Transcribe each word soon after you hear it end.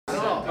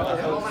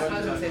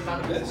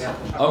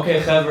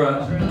Okay,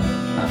 Chevra.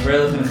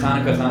 Ashreinu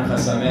Chanukah, Chanukah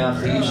Sameach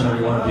to each and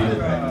every one of you.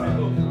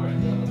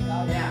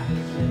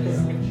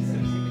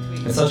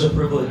 It's such a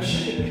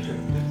privilege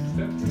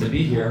to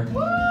be here,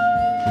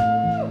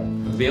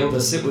 to be able to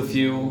sit with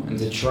you and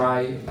to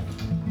try,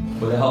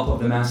 with the help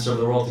of the Master of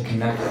the World, to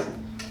connect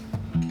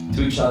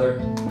to each other,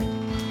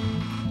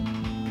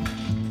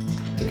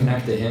 to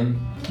connect to Him,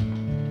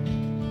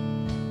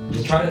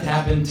 to try to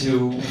tap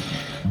into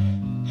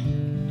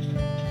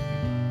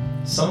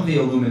some of the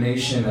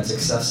illumination that's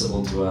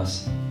accessible to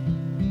us,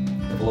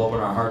 if we'll open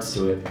our hearts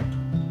to it.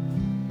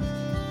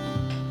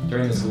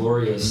 During this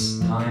glorious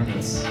time,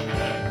 it's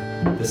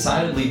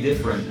decidedly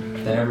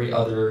different than every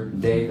other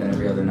day, than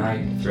every other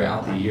night.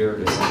 Throughout the year,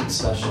 there's something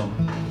special,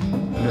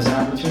 and there's an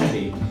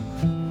opportunity.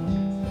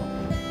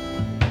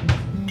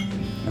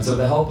 And so with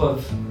the help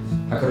of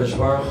HaKadosh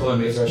Baruch Hu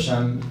and Mizbeach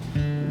Hashem,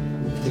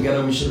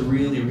 together we should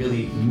really,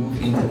 really move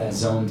into that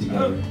zone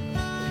together.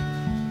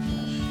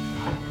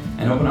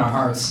 And open our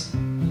hearts,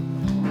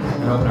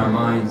 and open our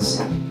minds,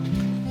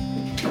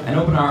 and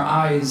open our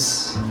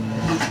eyes,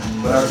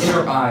 but our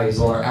inner eyes,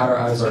 while our outer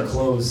eyes are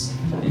closed.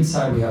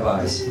 Inside we have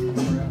eyes,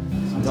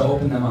 and to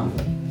open them up.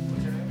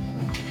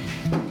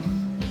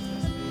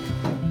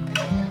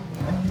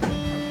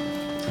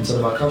 And so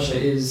the Bakasha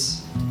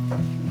is,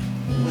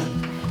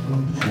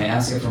 and I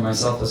ask it for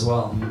myself as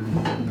well,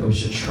 that we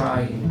should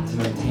try to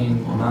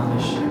maintain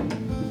mamish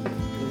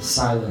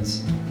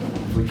silence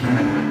if we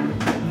can.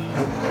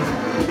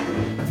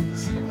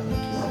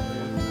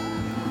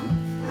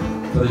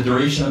 For the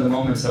duration of the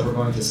moments that we're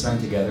going to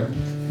spend together.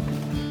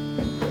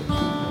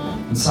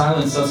 And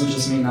silence doesn't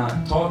just mean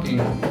not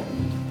talking.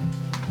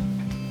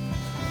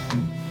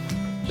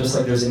 Just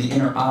like there's an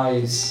inner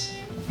eyes,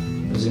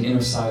 there's an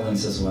inner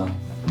silence as well.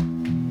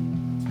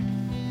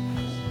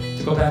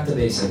 To go back to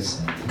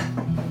basics.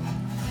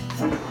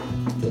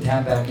 To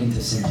tap back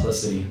into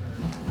simplicity.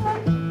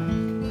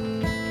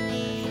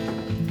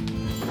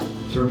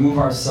 To remove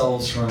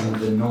ourselves from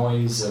the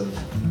noise of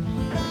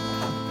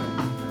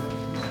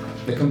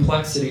the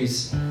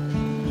complexities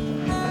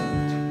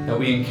that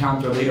we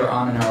encounter later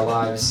on in our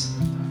lives,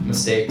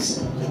 mistakes,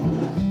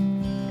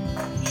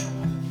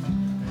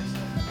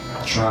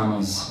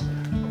 traumas.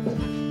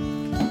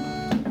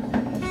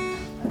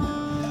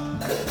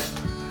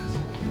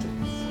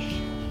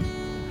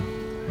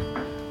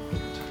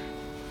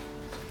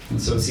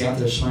 And so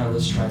Siyata Shema,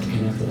 let's try to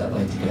connect to that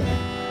light together.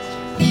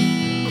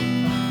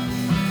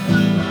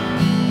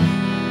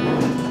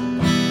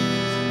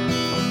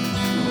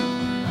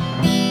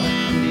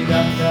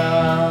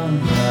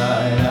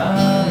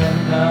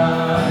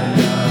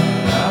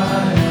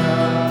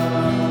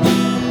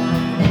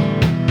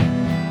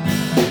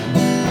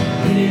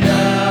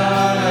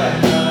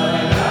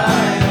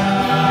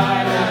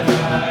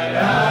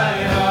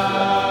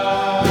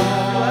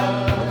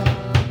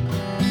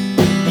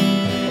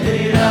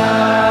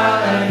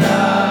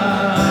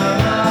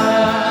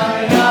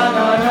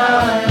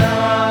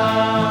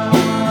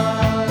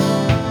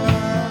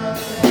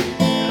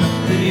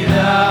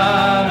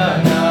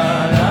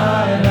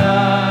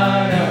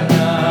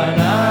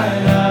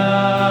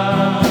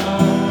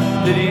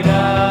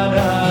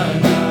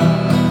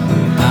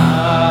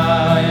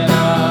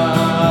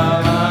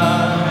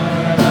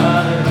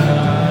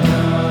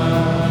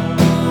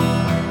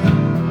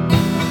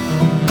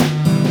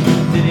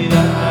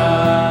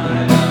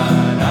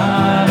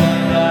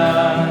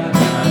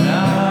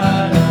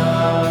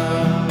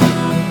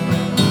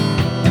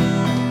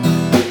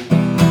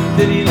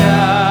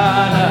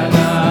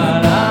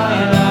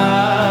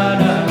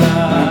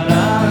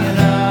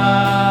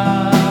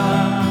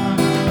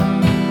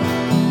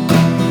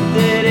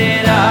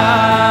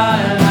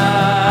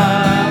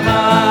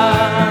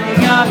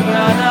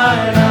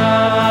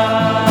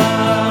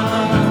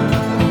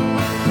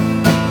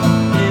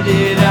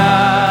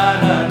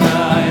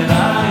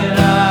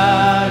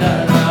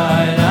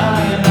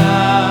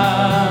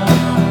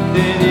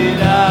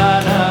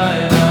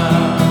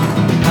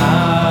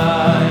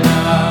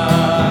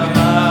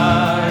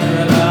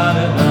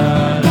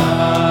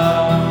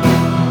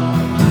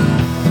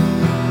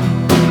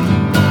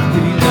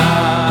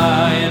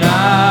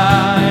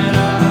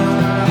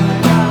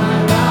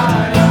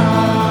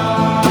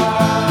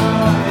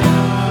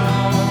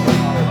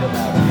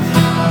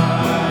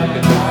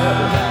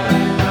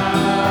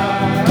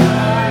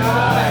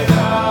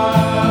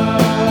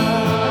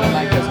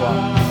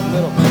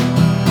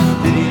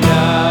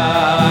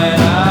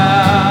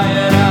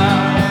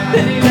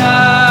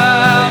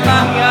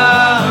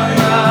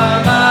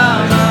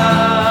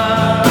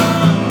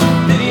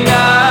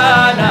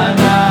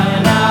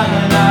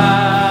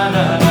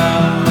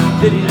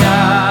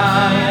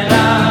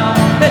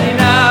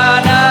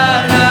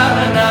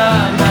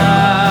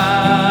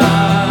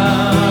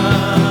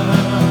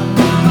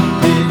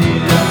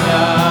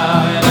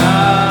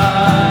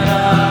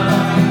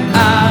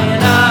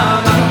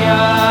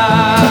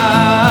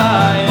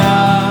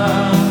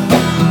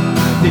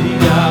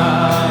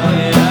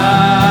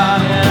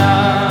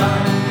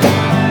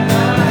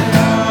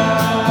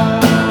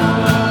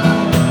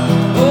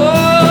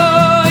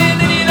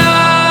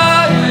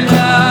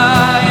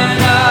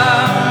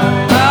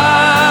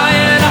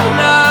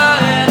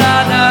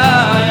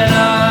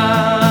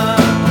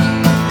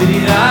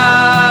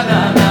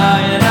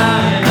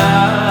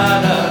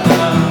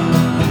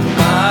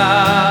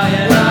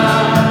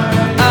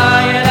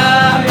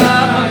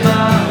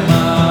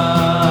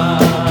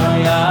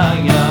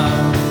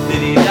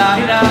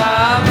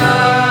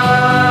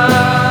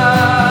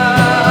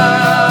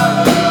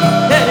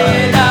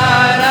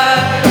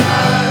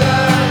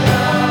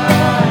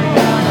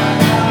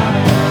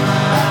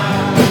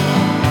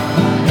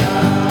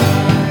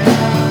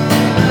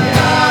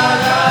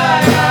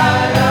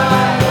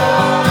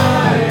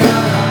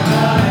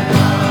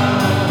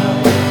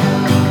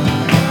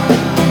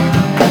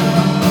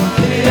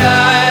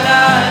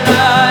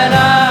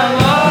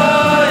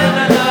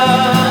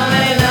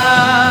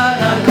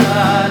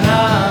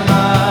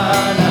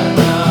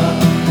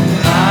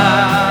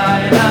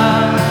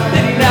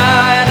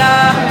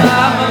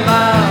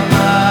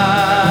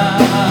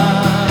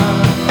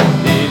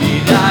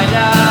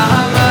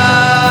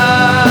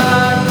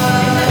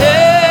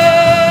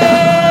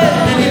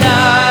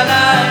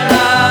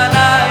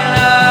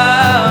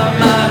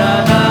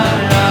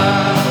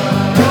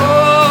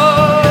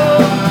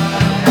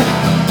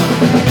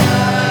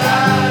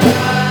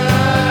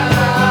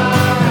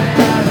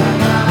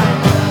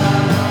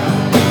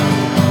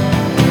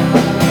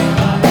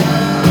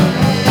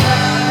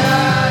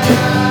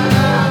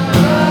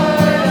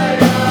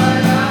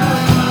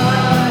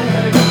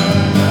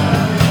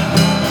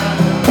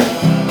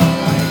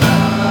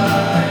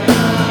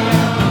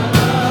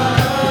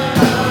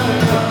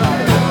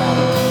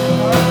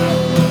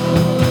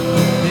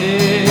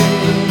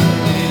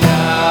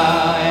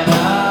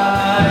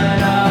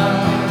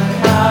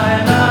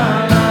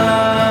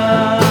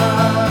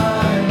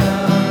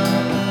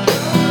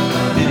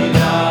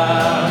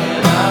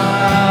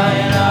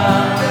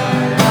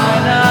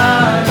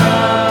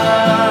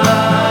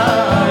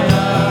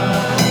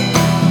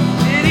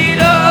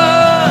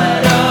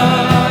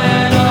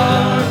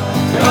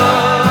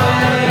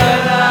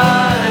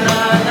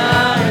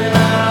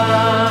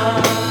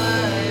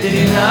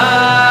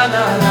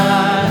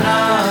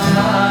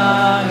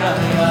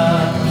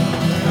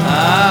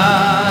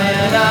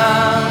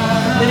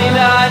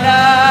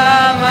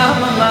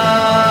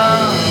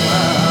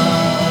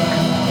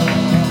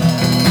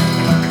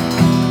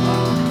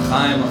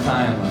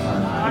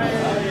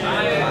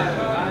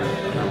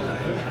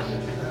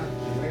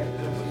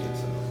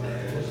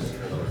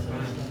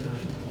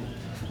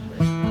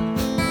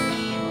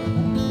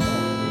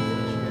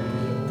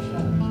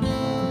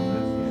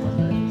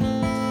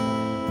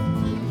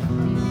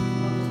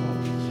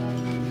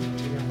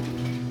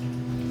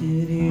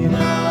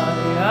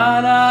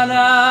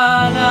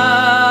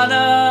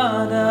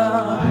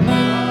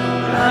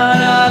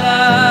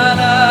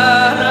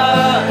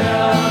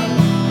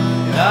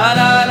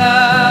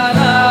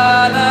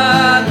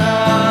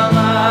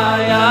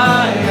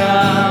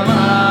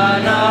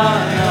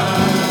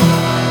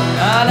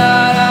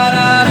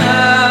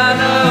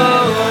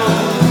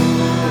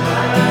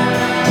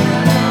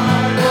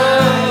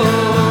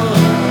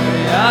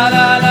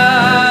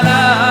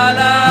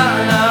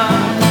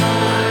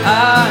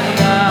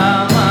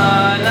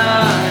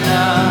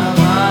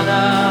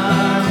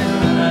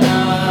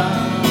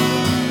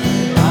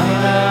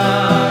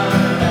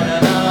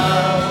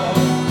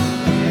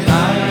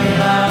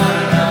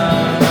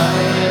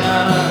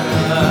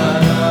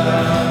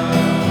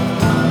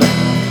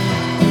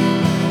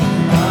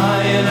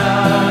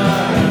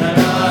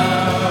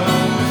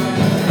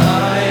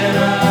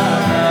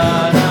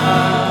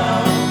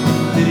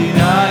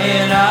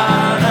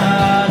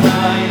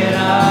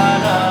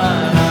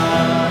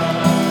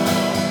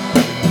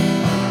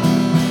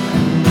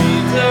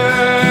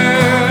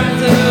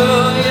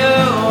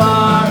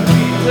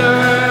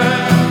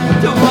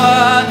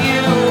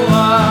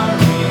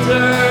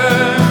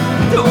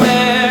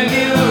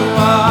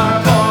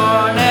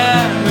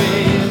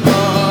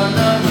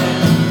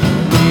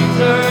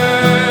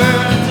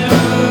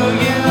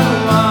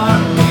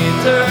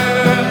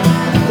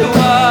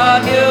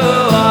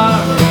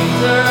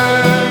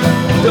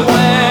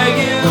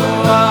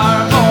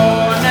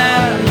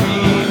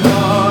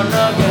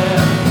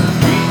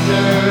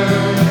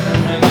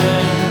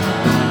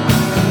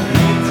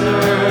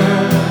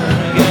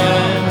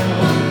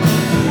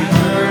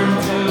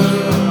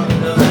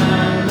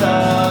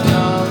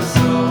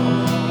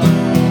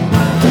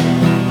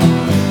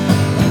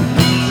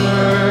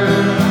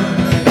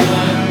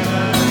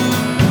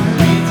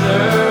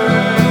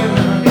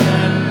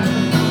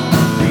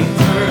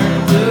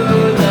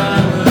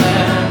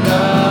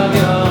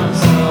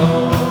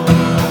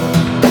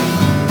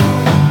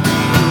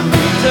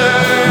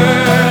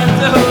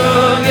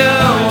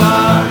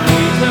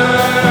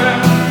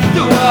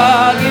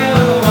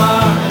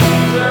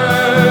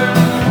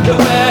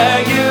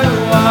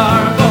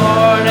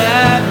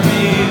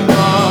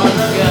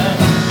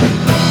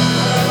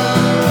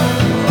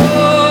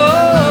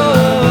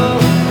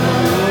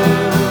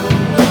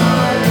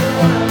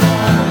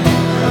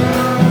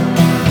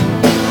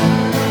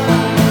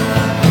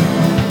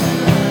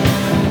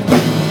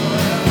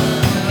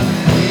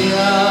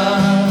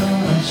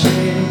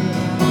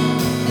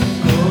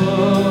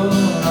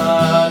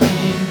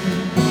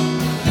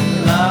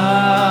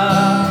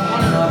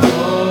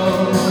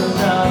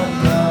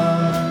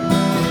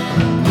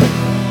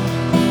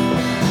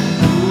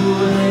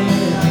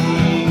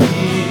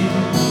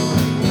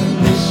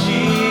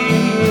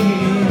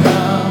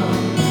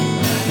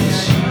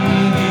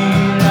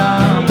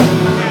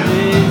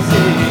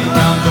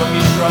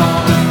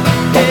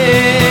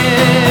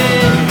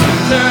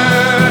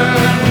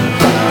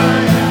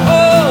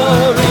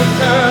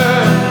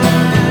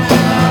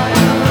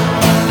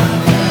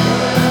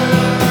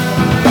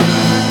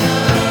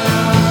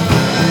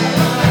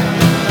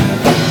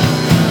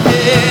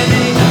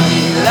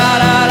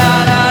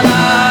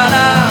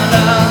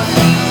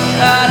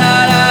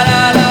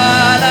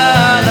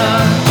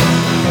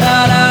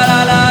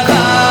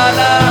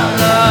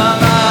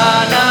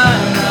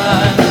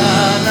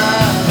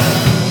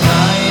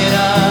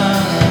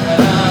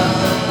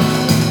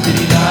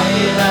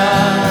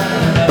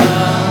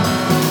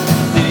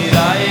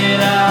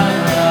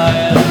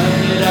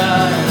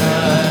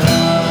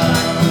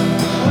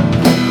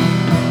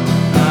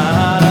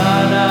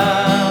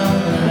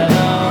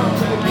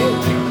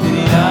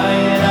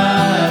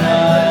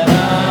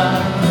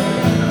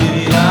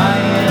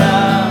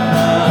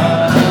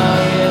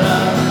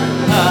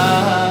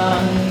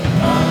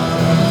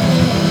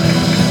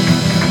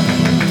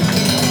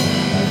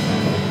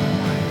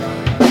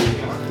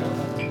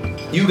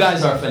 You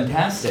guys are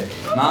fantastic.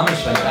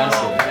 Mamish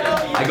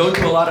fantastic. I go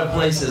to a lot of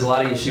places, a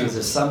lot of yeshivas.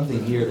 There's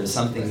something here. There's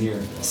something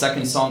here.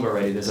 Second song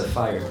already. There's a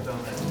fire.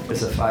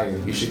 There's a fire.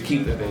 You should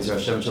keep it, Be'ezer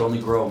Hashem. It should only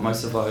grow.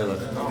 Moshav Matityahu.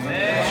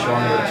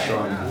 Stronger and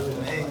stronger.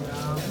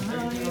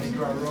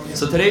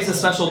 So today's a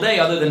special day,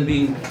 other than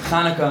being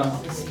Chanukah,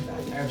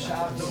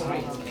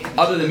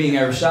 other than being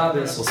Erev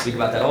Shabbos. We'll speak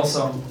about that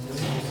also.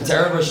 It's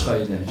Erev Rosh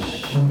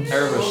Chodesh.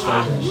 Erev Rosh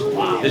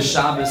Chodesh. This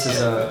Shabbos is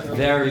a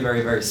very,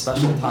 very, very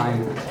special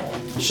time.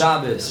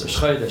 Shabbos, Rosh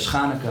Chodesh,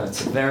 Chanukah.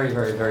 It's a very,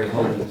 very, very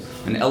holy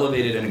and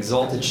elevated and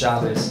exalted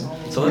Shabbos.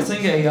 So let's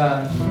sing a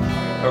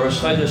Rosh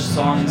Chodesh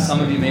song.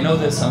 Some of you may know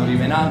this, some of you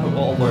may not, but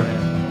we'll all learn it.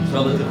 It's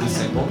relatively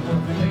simple.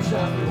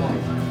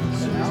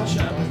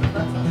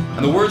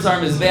 And the words are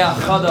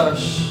Mizbeach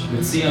Chadash,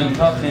 Mitzion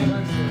Tachin.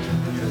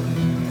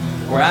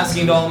 We're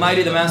asking the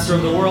Almighty, the Master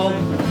of the world,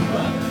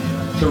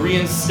 to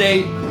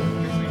reinstate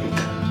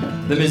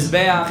the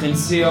Mizbeach in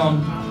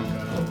Zion.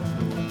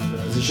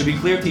 It should be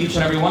clear to each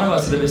and every one of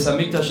us that the Beis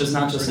HaMikdash is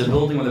not just a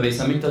building. When the Beis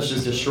HaMikdash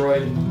is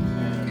destroyed,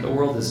 the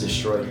world is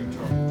destroyed.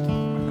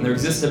 And there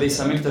exists a Beis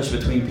HaMikdash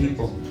between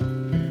people.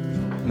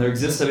 And there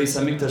exists a Beis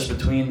HaMikdash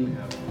between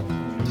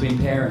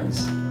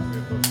parents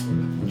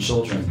and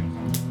children.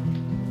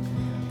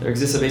 There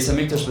exists a Beis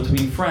HaMikdash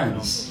between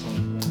friends.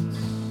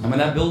 And when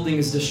that building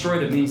is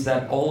destroyed, it means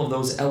that all of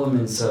those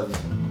elements of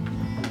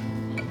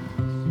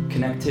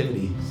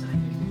connectivity,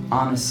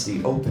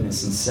 honesty, openness,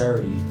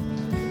 sincerity,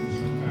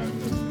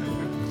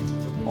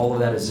 all of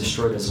that is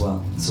destroyed as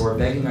well. So we're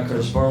begging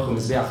HaKadosh Baruch Hu,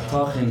 Mizbeach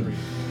Tachin,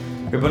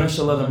 Ribono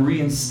Shel Olam,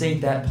 reinstate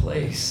that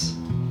place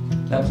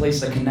that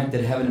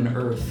connected heaven and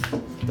earth.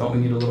 Don't we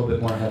need a little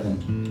bit more heaven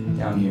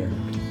down here?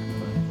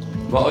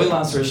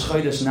 Va'oilas Rosh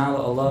Chodesh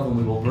Nala Alav, and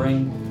we will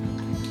bring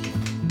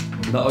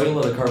the oil,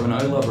 the carbon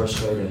oil of Rosh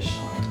Chodesh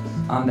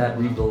on that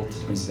rebuilt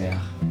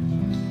Mizbeach.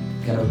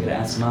 Kind of, we could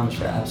ask Mamish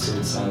for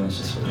absolute silence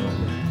just for a little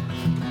bit.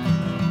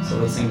 So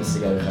let's sing this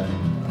together, Kevin.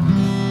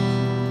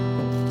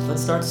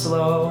 Let's start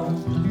slow.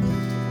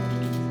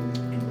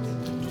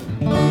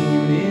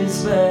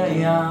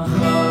 Mizbeach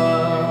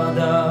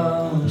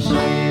Chadash,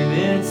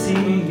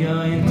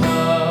 Mitzion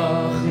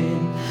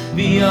Tachin,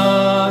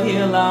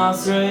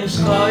 V'yohilas Rosh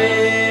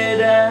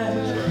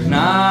Chodesh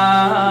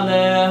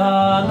Na'ale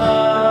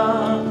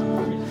Halav.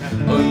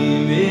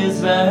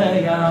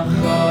 Mizbeach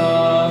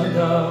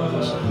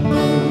Chadash,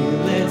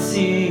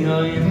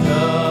 Mitzion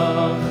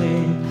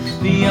Tachin,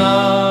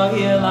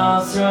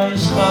 V'yohilas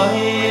Rosh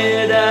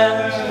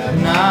Chodesh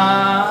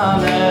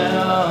Na'ale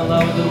Halav.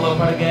 We'll do the low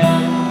part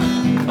again.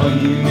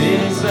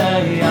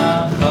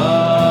 Mizbeach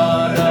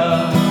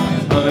Chadash,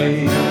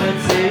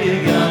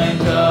 Mitzion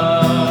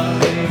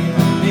Tachin,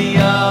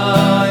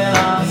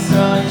 V'yohilas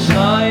Rosh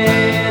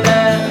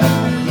Chodesh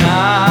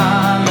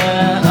Na'ale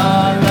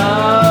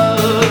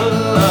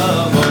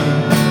Halav.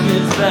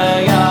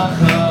 Mizbeach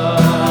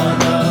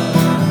Chadash,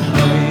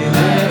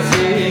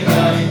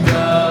 Mitzion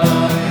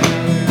Tachin,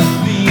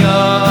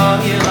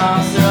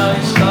 V'yohilas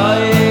Rosh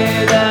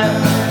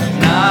Chodesh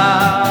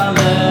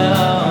Na'ale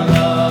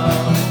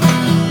Halav.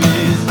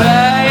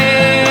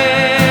 Mizbeach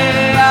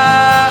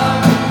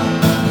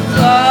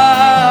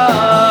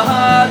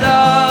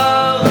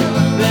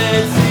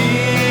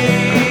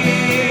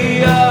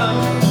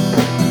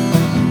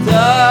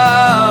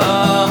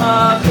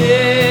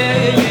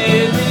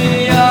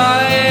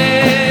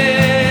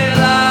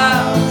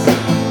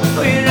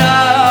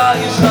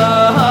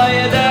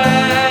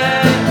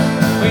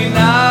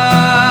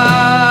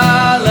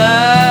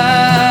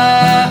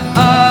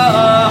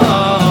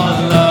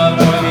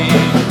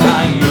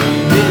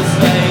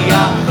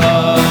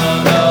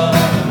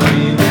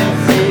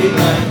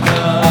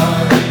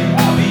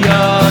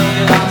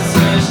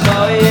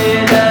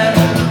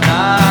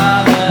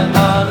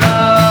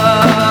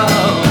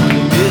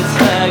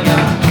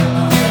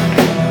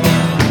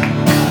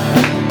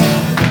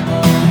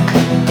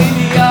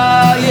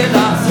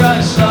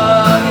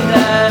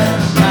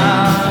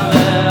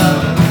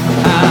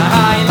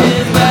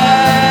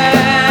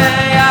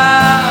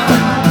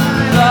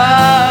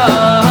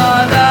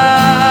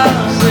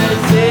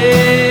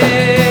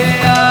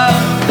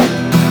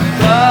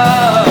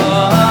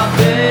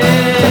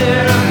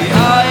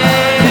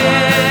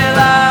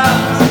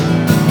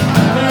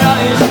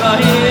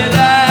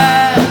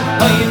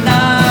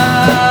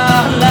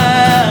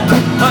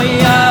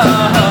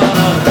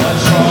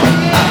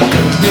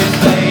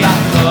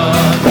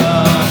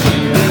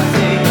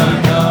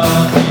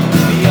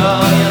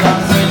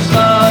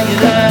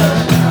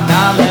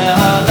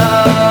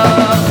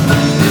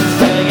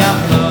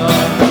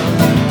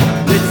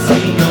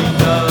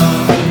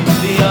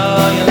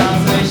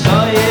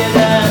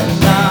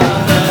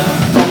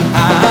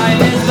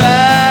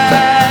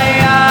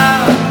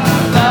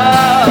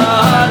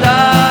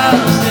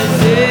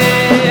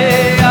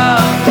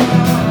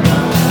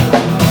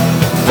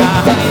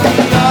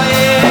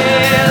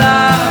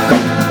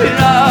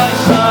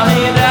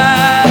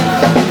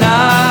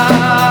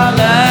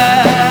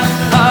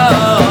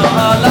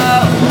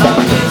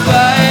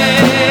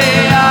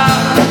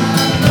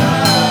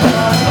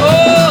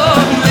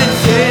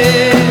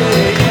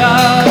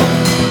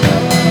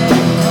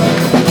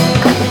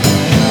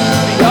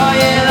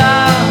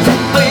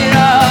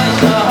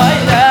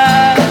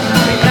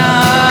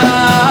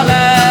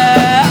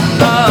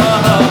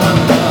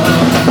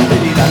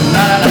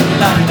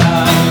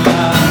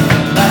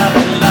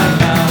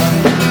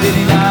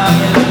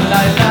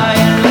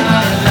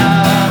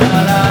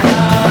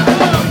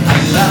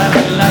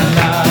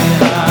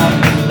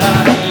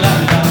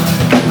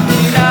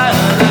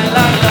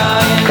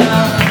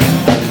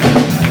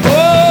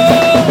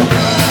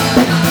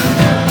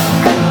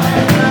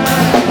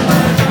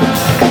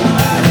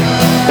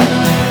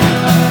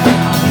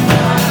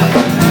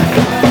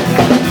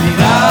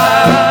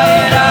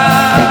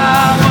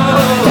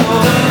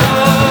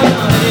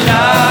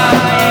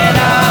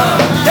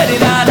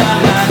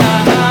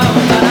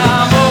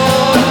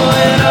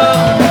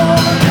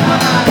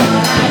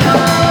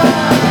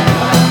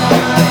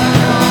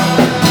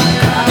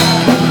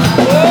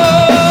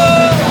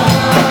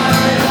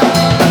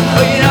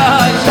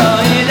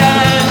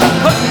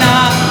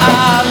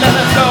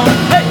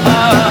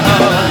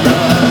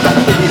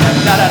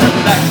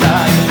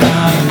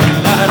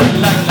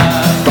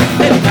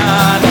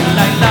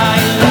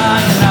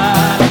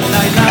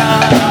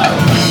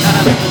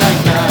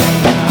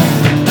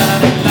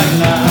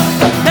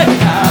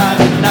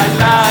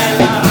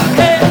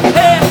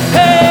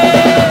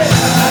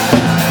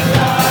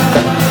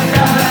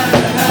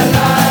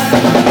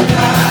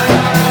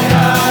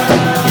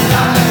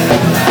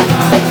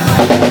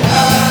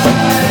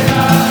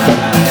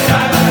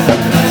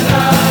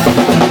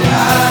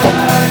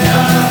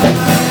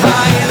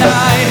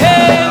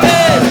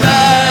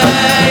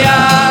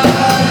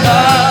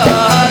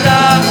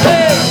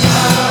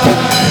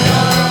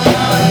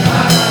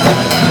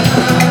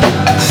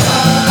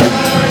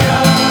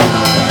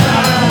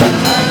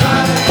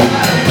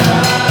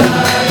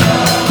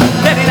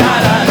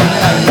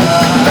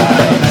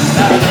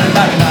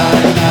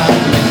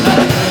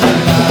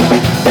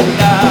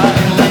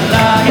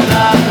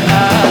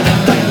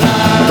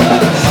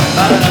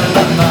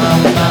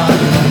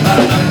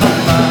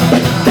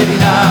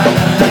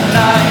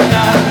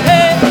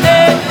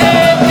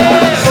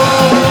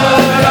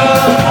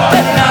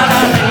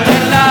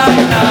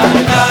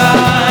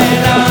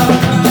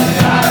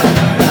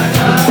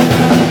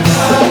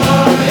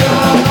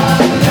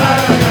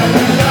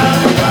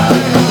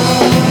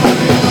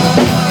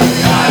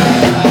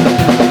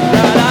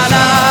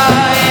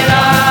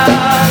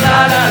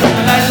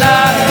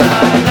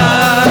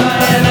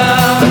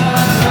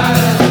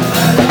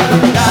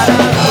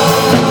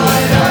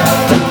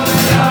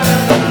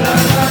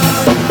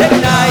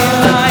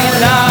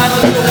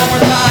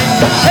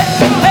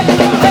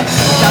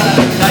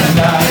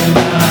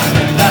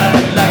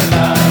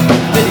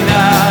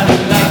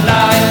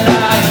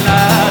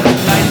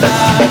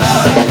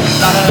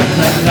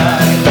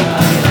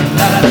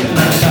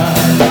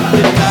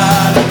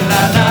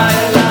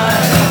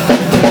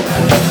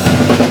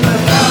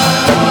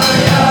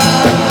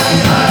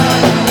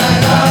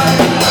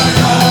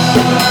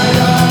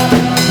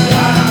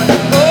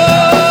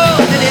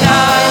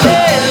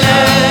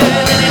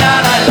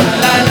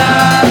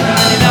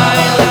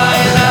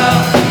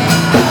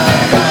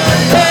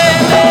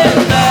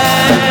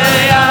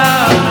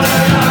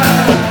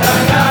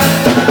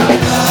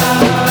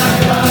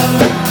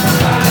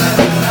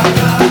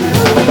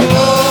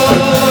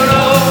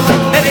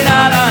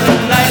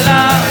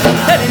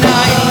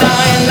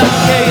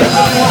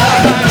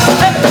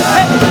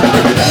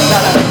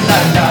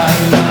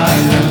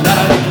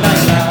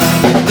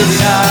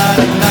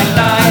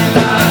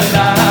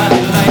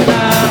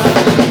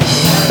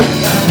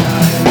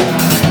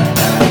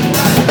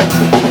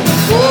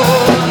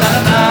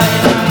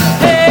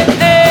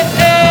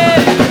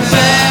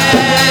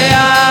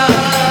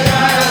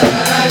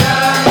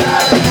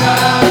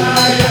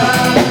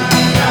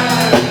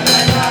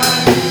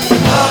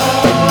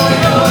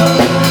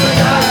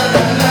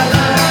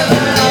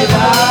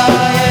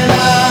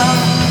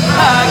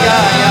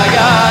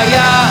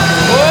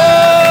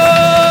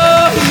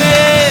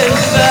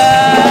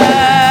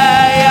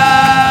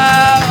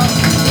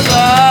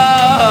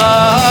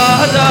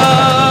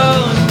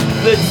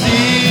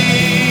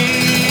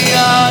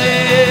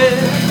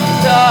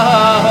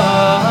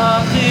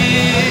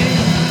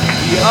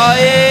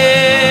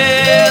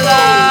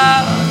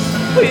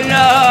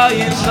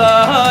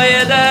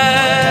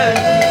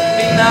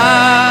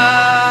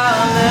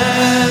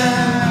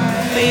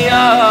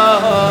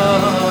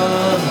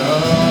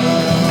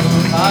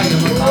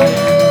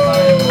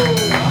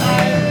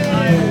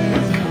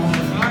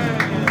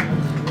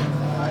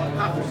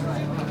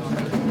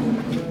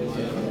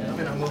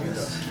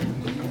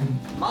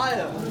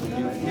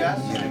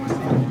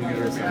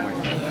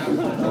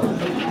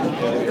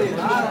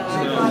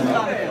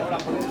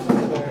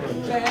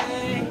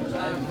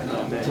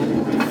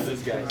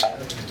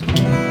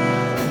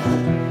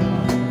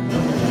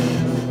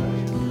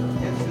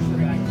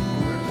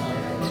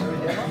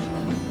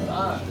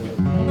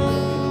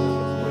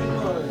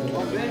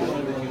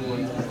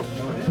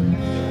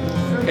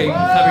Okay,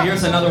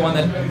 here's another one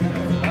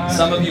that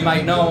some of you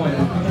might know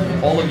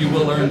and all of you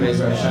will learn,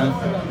 Be'ezer Hashem.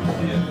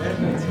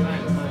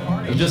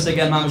 And just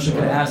again, Mama should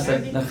ask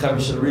that the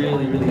Chaver should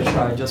really, really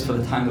try just for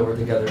the time that we're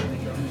together.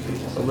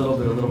 A little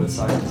bit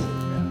silent.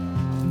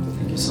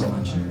 Thank you so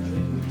much.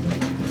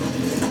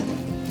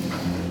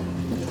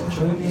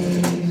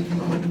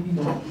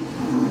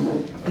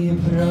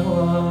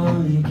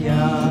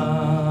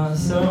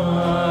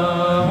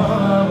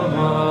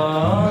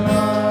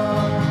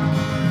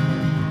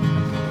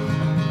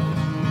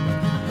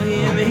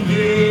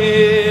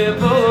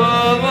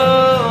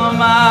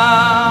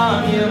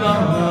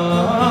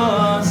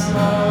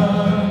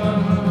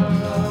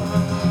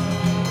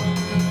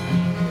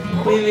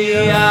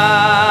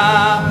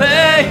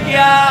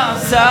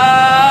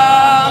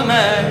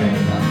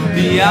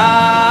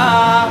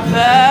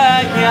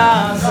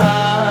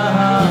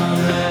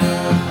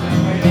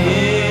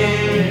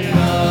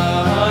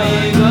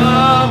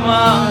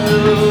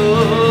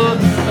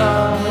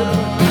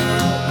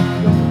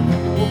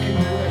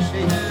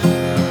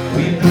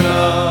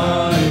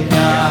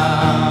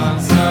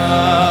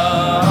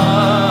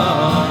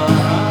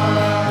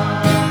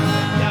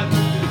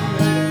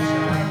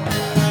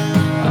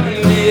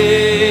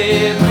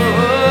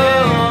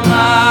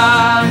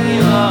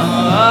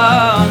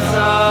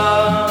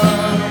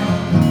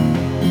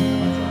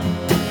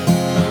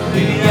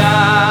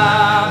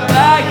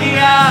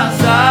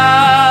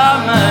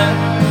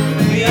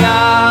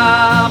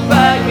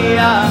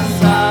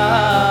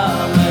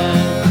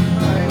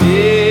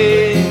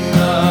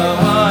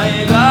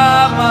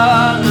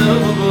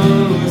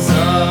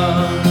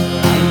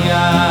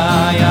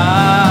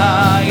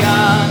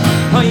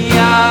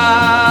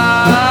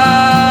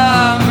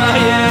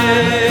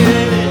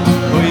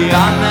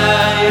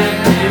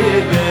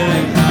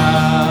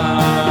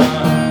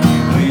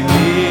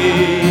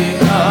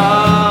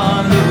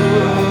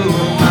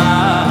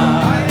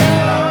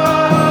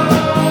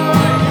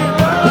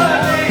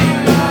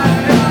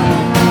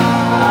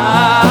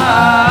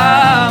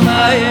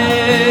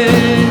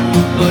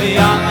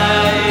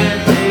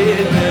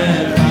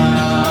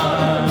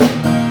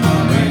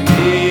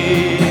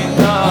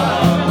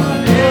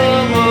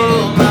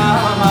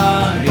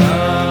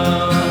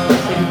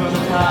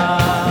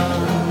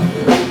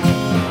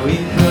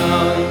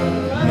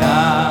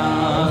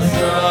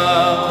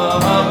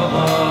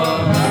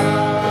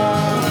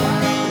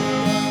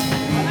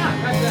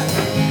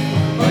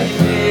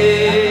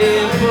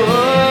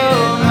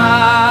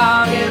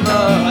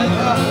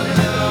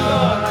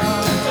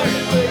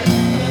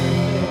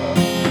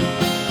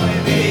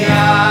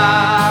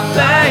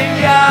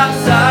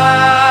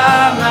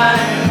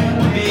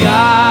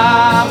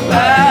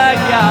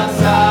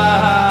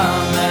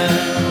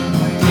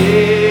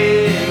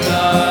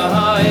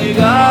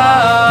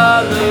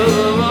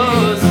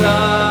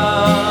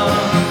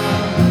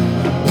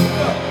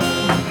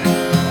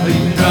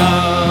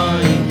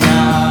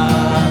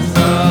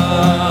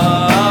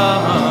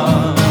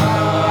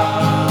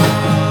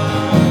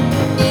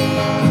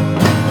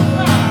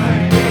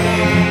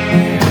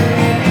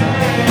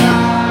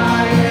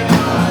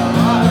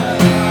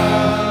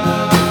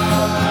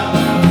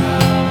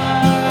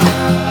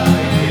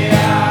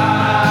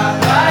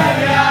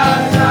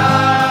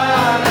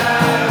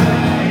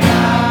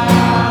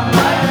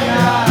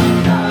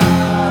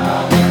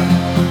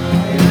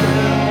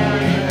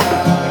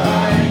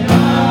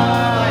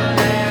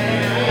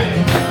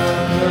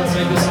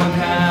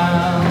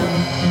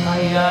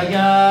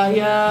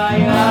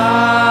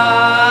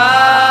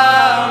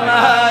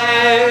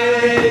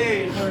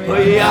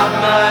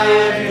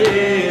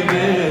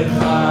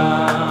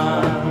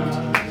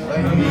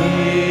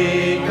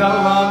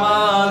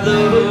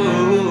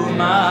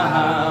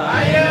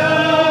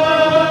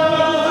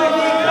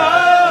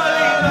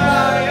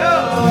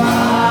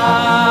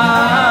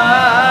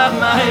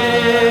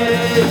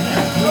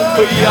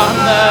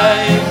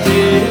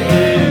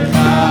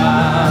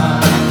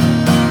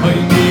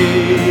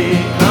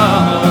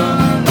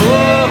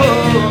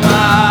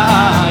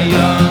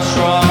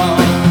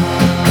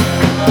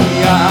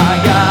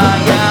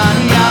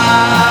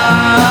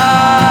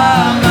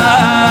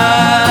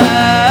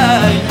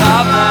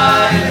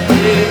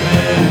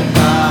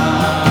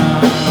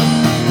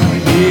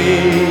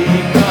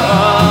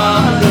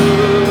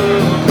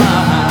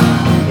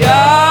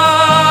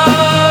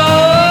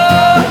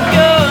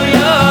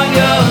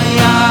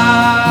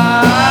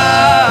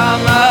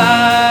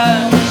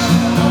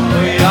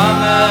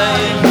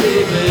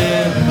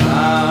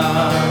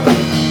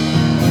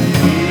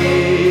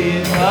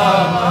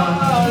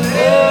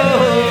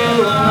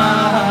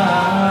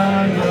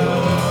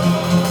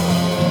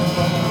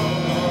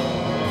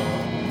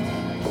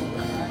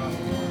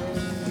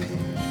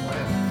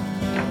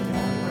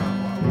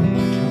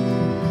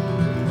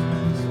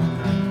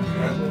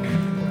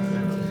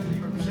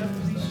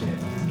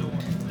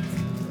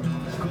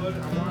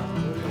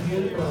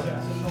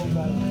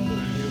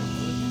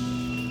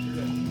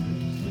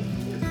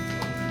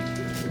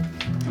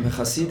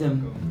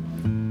 Hasidim,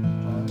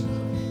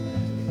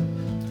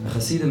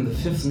 the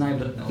fifth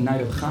night of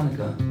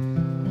Chanukah,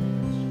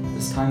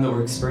 this time that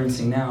we're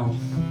experiencing now,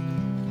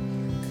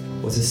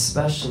 was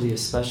especially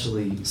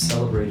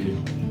celebrated,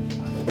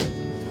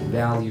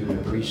 valued,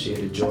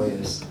 appreciated,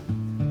 joyous.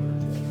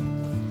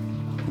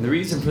 And the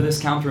reason for this,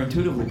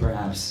 counterintuitively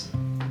perhaps,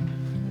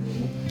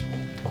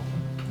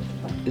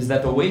 is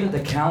that the way that the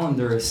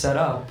calendar is set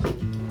up,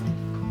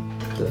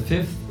 the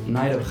fifth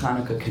night of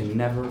Chanukah can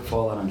never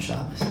fall out on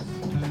Shabbos.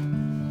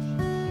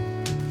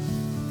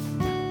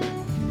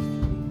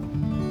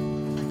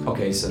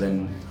 Okay, so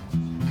then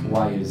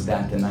why is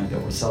that the night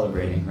that we're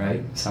celebrating,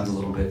 right? Sounds a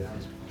little bit,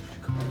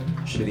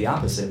 should be the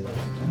opposite.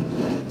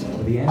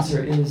 But the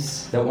answer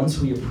is that once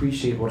we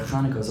appreciate what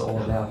Chanukah is all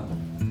about,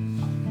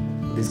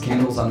 what these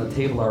candles on the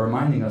table are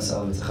reminding us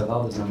of, it's a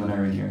Chabad, there's no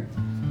manner in here,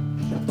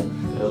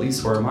 that at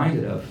least we're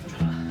reminded of.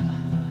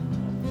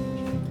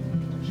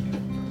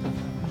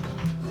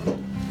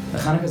 The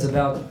Chanukah is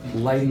about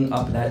lighting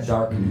up that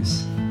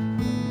darkness,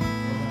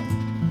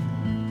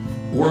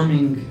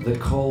 warming the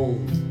cold,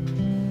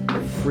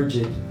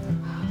 frigid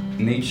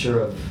nature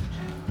of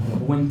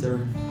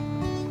winter,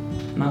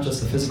 not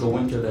just the physical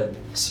winter that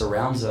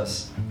surrounds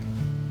us,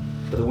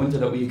 but the winter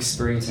that we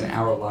experience in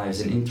our lives,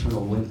 an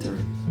internal winter,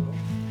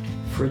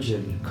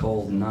 frigid,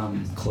 cold,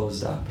 numb,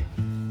 closed up.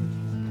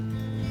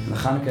 And the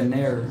Chanukah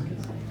Ner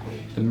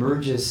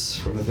emerges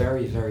from a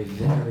very, very,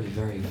 very,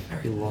 very,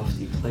 very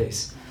lofty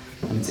place,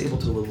 and it's able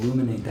to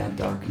illuminate that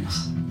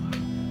darkness.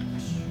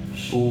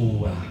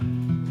 Ooh.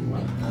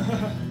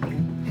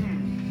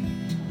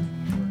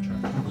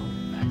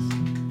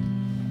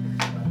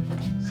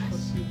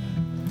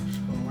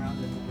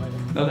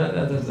 No,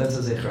 that's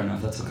a zecher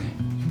enough, that's okay.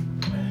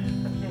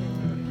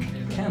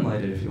 You can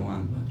light it if you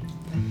want.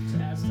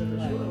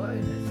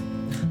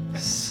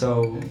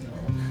 So,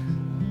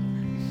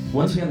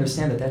 once we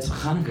understand that that's what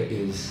Chanukah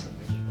is,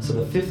 so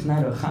the fifth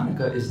night of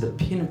Chanukah is the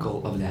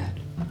pinnacle of that.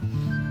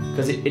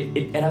 Because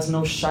it has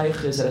no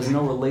shaykhis, it has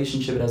no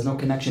relationship, it has no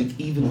connection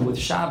even with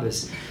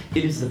Shabbos.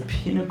 It is the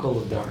pinnacle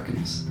of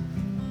darkness.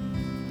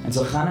 And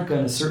so Chanukah,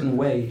 in a certain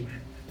way,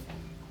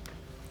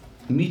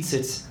 meets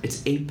its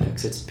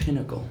apex, its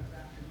pinnacle,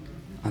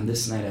 on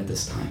this night at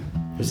this time.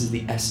 This is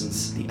the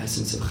essence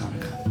of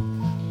Chanukah.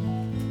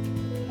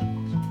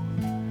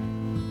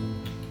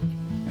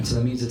 And so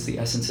that means it's the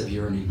essence of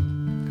yearning.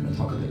 I'm going to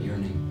talk about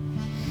yearning.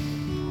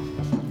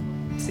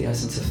 It's the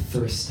essence of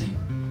thirsting.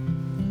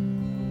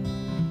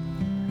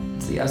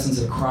 It's the essence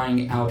of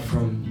crying out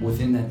from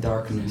within that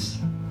darkness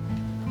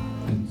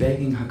and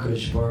begging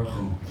HaKadosh Baruch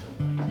Hu,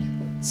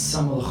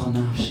 Tzama Lecha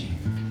nafshi.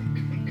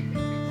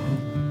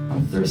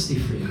 I'm thirsty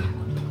for you,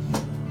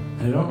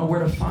 and I don't know where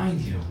to find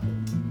you.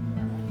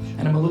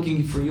 And I've been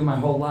looking for you my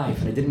whole life,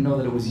 and I didn't know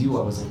that it was you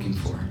I was looking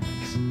for.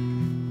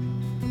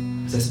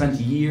 Because I spent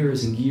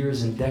years and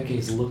years and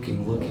decades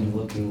looking,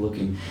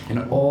 and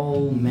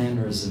all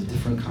manners of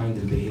different kind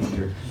of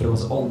behavior, but it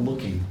was all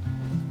looking.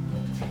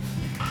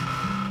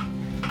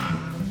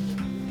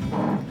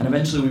 And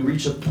eventually we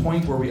reach a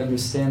point where we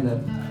understand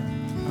that,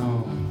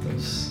 oh,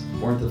 those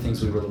weren't the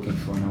things we were looking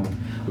for. No,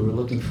 we were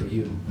looking for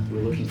you. We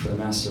were looking for the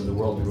master of the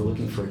world. We were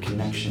looking for a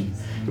connection.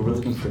 We were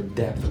looking for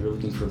depth. We were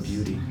looking for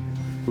beauty.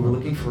 We were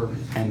looking for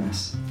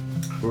MS.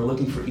 We were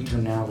looking for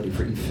eternality,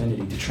 for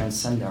infinity, to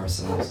transcend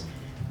ourselves.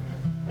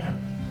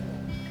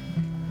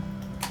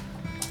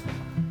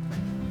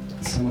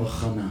 Tzama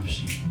Lecha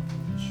nafshi.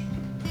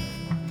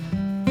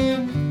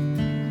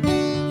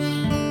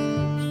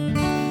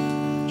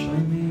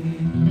 Join me.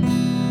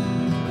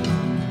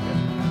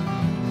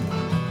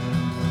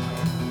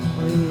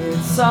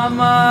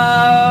 Tzama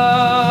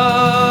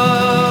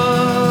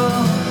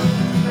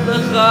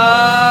Lecha.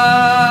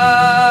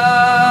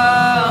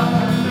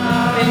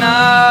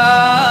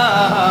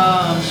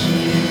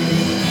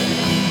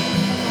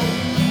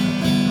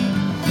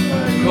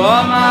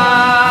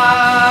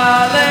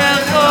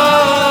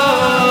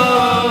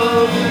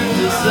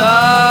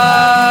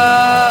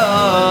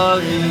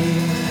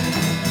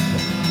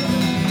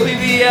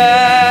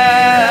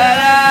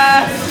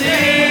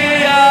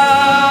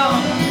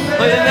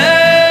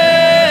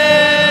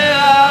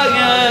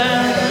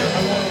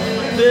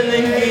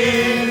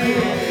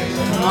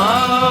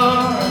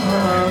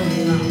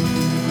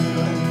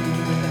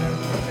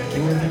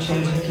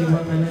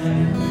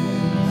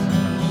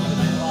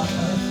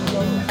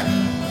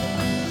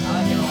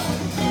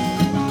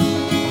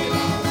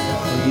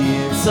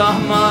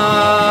 Tzama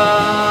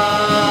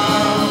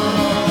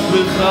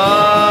Lecha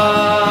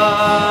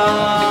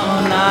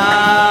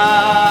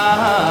nafshi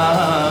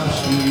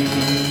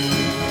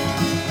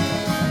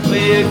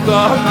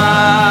v'yikoma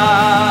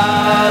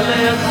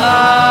lecha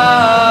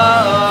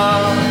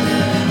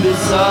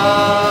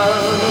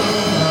b'sari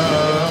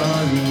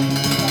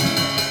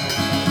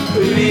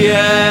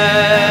v'yeresiya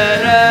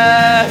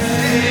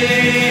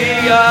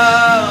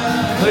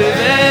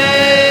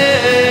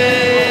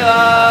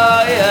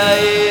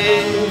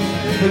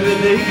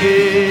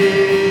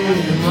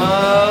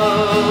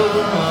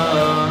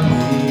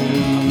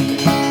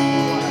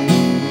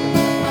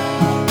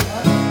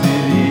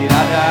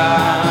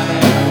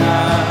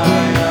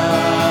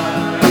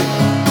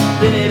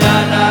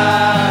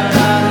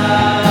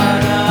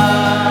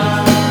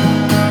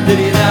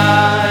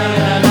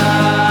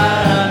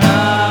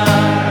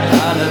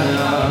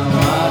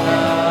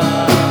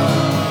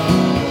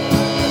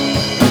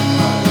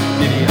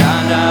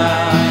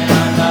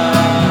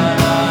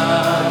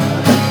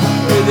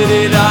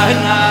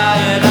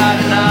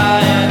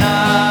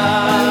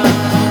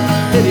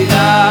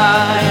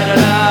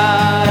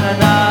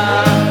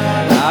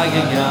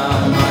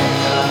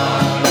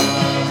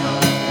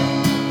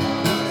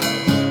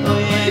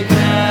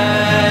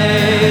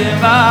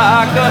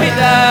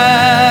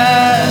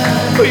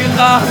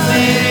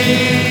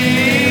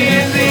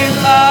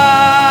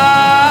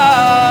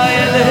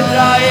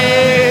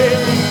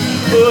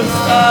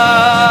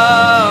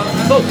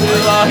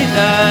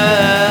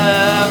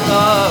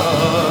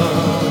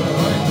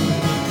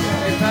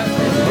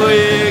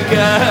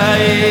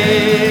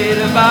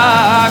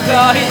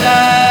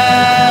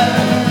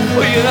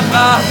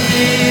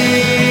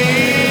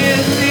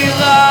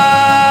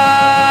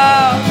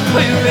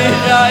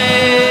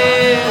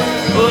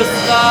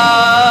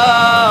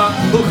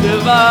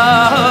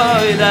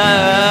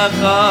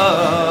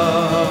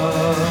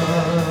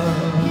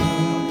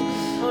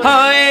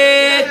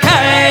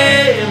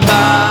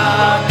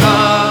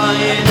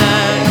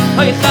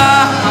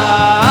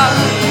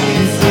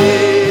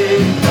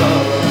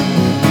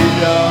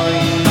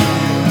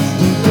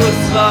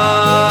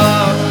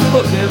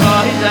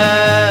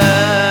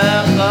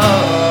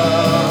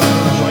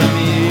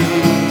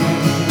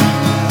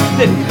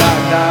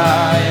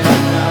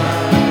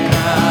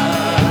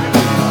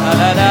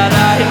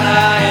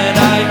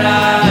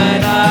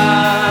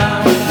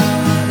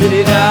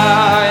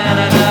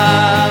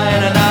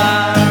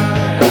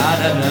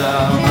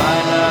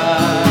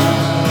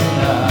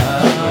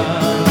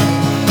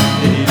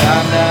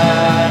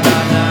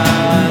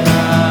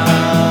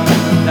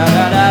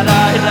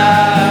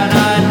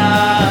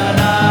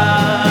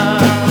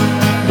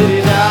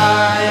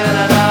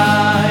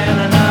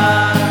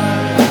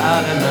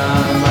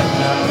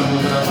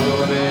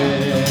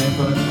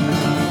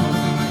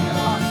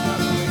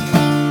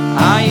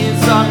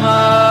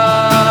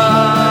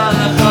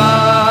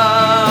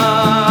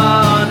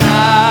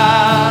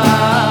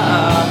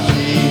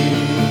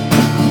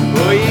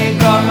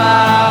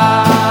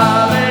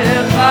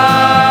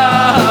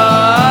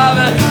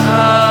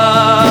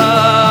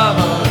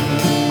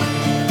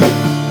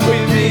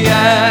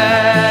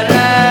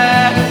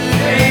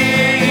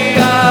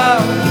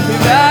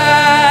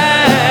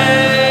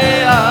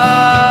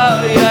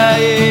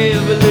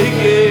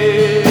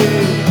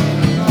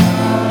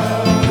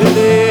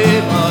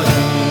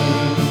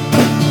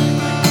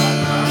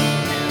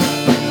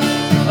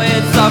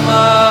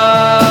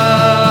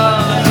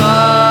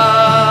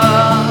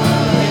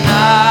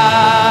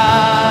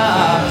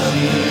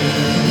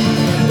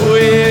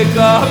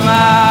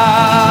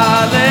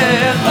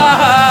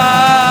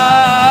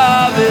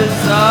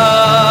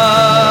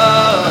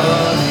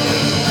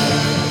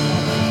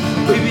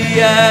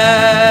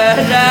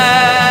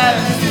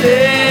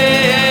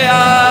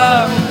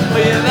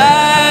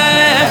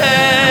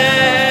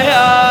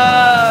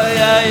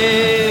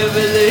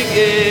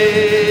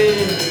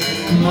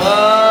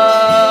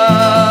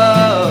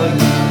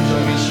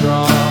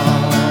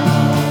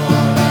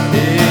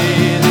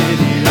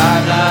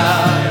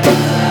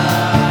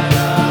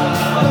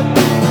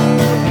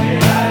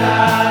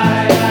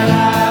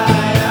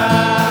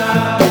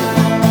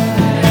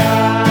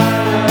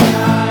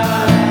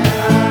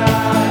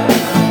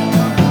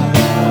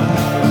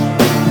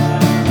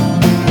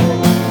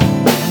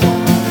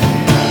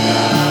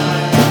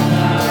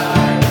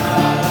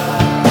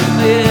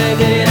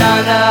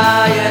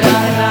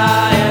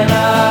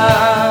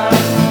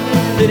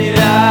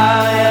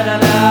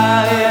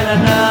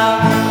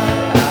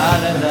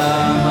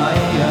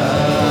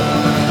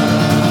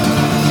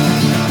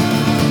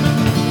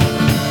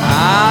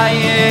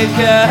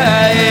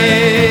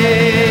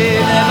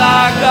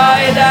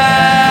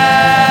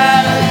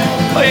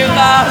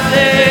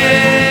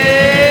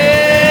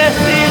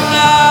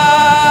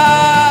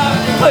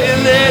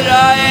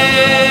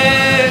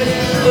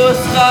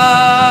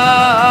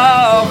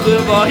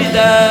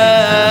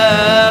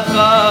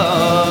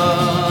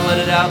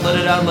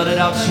Let it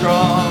out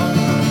strong.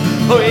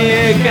 Oh,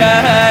 you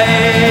can.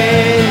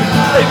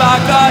 Oh, my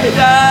God,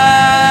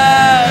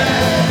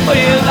 oh,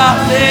 you got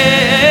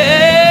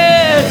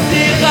this.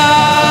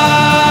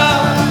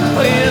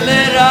 Oh, you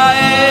let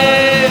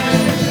it.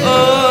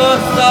 Oh,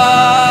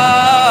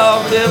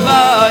 stop the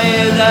boy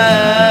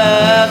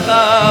that.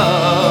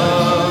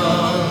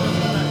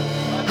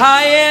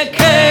 I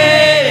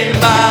came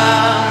back.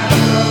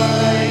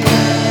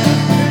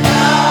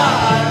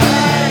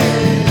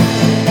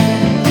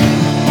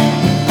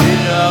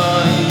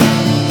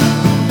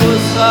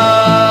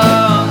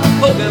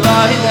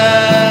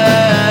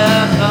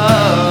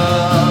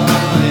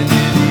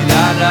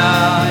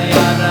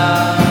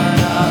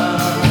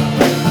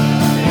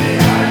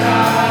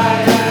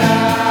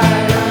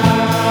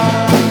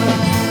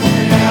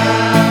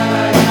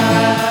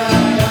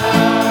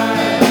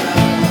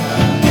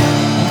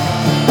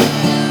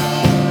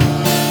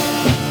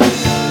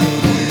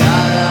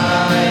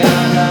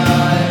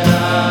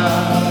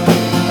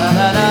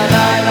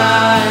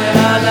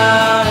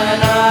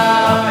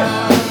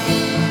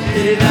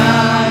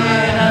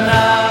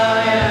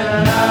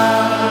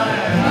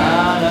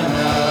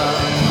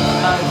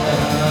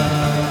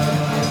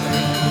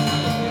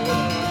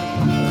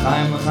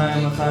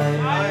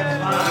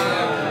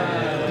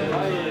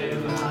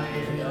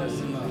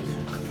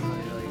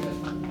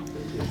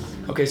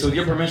 Okay, so with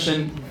your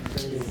permission,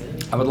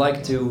 I would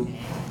like to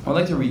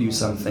read you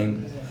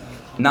something,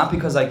 not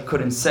because I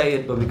couldn't say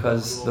it, but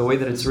because the way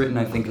that it's written,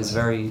 I think, is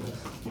very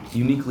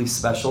uniquely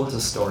special. It's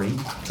a story.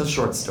 It's a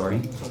short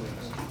story.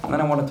 And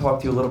then I want to talk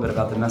to you a little bit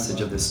about the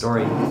message of this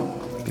story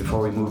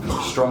before we move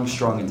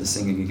strong into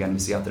singing again.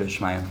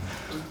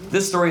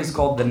 This story is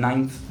called The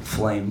Ninth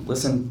Flame.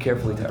 Listen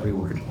carefully to every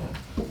word.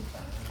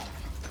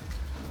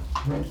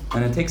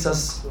 And it takes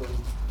us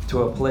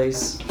to a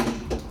place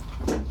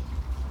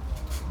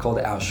called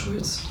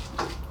Auschwitz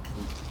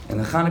in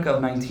the Chanukah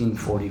of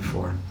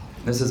 1944.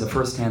 This is a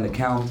first-hand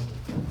account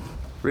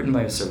written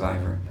by a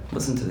survivor.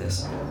 Listen to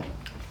this.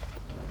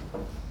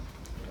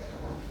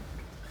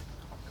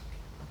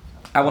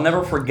 I will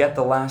never forget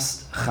the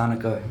last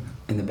Chanukah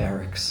in the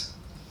barracks.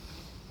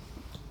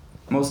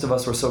 Most of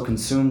us were so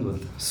consumed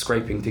with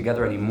scraping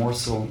together any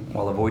morsel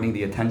while avoiding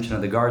the attention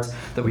of the guards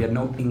that we had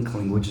no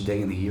inkling which day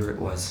in the year it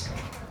was.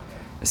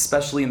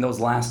 Especially in those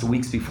last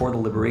weeks before the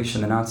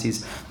liberation, the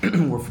Nazis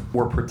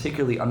were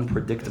particularly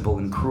unpredictable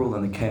and cruel,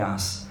 and the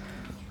chaos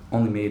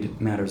only made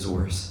matters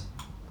worse.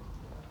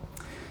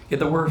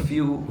 Yet there were a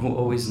few who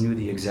always knew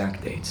the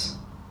exact dates.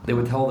 They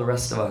would tell the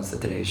rest of us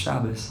that today is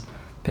Shabbos,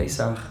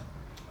 Pesach,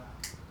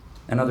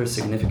 and other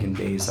significant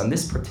days. On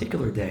this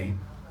particular day,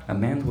 a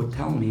man would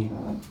tell me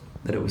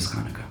that it was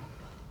Chanukah.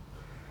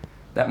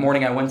 That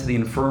morning I went to the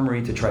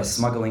infirmary to try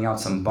smuggling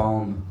out some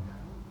balm,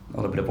 a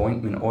little bit of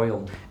ointment,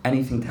 oil,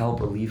 anything to help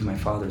relieve my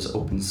father's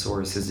open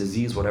sores. His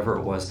disease, whatever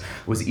it was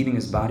eating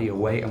his body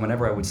away, and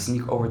whenever I would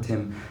sneak over to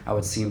him, I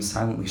would see him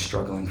silently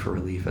struggling for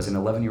relief. As an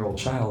 11-year-old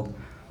child,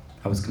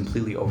 I was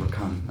completely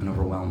overcome and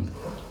overwhelmed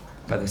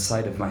by the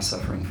sight of my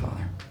suffering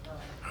father.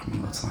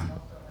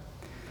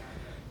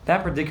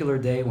 That particular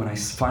day, when I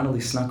finally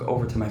snuck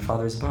over to my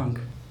father's bunk,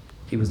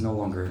 he was no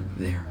longer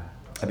there.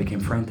 I became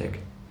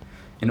frantic.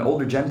 An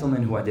older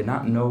gentleman who I did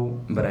not know,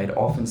 but I had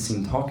often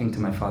seen talking to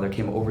my father,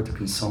 came over to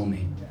console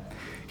me.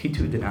 He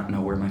too did not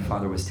know where my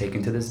father was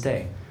taken to this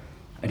day.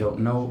 I don't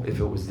know if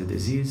it was the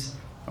disease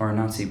or a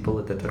Nazi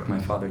bullet that took my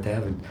father to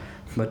heaven,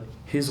 but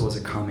his was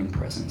a calming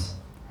presence.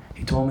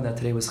 He told me that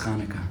today was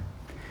Chanukah,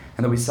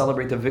 and that we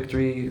celebrate the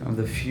victory of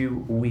the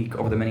few weak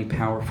over the many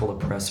powerful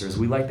oppressors.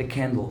 We light the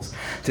candles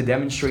to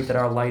demonstrate that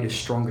our light is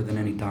stronger than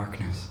any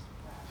darkness.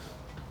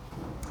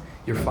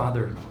 Your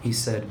father, he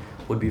said,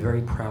 would be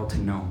very proud to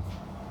know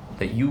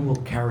that you will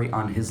carry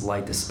on his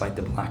light despite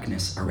the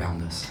blackness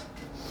around us.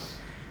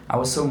 I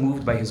was so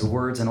moved by his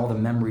words and all the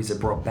memories it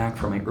brought back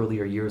from my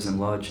earlier years in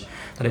Lodge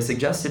that I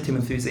suggested to him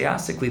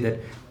enthusiastically that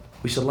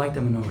we should light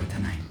the menorah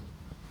tonight.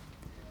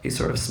 He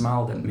sort of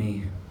smiled at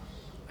me,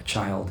 a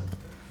child,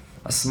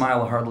 a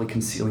smile hardly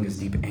concealing his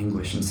deep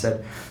anguish, and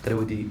said that it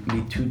would be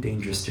too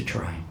dangerous to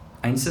try.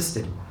 I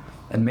insisted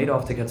and made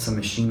off to get some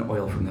machine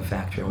oil from the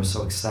factory. I was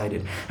so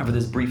excited, and for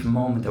this brief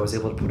moment I was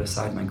able to put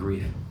aside my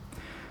grief.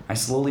 I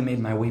slowly made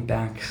my way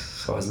back,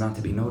 so as not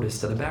to be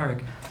noticed, to the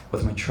barrack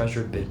with my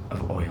treasured bit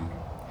of oil.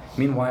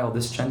 Meanwhile,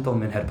 this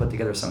gentleman had put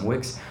together some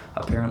wicks,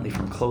 apparently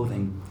from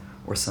clothing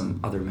or some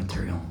other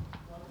material.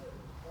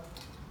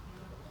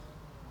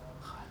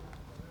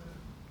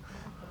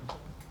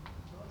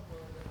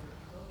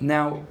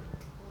 Now,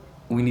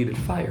 we needed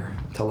fire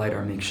to light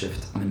our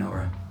makeshift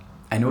menorah.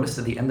 I noticed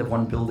at the end of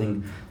one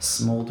building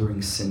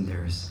smoldering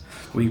cinders.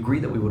 We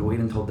agreed that we would wait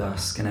until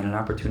dusk, and at an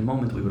opportune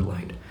moment we would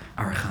light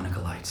our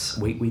Chanukah lights.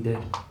 Wait, we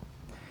did.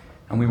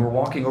 And we were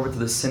walking over to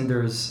the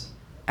cinders.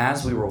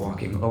 As we were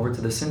walking over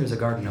to the cinders, a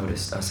guard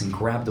noticed us and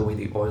grabbed away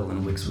the oil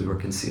and wicks we were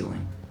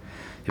concealing.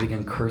 He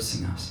began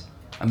cursing us.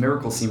 A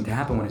miracle seemed to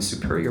happen when his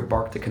superior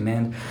barked a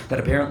command that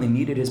apparently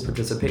needed his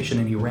participation,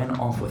 and he ran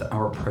off with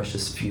our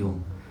precious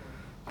fuel.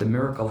 The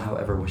miracle,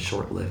 however, was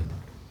short-lived.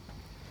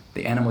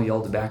 The animal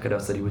yelled back at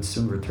us that he would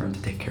soon return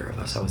to take care of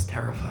us. I was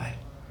terrified.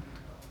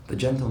 The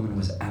gentleman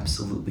was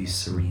absolutely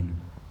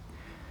serene.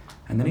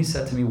 And then he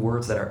said to me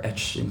words that are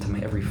etched into my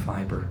every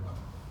fiber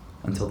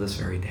until this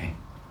very day.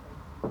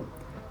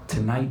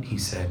 Tonight, he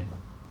said,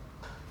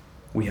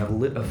 we have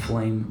lit a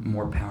flame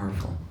more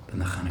powerful than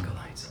the Chanukah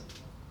lights.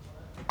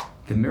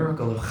 The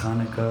miracle of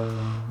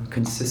Chanukah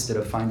consisted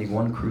of finding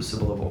one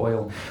crucible of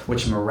oil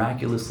which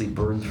miraculously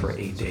burned for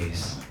 8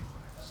 days.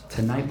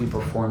 Tonight we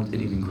performed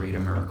an even greater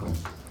miracle.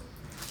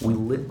 We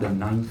lit the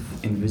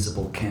 9th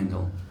invisible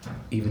candle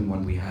even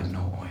when we had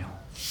no oil.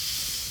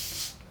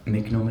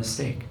 Make no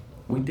mistake,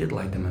 we did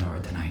light the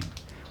menorah tonight.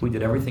 We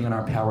did everything in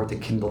our power to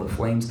kindle the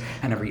flames,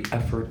 and every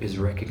effort is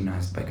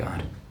recognized by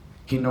God.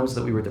 He knows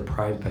that we were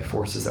deprived by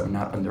forces that were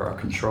not under our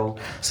control,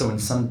 so in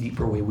some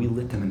deeper way we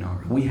lit the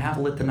menorah. We have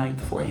lit the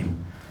 9th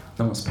flame,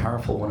 the most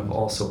powerful one of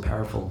all, so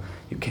powerful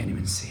you can't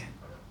even see it.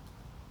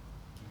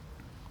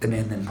 The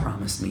man then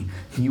promised me,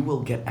 you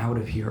will get out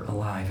of here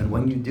alive, and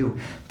when you do,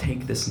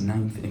 take this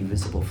 9th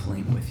invisible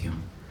flame with you.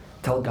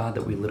 Tell God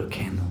that we lit a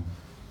candle,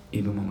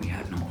 even when we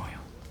had no oil.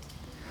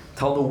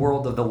 Tell the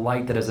world of the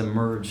light that has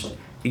emerged,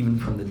 even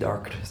from the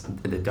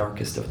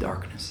darkest of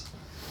darkness.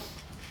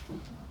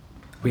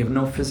 We have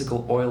no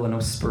physical oil and no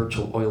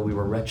spiritual oil. We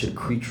were wretched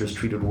creatures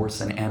treated worse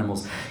than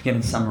animals, yet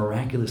in some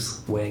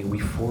miraculous way, we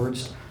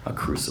forged a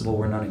crucible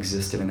where none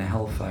existed in the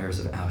hellfires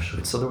of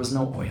Auschwitz. So there was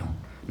no oil.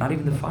 Not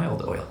even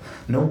defiled oil.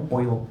 No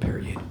oil,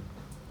 period.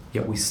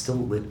 Yet we still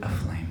lit a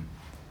flame.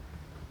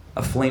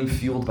 A flame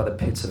fueled by the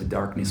pits of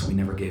darkness we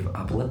never gave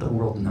up. Let the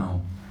world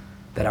know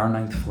that our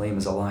 9th flame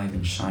is alive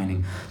and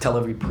shining. Tell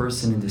every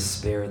person in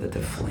despair that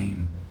the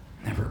flame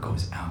never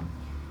goes out.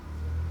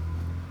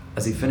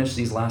 As he finished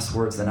these last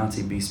words, the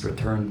Nazi beast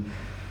returned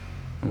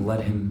and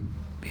led him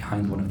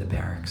behind one of the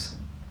barracks.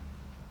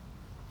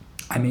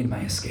 I made my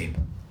escape.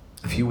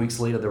 A few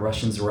weeks later, the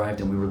Russians arrived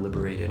and we were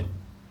liberated.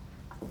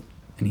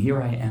 And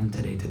here I am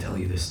today to tell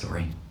you the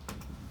story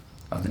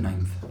of the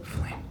 9th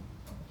flame.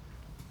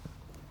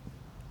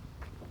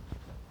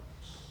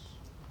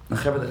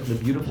 The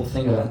beautiful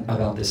thing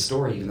about this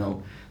story, even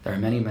though there are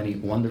many, many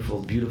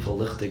wonderful, beautiful,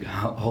 lichtig,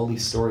 holy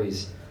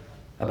stories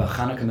about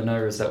Chanukah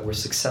menorahs that were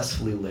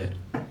successfully lit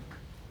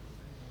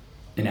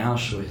in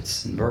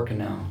Auschwitz, in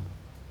Birkenau,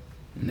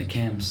 in the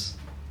camps.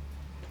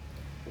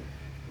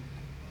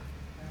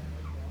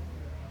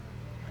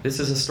 This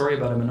is a story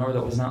about a menorah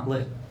that was not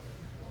lit.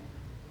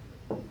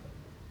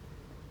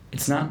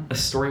 It's not a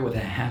story with a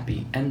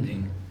happy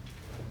ending,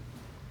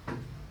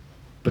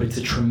 but it's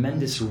a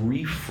tremendous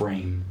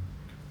reframe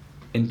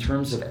in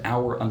terms of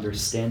our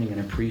understanding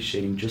and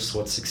appreciating just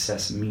what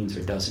success means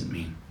or doesn't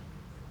mean.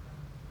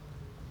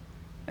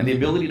 And the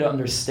ability to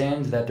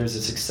understand that there's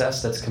a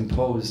success that's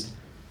composed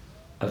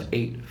of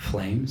 8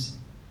 flames,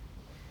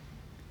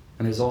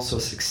 and there's also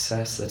a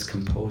success that's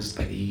composed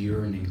by the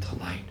yearning to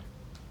light,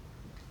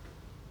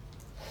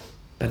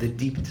 by the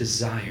deep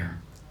desire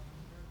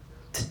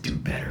to do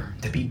better,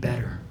 to be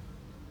better.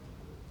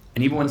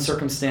 And even when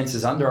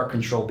circumstances under our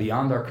control,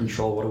 beyond our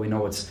control, what do we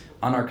know? It's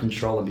on our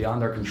control and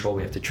beyond our control.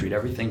 We have to treat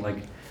everything like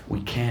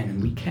we can,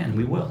 and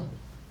we will.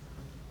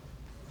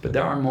 But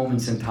there are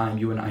moments in time,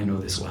 you and I know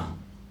this well.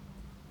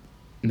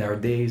 And there are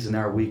days and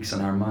there are weeks and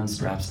there are months,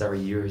 perhaps there are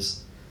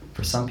years.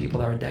 For some people,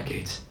 there are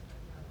decades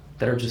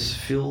that are just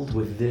filled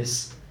with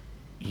this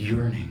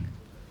yearning,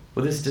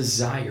 with this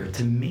desire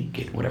to make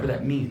it, whatever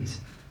that means.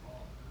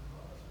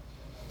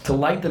 To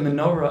light the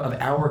menorah of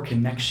our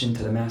connection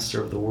to the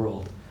Master of the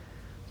world.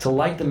 To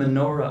light the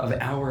menorah of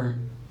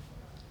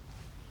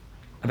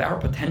our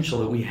potential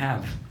that we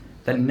have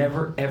that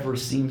never ever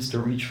seems to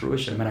reach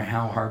fruition, no matter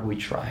how hard we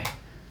try,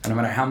 and no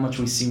matter how much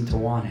we seem to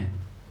want it.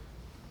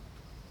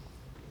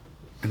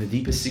 And the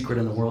deepest secret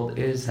in the world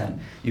is that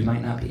you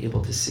might not be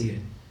able to see it,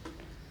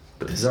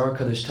 But the Zohar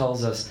Kadosh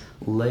tells us,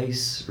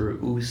 Leis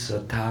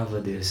Ru'usa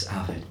Tavadis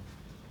Avid.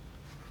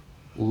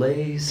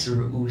 Leis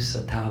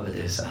Ru'usa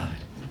Tavadis Avid.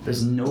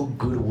 There's no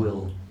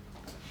goodwill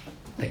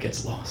that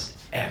gets lost.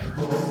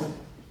 Ever.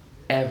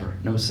 Ever.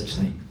 No such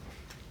thing.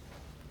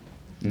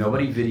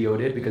 Nobody videoed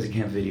it because you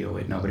can't video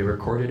it. Nobody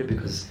recorded it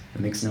because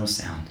it makes no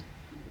sound.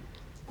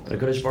 But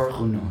HaKadosh Baruch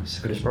Hu knows.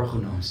 HaKadosh Baruch Hu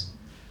knows.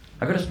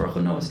 HaKadosh Baruch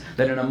Hu knows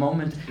that in a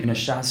moment, in a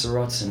Shas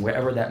Ratzon,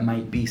 wherever that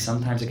might be,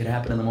 sometimes it could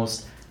happen in the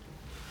most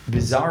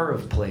bizarre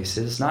of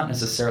places, not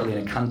necessarily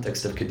in a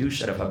context of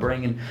Kedusha, of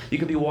Farbrengin. You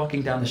could be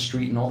walking down the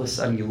street and all of a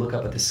sudden you look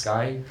up at the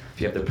sky,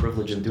 if you have the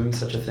privilege of doing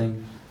such a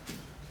thing,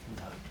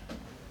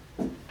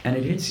 and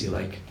it hits you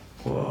like,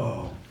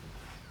 whoa,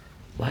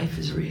 life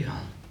is real.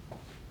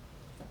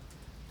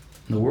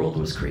 The world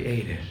was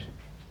created.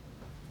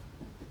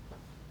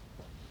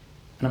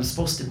 And I'm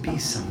supposed to be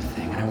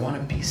something, and I want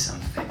to be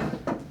something.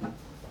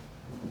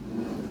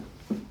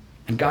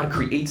 And God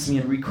creates me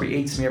and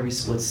recreates me every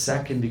split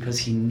second because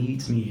He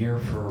needs me here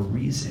for a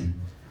reason.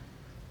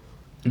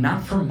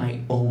 Not for my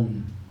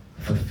own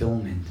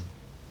fulfillment,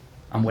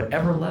 on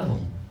whatever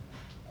level,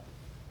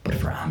 but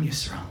for Am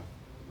Yisrael.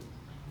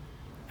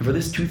 And for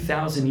this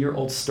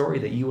 2,000-year-old story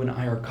that you and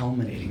I are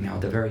culminating now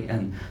at the very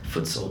end,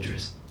 foot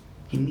soldiers,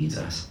 He needs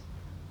us.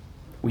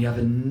 We have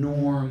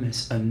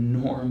enormous,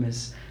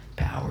 enormous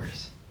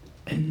powers.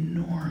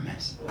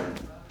 Enormous.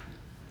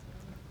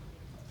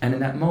 And in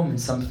that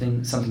moment,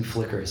 something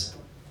flickers.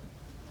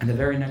 And the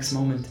very next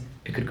moment,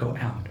 it could go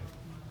out.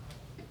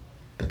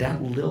 But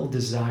that little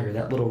desire,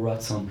 that little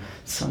ratzon,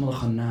 Tzama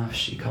Lecha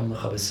nafshi, kam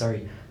lecha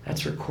basari,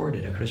 that's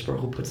recorded. HaKadosh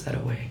Baruch Hu puts that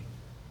away.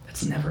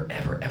 That's never,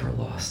 ever, ever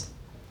lost.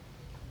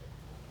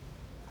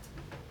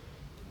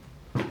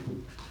 The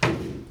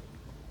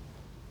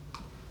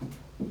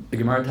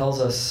Gemara tells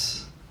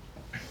us,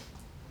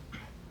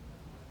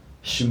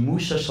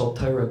 Shimusha shal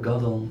Torah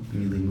gadol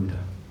milimuda.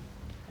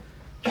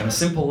 On a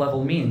simple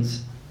level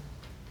means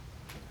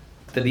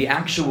that the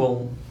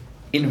actual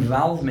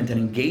involvement and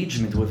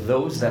engagement with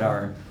those that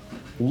are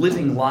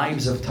living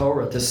lives of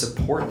Torah to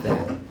support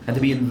that and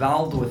to be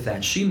involved with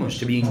that, shimush,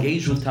 to be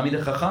engaged with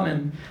Talmidei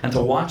Chachamim and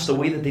to watch the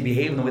way that they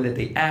behave and the way that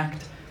they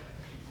act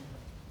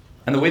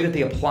and the way that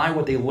they apply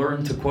what they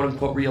learn to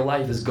quote-unquote real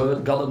life is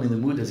gadol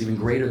milimuda, is even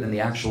greater than the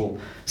actual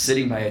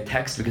sitting by a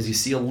text because you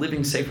see a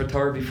living Sefer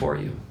Torah before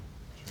you.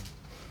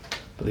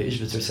 But the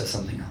Ishbitzer says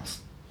something else.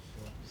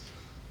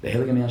 The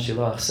Heilige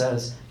Lach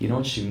says, you know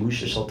what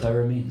Shimusha Shal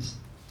Torah means?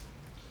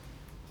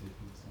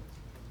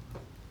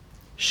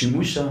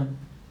 Shimusha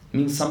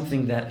means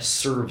something that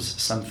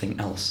serves something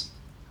else.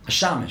 A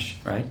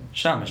shamish, right?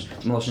 Shamish.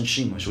 It's Meloshin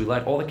Shimush. We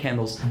light all the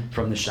candles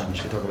from the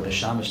shamish. We talk about the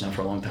shamish now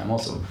for a long time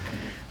also.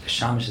 The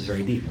shamish is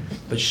very deep.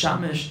 But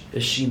shamish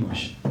is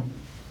shimush.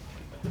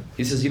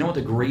 He says, you know what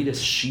the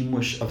greatest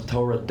shimush of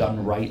Torah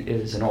done right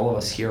is? And all of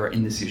us here are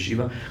in this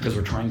yeshiva because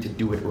we're trying to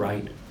do it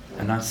right.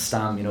 And not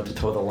stam, to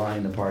toe the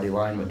line, the party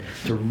line, but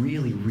to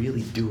really,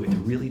 really do it. To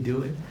really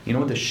do it. You know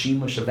what the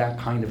shimush of that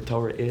kind of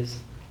Torah is?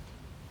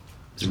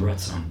 It's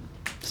ratzon.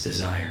 It's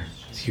desire.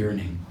 It's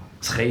yearning.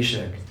 It's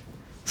cheshek.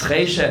 It's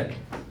cheshek. You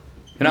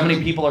know how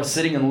many people are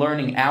sitting and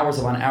learning hours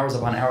upon hours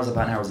upon hours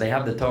upon hours? They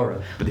have the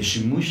Torah, but the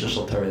shimush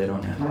shel Torah they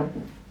don't have.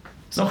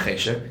 There's no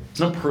cheshek.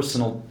 There's no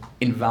personal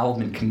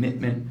involvement,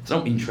 commitment. There's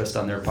no interest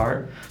on their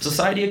part.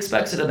 Society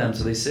expects it of them,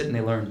 so they sit and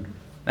they learn.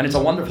 And it's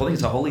a wonderful thing.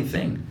 It's a holy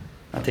thing.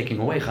 Not taking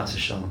away chas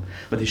v'shalom.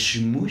 But the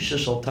shimush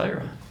shel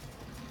Torah,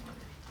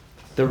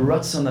 the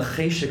ratzon, the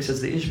cheshek,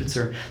 says the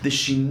Ishbitzer, the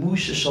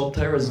shimush shel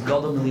Torah is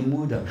gadol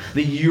milimuda,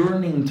 the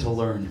yearning to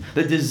learn,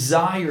 the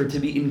desire to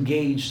be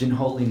engaged in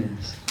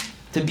holiness,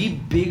 to be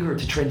bigger,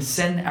 to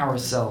transcend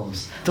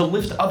ourselves, to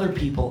lift other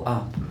people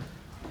up,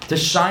 to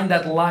shine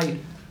that light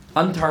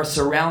unto our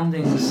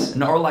surroundings,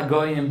 and Or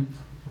Lagoyim.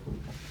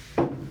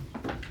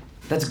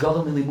 That's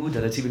gadol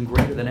milimuda. That's even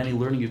greater than any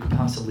learning you could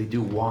possibly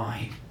do.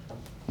 Why?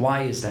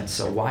 Why is that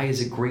so? Why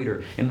is it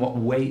greater? In what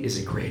way is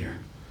it greater?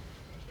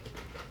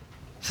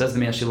 Says the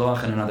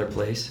Moshav in another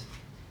place.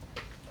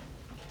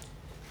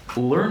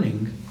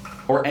 Learning,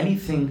 or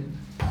anything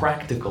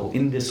practical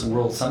in this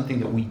world,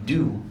 something that we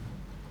do,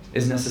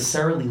 is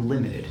necessarily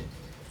limited.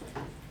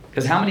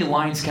 Because how many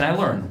lines can I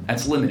learn?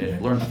 That's limited. I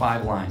learned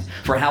 5 lines.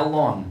 For how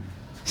long?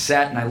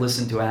 Sat and I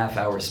listened to a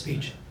half-hour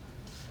speech.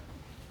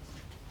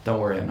 Don't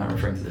worry, I'm not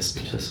referring to this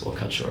speech. This will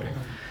cut shorter.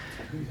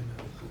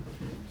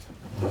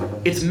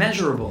 It's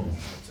measurable.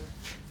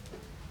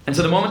 And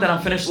so the moment that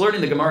I'm finished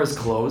learning, the Gemara is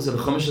closed, or the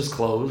Chumash is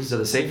closed, or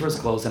the Sefer is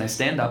closed, and I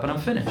stand up and I'm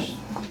finished.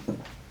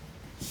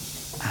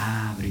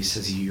 But he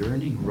says,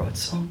 yearning,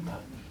 ratzon?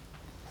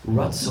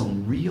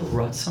 Ratzon, real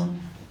ratzon,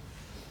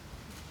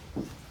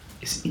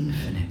 is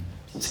infinite.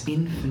 It's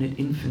infinite,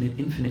 infinite,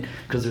 infinite,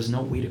 because there's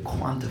no way to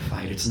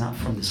quantify it. It's not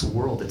from this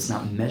world. It's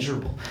not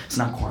measurable. It's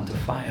not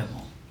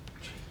quantifiable.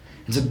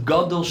 It's a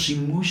gadol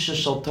shimusha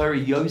shel Torah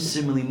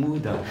yosim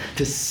limuda,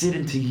 to sit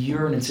and to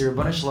yearn and say,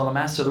 Ribono Shel Olam,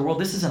 Master of the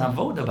world. This is an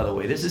avoda, by the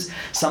way. This is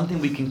something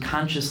we can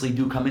consciously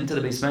do. Come into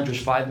the Beis Medrash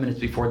 5 minutes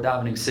before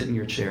davening, sit in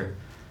your chair,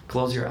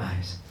 close your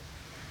eyes,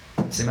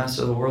 say,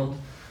 Master of the world,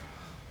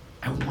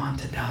 I want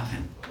to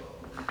daven.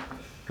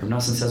 Rabbi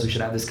Nassim says we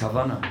should have this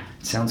kavanah.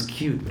 It sounds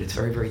cute, but it's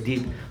very, very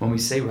deep. When we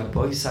say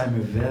Rabbi Sai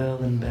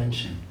Mervel and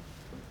Benchen,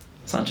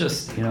 it's not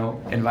just,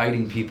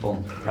 inviting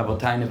people,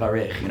 Rabotai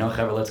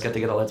Nevarech, let's get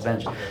together, let's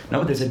bench. No,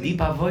 but there's a deep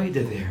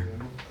avoida there.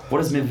 What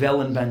does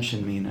Mevel and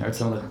Benchen mean? I heard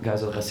some of the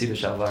guys of the Chasidah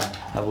Shavar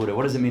Havuda.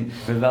 What does it mean,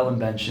 Mevel and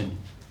Benchen?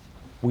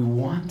 We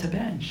want to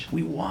bench.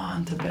 We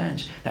want to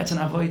bench. That's an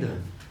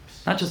avoida.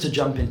 Not just to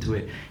jump into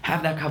it.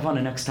 Have that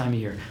kavanah next time you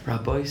hear.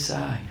 Rabbi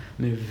Sai,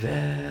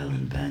 Mevel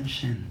and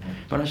Benchen.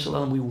 Baruch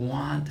Shalom, we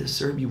want to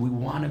serve you. We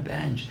want to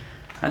bench.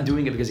 Not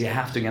doing it because you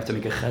have to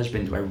make a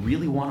cheshbon. Do I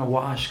really want to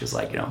wash? Because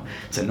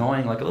it's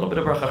annoying. Like a little bit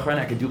of bracha achrona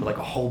I could do, but like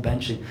a whole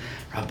benching.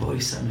 Rabbi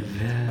Sai,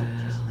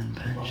 Mevel and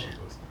Benchen.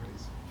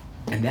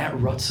 And that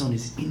ratzon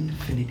is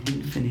infinite,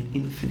 infinite,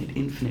 infinite,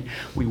 infinite.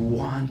 We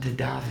want to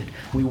daven.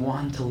 We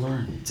want to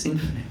learn. It's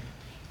infinite.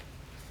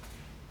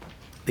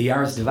 The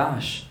Yaris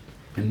Devash,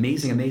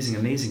 amazing, amazing,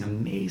 amazing,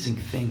 amazing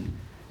thing.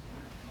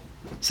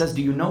 Says,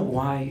 do you know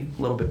why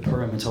a little bit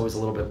Purim? It's always a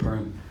little bit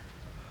Purim.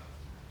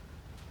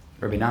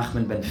 Rabbi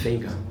Nachman ben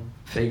Fega.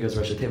 Fega is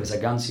Rosh Hashanah. It's a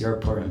ganz year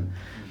Purim.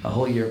 A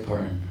whole year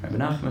Purim. Rabbi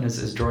Nachman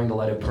is drawing the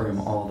light of Purim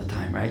all the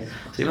time, right?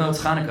 So even though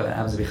it's Chanukah, it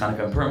happens to be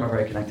Chanukah and Purim are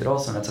very connected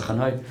also, and that's a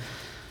Chanoid.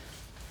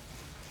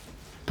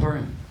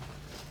 Purim.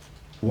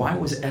 Why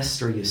was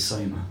Esther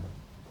Yisayma?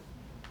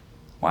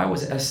 Why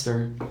was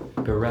Esther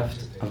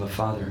bereft of a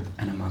father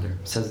and a mother?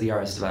 Says the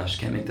Yaris Devash.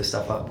 Can't make this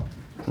stuff up.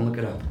 You can look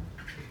it up.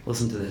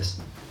 Listen to this.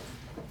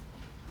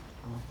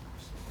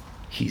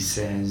 He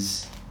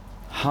says,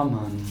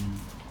 Haman,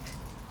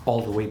 all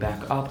the way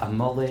back up,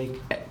 Amalek,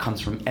 comes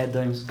from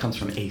Edom, comes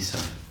from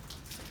Esav.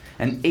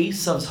 And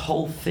Esav's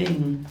whole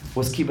thing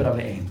was Kibbud Av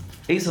V'Ein.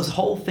 Esav's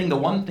whole thing, the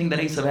one thing that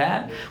Esav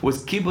had,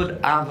 was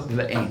Kibbud Av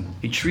V'Ein.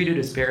 He treated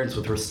his parents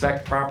with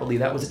respect properly.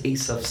 That was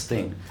Esav's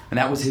thing. And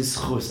that was his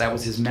chus, that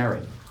was his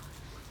merit.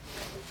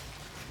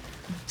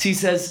 So he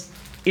says,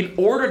 in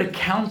order to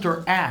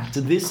counteract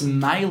this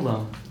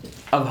maila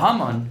of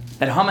Haman,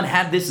 that Haman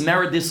had this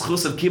merit, this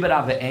chus of Kibbud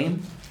Av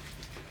V'Ein,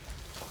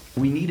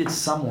 we needed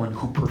someone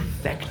who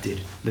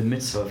perfected the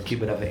mitzvah of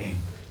Kibbud Av V'Ein.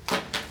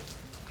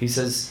 He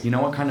says, you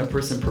know what kind of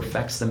person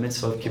perfects the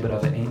mitzvah of Kibbud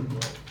Av V'Ein?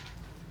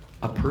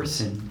 A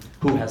person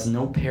who has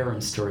no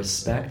parents to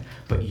respect,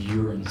 but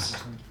yearns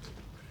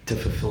to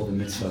fulfill the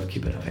mitzvah of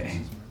Kibbud Av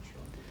V'Ein.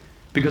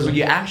 Because when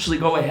you actually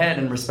go ahead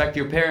and respect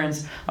your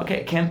parents, okay,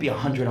 it can't be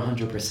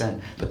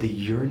 100%, but the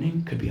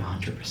yearning could be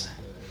 100%.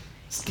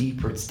 It's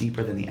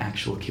deeper than the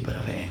actual Kibbud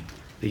Av V'Ein.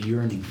 The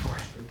yearning for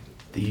it.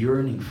 The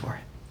yearning for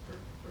it.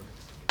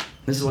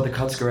 This is what the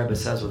Kotzker Rebbe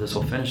says. With this,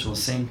 we'll finish and we'll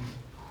sing.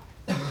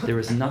 There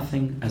is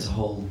nothing as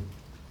whole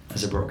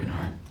as a broken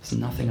heart. There's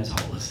nothing as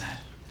whole as that.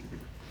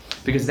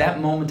 Because that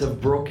moment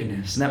of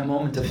brokenness, that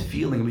moment of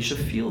feeling, we should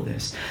feel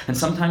this. And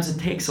sometimes it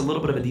takes a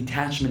little bit of a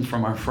detachment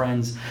from our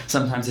friends.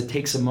 Sometimes it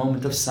takes a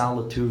moment of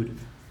solitude.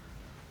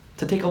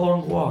 To take a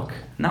long walk,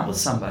 not with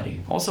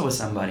somebody, also with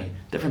somebody,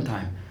 different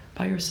time,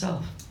 by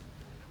yourself.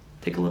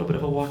 Take a little bit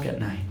of a walk at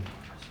night.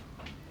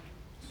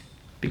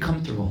 Be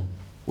comfortable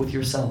with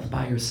yourself,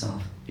 by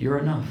yourself. You're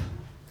enough.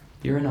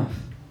 You're enough.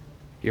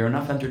 You're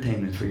enough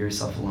entertainment for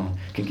yourself alone.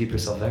 You can keep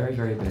yourself very,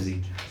 very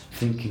busy.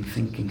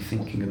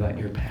 Thinking about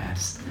your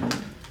past.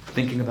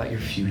 Thinking about your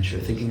future.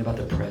 Thinking about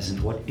the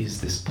present. What is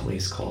this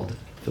place called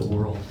the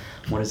world?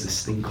 What is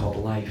this thing called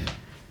life?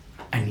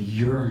 And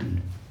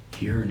yearn.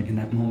 In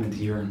that moment,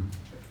 yearn.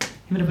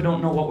 Even if we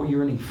don't know what we're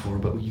yearning for,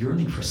 but we're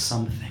yearning for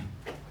something.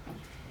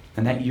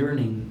 And that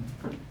yearning,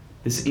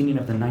 this Indian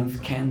of the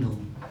ninth candle,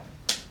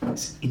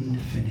 is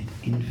infinite.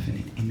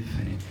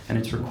 And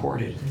it's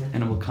recorded,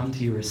 and it will come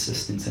to your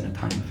assistance in a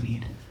time of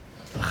need.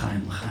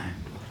 L'chaim, l'chaim.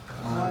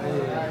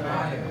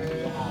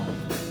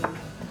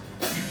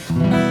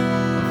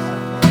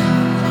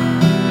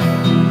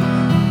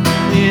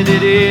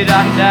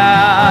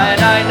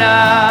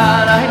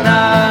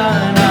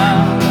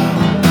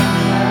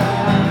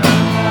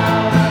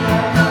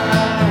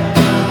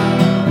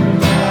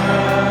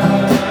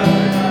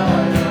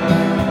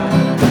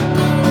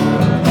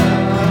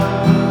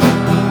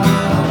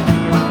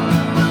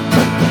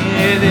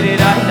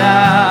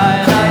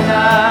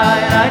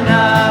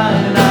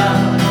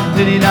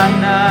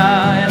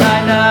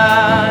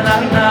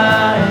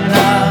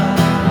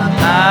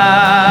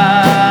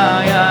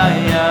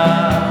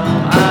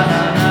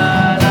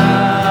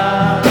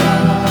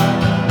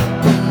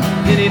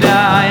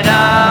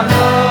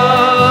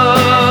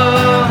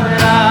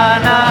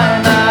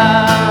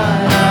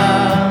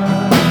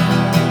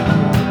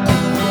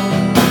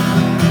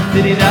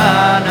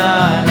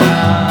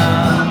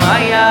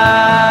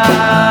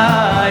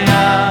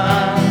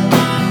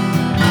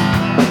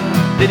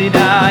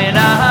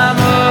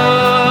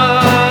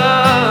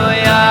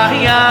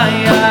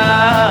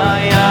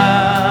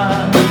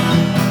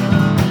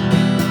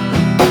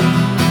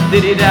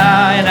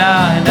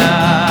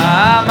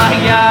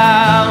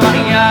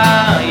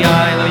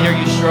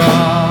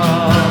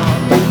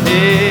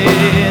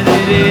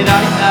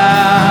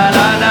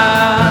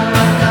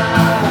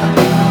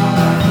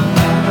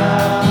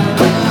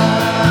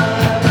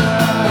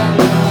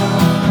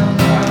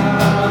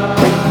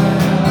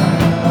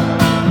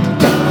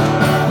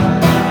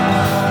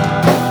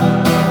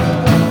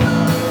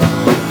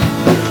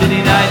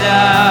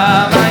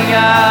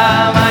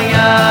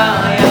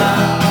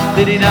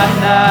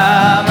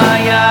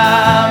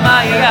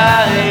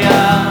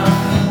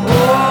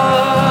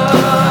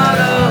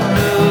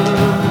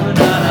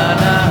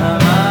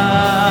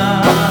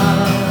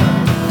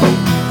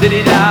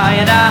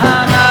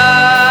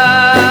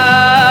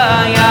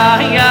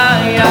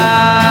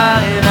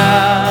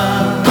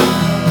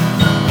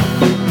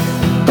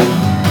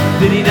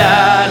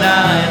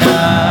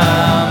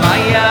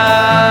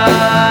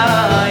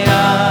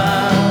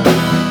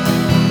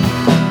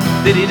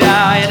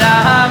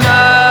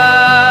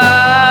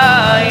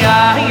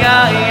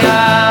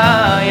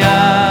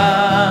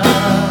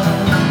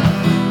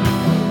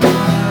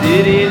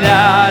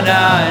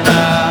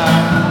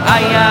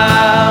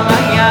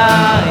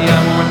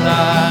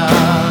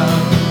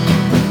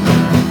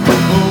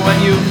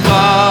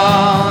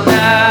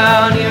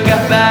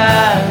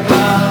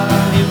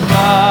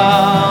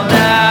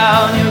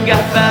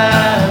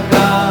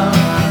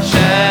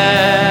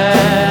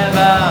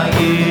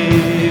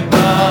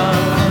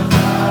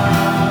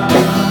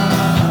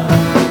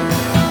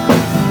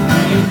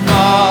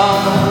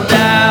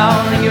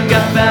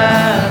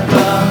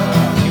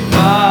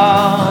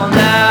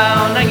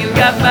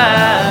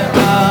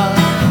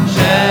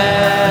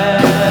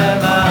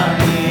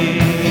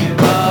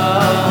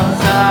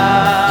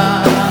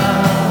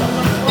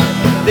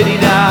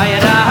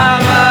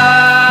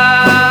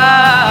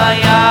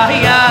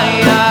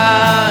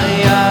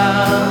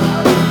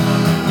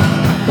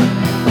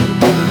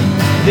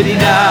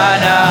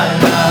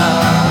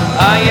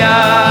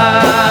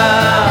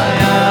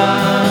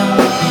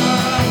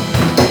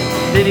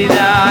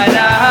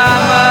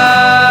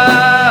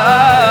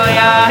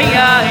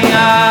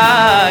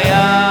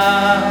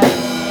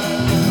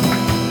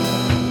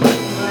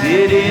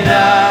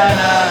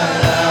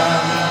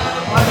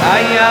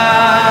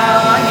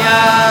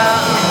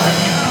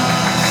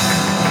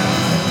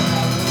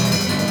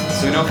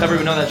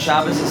 We know that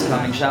Shabbos is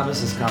coming.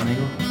 Shabbos is coming.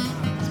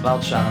 It's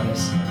about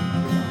Shabbos.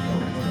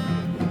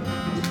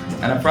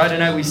 And on Friday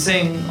night we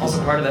sing,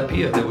 also part of that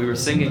piyut that we were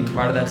singing,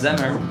 part of that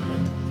zemer,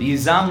 the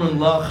Yizamrun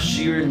Lach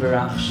Shirin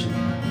Berachshim.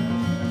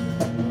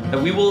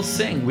 That we will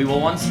sing. We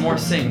will once more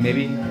sing.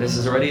 Maybe this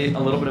is already a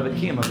little bit of a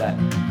kiyum of that.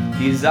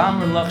 The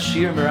Yizamrun Lach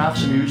Shirin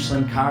Berachshim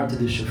Yerushalayim Karta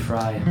de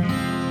Shefrayim.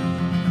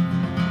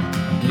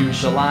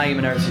 Yerushalayim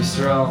and Eretz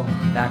Yisrael,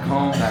 back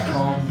home.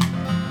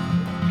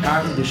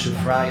 Karta de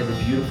Shefraya, the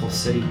beautiful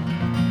city,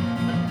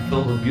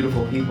 filled with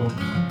beautiful people.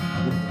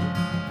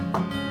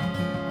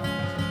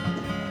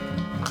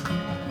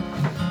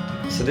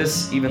 So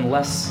this, even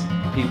less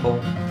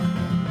people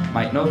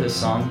might know this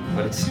song,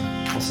 but it's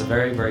also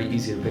very, very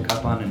easy to pick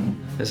up on, and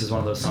this is one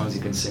of those songs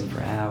you can sing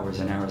for hours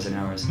and hours and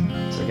hours.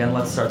 So again,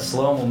 let's start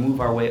slow, and we'll move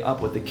our way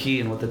up with the key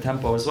and with the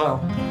tempo as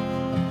well.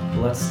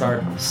 But let's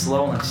start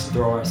slow, and let's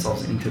throw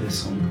ourselves into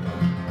this one.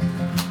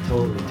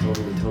 Totally,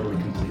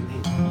 completely.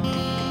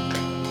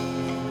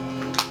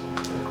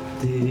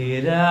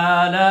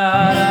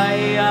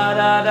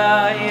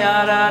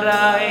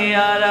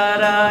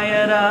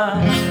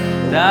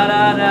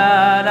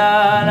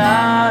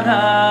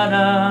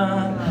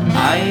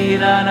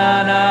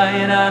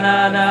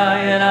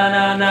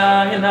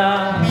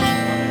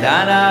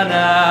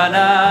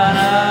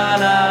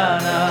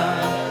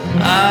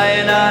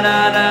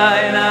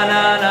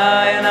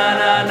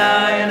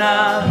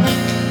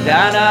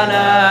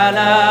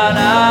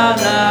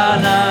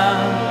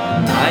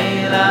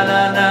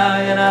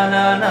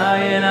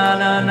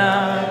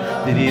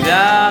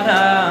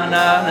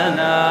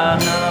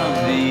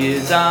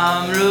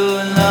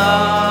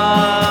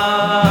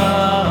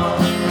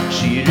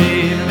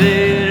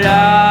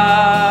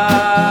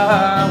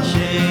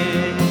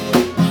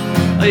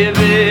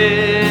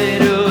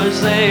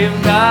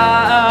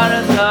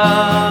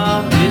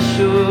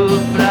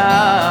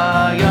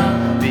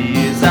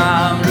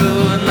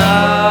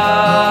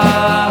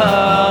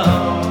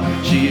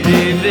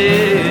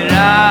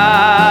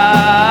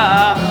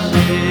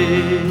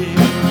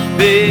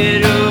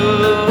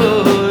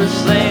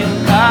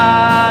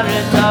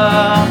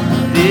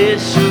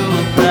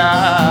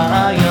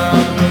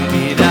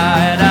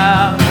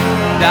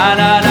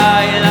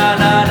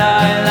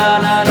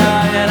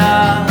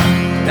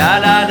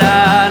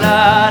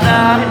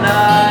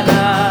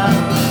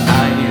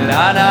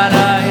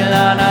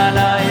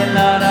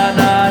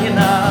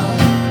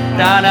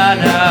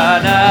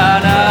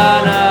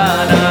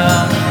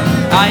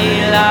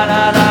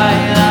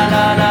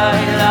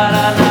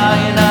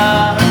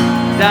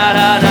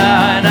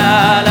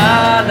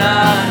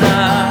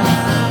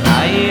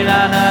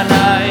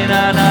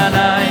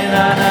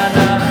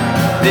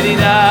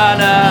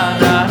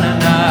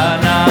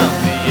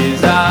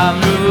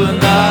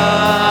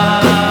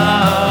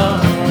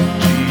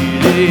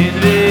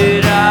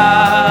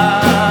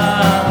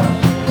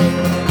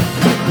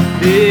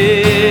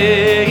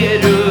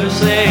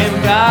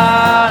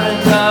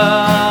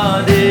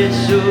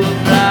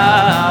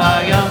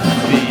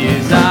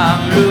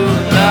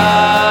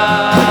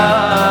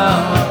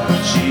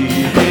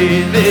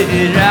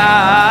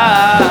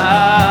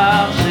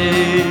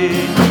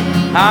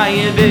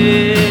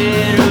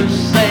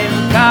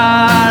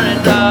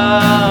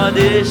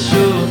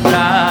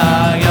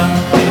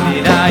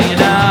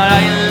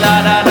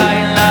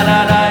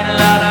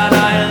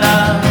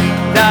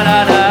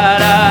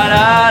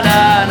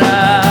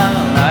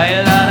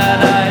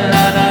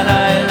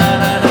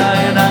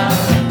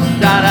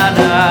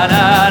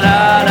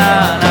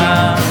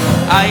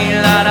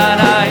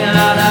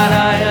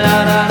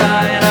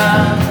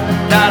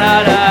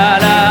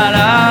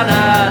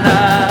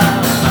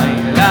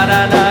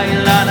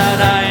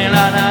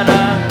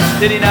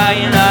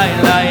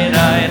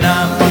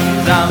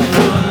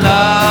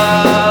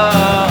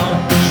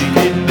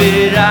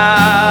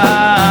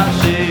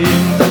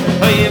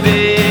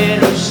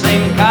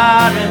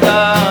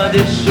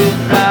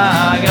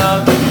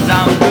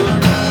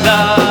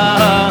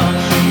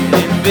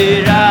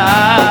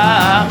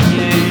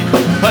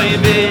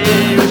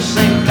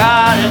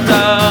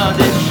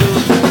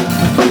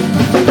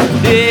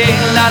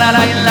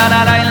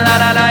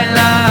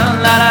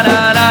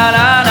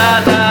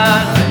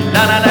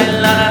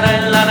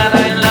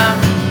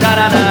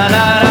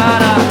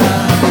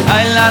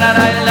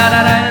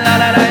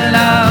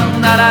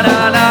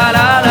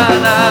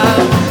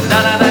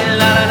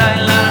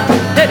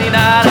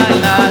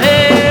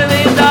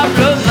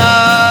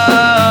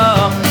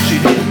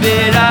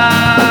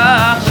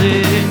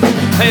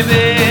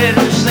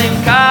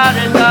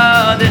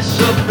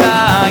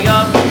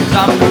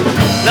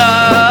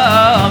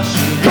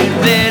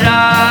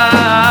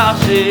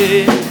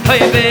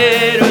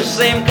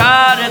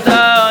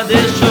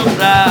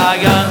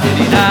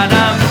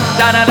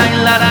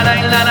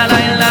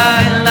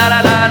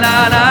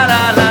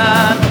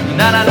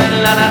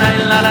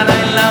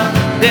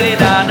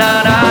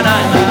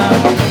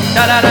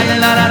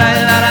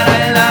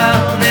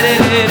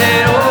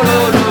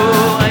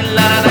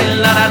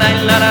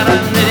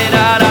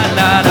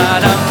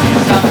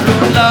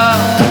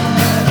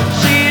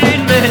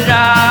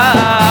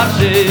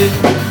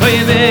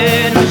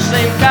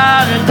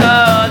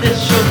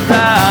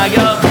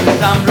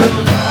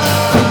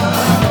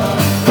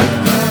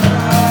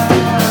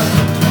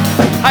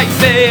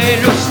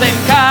 Verustem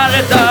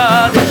karta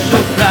de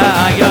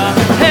shukraya.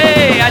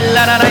 Hey,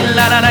 la la la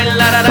la la la la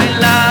la la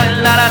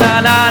la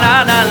la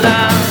la la.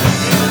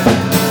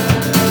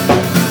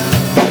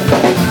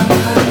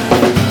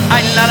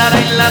 Ay la la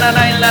la la la la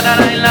la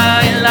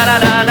la la la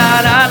la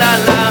la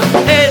la.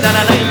 Hey, la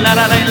la la la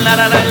la la la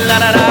la la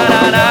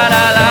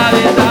la la.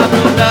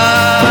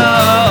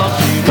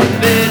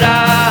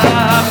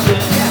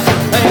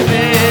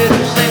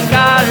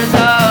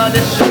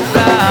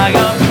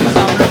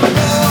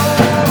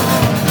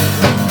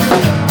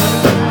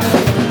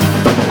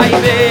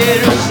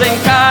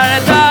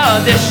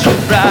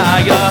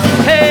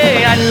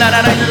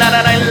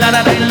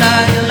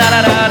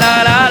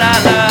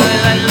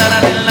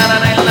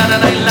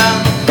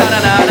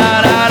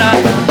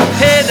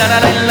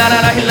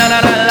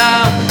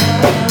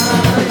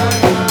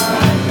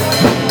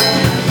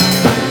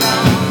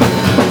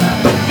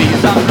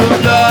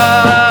 Vitamruda.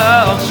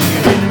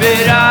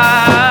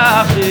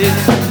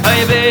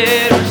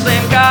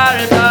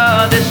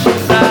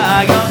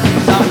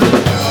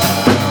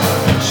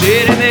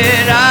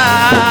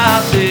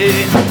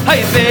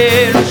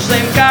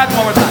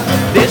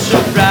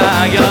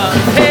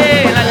 Hey,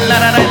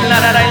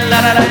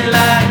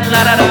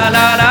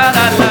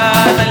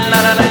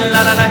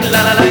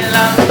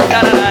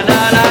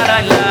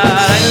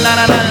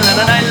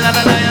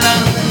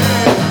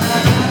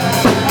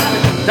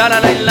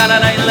 la la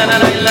la la la la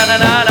la la la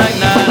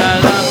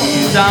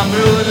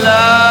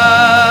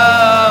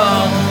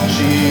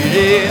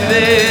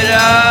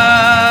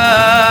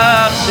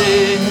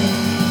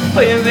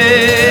la la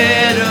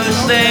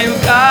la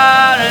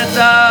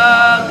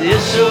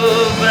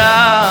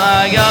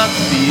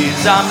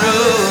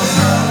Zamru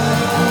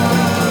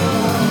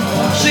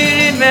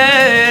Shirin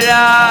Merachim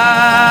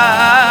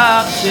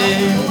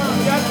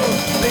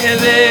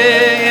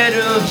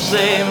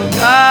Beverusem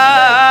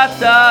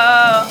Kata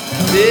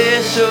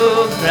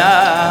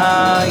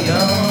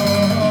B'Shukraya.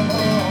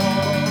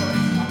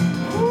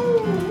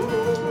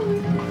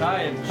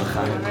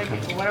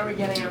 What are we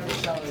getting after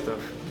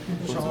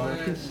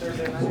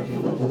Thursday night?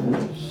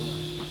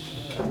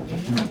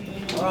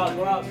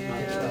 We're up.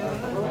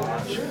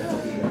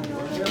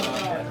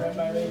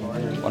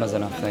 One is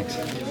enough, thanks.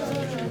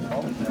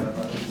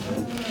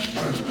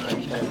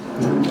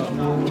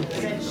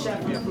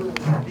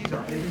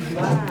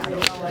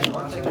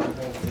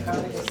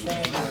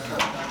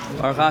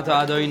 Baruch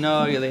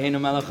Adonai Eloheinu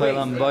melech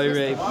haolam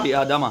borei pi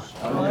adama.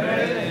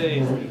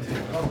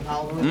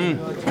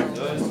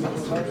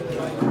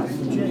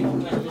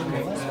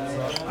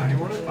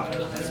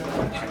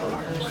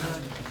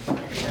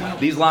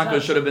 These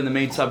latkos should have been the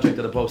main subject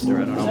of the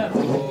poster. I don't know.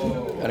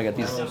 Gotta get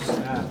these.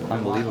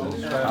 Unbelievable.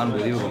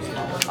 Unbelievable.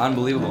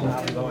 Unbelievable.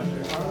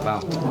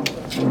 Wow.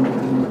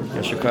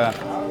 Yeshua.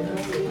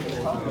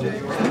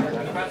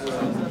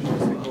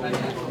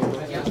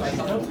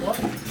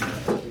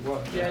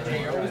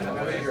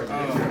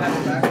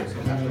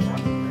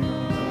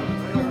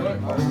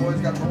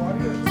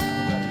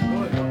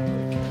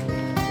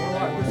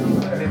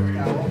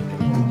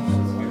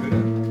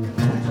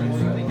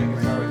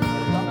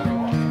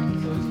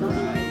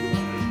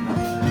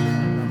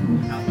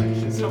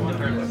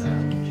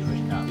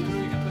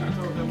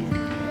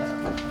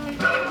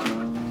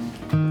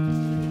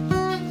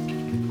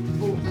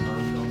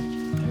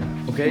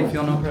 Okay,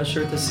 feel no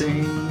pressure to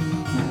sing.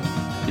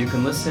 You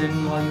can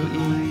listen while you eat.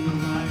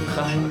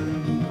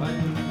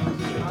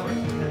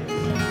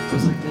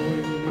 Goes like this.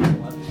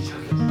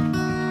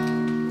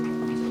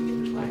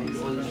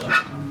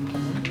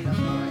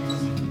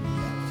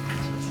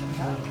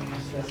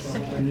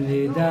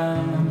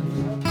 Vidam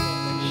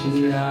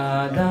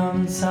she'adam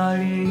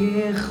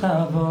tzarich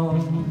lavo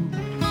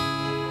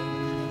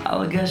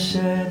al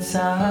geshet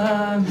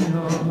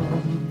tzamio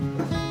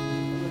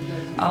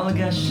al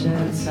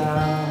geshet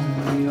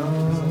tzamio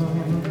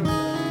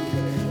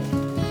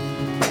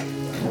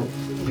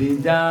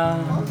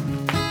vidam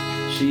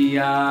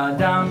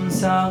she'adam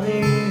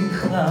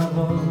tzarich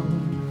lavo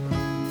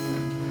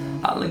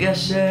al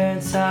geshet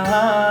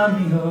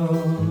tzamio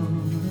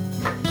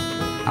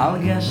al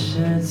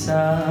geshet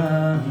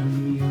tzamio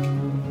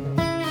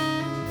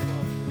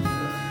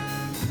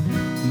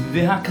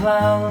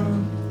והכלל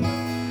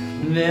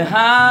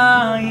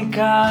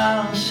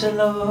והעיקר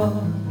שלו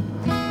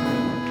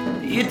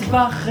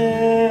יתפחד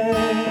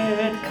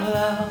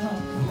כלל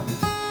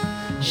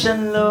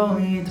שלא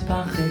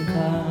יתפחד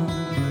כלל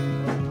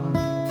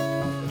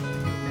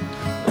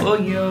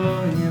אוי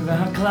אוי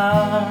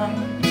והכלל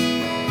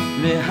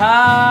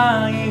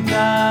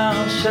והעיקר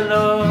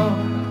שלו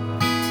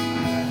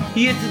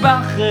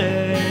יתפחד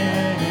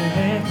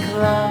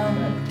כלל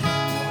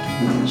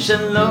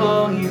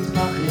שלא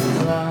יתפחד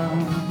כלל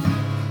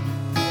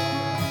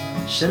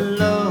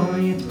שלא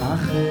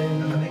יתפחד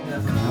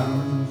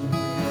כלל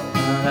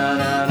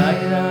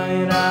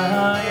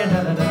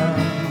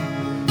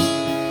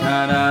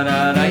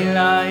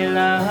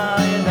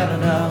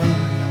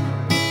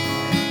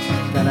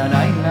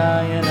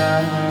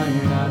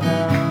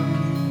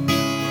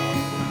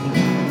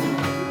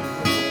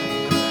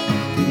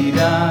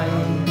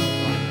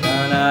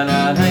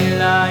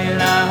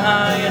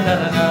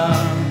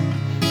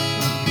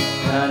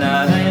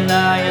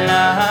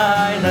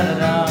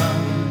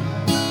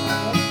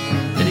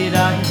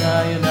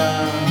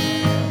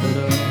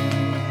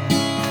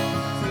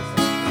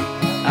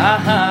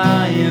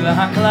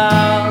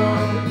והכלל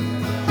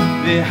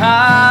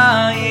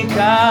והעיקר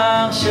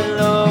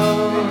שלו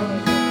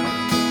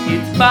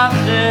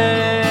יתפחד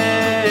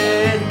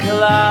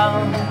כלל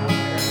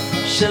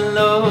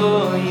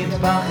שלו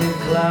יתפחד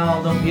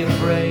כלל. Don't be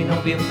afraid,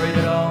 don't be afraid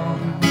at all.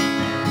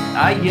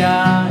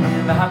 היה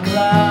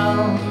והכלל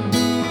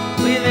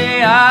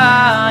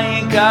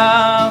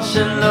והעיקר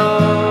שלו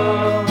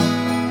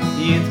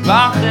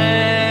יתפחד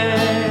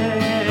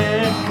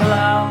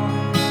כלל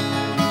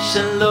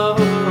שלו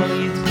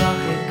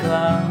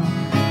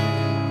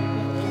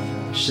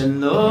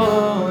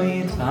שלא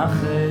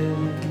יתפחד.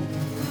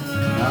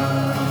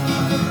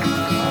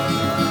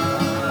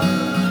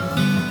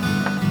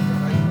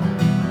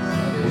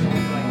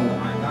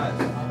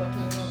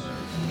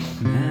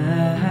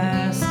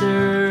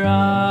 Master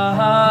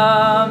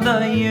of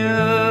the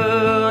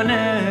universe,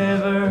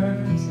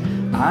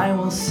 I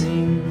will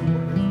sing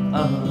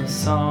a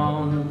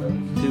song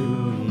to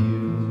you.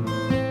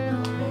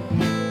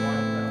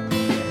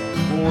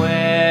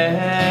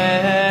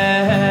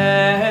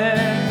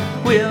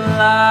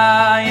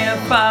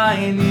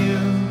 Find you,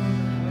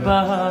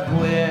 but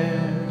where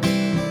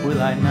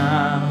will I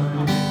now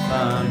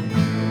find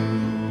you?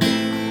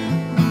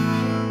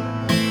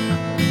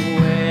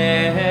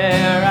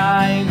 Where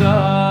I go,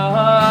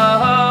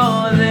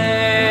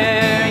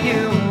 there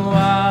you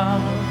are.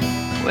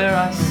 Where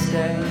I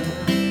stay,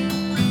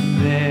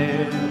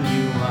 there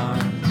you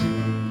are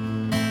too.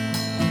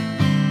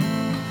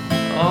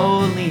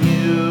 Only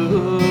you,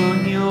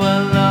 you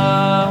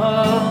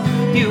alone,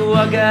 you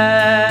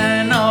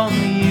again,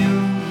 only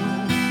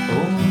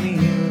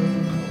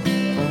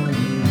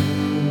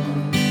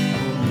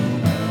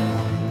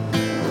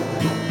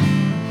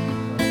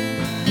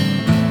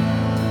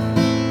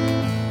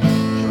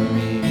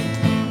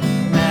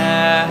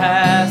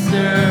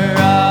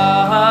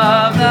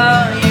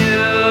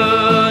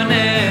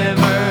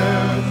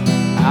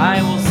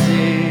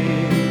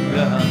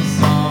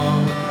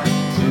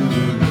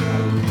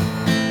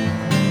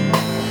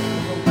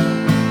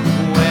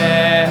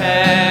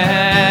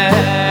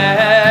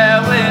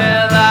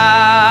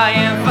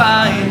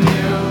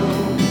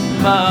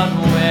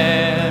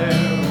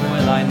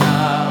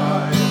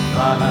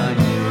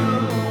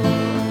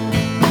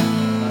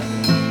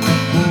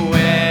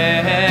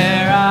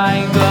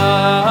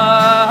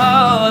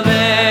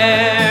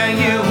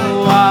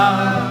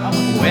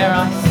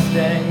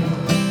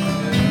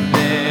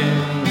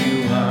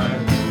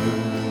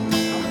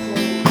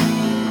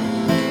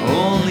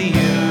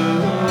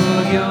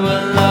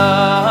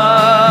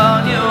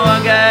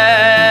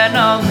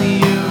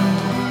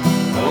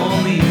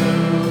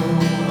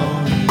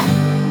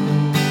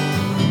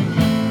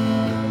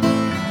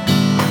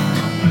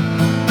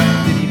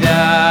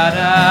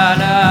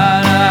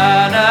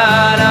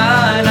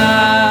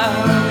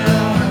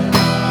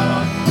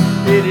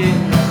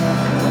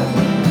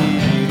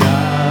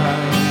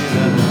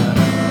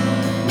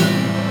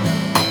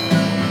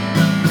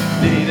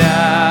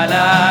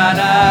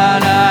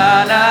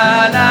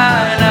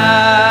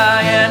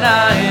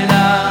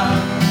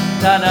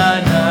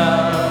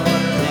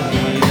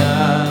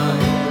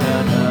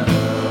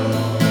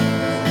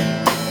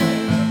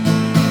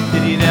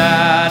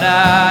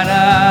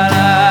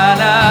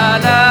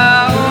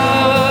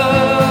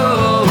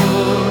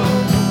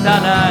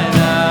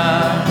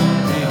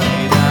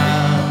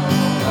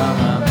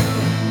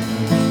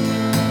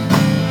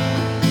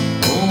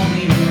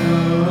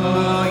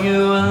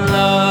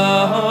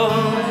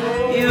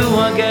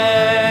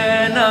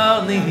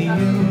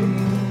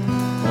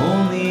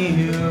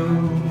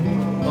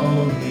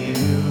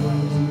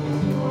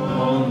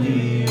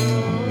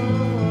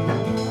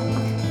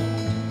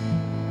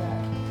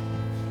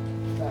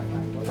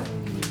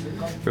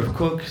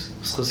Prok,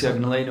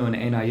 Libeinu and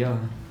Ein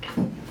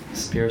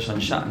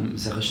Shum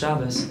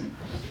Yeiush.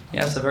 He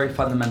asks a very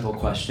fundamental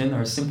question.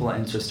 There are simple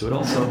answers to it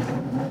also,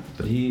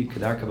 but he,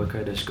 Kedarka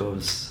B'Kodesh,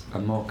 goes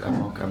amok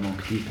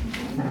deep.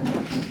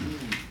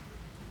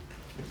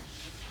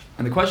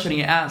 And the question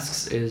he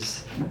asks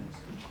is,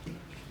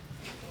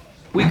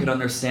 we could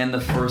understand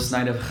the first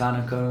night of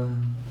Chanukah,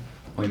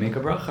 we make a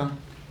bracha,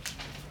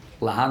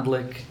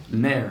 lahadlik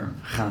Ner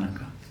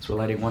Chanukah. So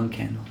we're lighting one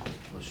candle.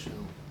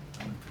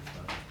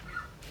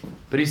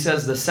 But he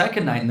says the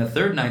second night and the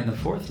third night and the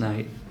fourth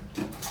night,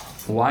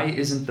 why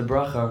isn't the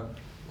bracha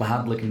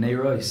lahadlik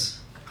Ner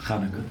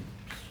Chanukah?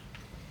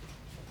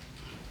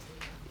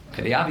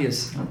 Okay, the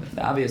obvious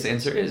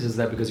answer is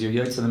that because you're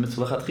yotze the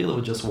mitzvah lechatchila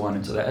with just one,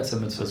 and so the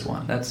etzem mitzvah is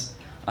one. That's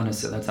on a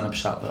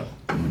pshat level.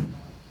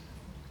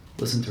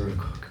 Listen to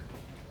Prok.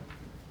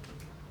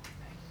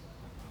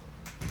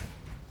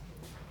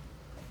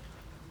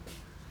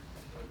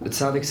 The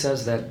tzaddik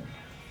says that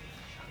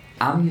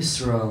Am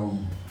Yisrael,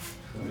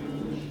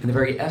 in the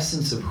very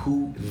essence of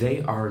who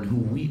they are and who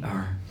we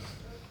are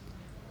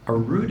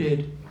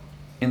rooted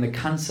in the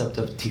concept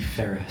of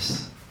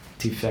Tiferes.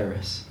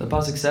 Tiferes. The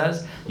pasuk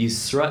says,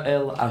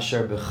 Yisrael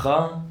asher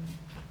b'cha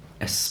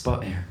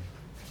espa'er.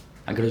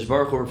 HaKadosh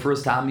Baruch Hu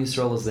refers to Am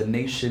Yisrael as the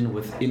nation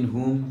within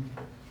whom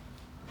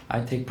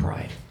I take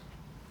pride.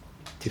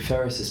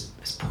 Tiferes is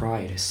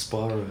pride, is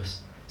sparos,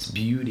 is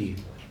beauty,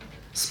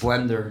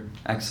 splendor,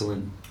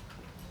 excellent.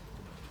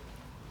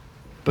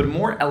 But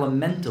more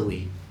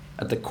elementally,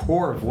 at the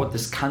core of what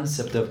this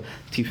concept of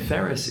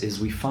Tiferes is,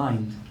 we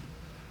find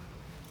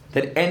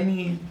that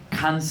any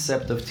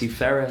concept of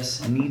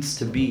Tiferes needs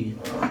to be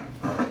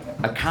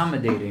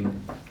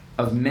accommodating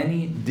of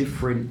many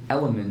different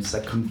elements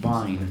that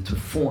combine to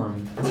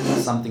form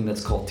something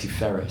that's called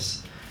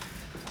Tiferes.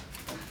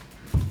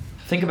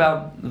 Think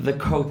about the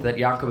coat that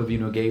Yaakov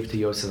Avinu gave to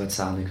Yosef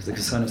Atzadik, the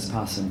Kesonis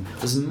Pasim.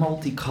 This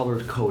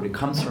multicolored coat. It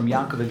comes from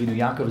Yaakov Avinu.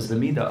 Yaakov is the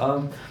midah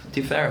of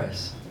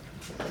Tiferes.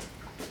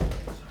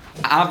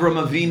 Avram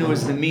Avinu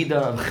is the midah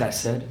of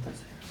Chesed.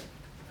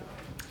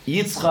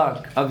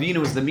 Yitzchak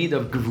Avinu is the midah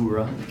of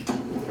Gevura,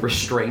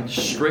 restraint,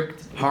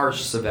 strict,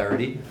 harsh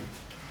severity.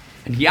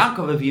 And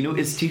Yaakov Avinu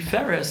is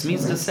Tiferes,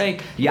 means to say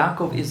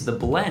Yaakov is the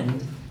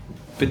blend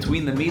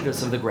between the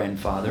midas of the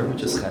grandfather,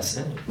 which is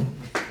Chesed,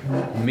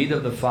 the midah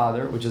of the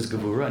father, which is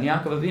Gevura, and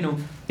Yaakov Avinu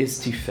is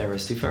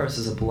Tiferes. Tiferes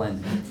is a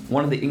blend.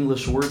 One of the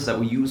English words that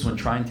we use when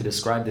trying to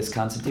describe this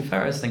concept,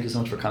 Tiferes, thank you so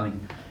much for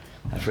coming.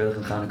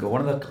 Chanukah.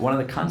 One of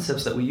the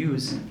concepts that we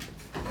use,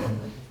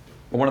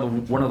 one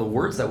of the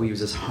words that we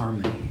use is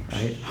harmony,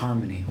 right?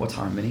 Harmony. What's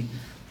harmony?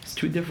 It's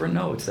two different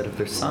notes that if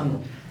they're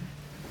sung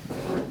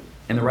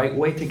in the right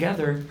way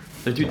together,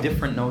 they're two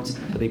different notes,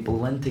 but they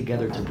blend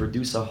together to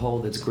produce a whole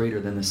that's greater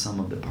than the sum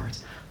of the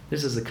parts.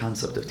 This is the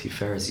concept of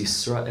Tiferes.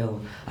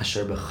 Yisrael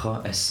asher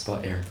b'cha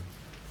espa'er.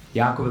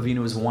 Yaakov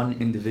Avinu is one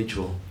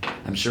individual.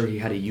 I'm sure he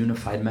had a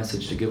unified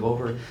message to give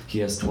over. He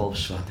has 12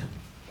 Shvatim.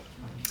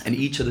 And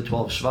each of the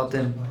 12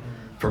 Shvatim,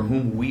 from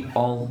whom we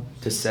all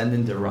descend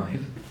and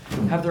derive,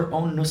 have their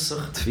own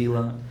nusach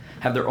tefillah,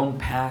 have their own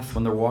path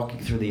when they're walking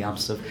through the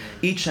Yamsuf.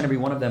 Each and every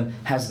one of them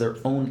has their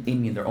own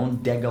inyan, their own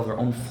degel, their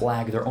own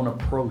flag, their own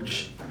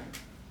approach,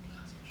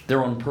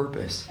 their own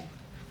purpose.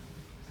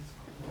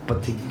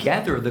 But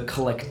together, the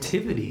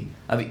collectivity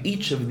of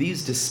each of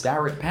these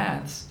disparate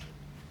paths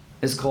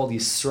is called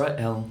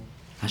Yisrael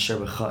Asher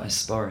B'cha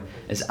Espar,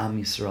 as Am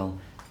Yisrael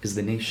is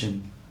the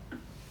nation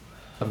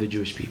of the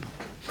Jewish people.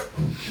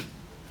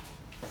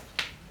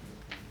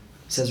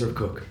 Says Rav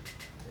Kook,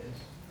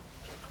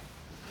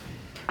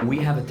 we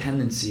have a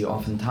tendency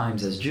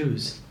oftentimes as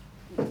Jews,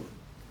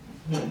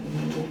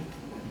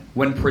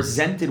 when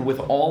presented with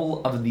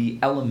all of the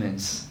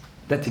elements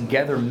that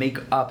together make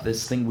up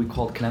this thing we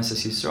call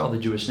Knesset Yisrael, the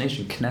Jewish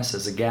nation. Knesset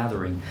is a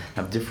gathering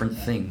of different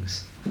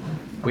things.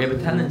 We have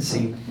a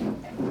tendency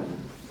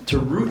to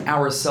root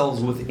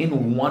ourselves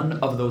within one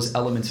of those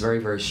elements very,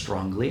 very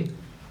strongly,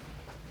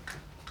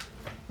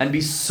 and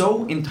be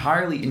so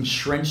entirely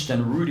entrenched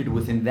and rooted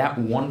within that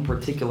one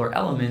particular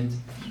element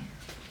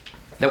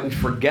that we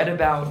forget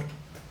about,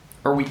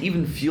 or we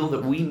even feel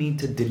that we need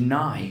to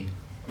deny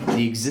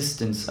the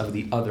existence of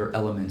the other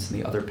elements and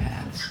the other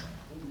paths.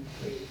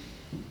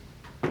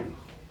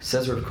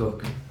 Says Rav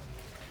Kook,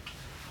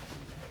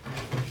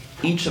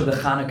 each of the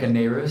Chanukah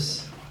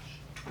Neiros,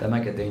 that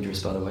might get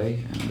dangerous by the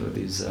way, and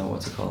these,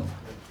 what's it called?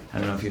 I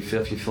don't know if you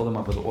fill them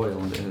up with oil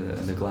and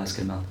the glass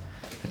can melt.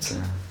 It's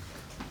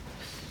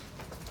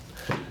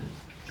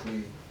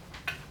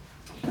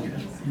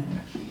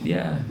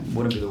yeah,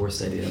 wouldn't be the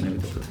worst idea. Maybe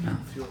to put them out.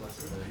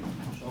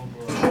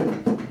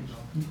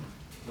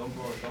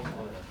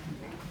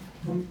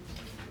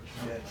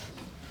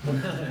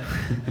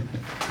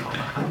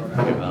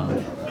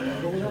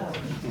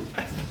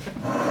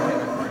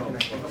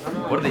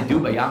 What do they do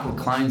by Yaakov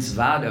Klein's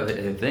Vada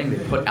thing? They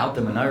put out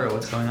the menorah.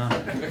 What's going on?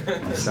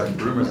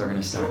 Rumors are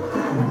going to start.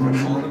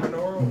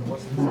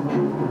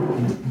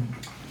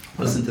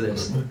 Listen to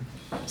this.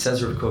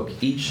 Says Rav Kook,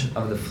 each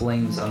of the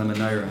flames on the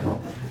menorah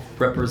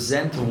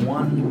represent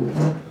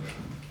one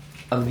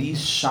of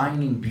these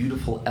shining,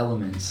 beautiful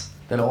elements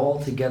that all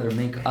together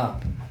make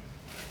up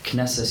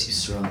Knesset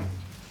Yisrael.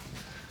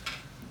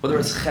 Whether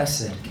it's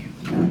Chesed,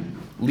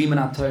 Liman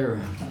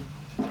HaTorah,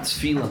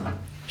 Tefillah,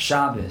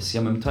 Shabbos,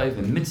 Yamim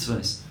Tovim,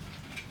 Mitzvahs,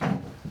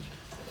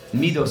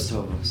 Midos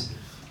Tovos.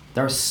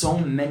 There are so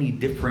many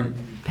different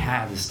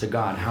paths to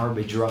God.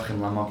 Harbe Drachim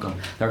Lamakom.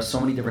 There are so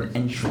many different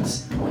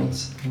entrance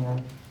points.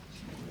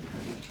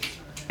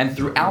 And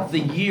throughout the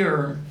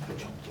year,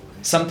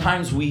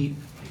 sometimes we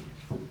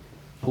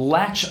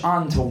latch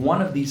on to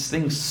one of these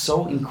things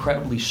so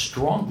incredibly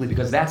strongly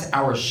because that's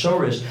our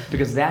shorish,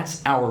 because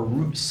that's our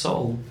root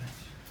soul,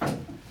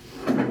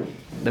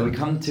 that we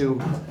come to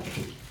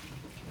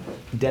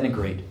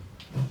denigrate.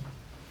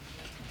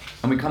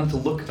 And we come to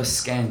look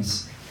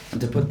askance and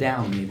to put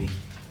down maybe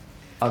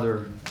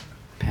other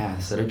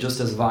paths that are just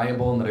as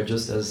viable and that are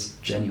just as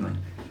genuine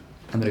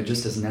and that are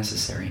just as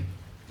necessary.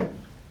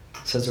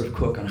 Says Rav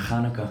Kook on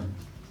Chanukah,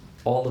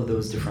 all of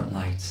those different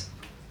lights.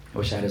 I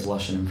wish I had his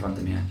lashon in front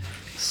of me.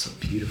 It's so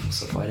beautiful,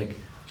 so poetic.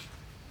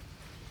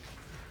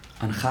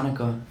 On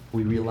Chanukah,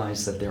 we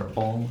realize that they're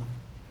all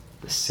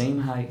the same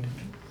height,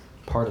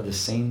 part of the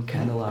same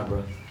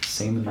candelabra,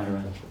 same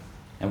menorah,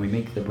 and we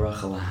make the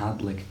bracha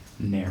lahadlik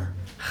Ner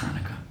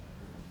Chanukah.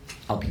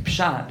 Al pi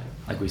pshat,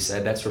 like we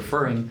said, that's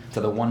referring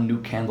to the one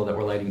new candle that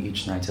we're lighting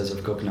each night, says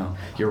Rav Kook. No,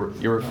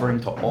 you're referring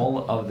to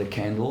all of the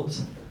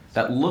candles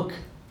that look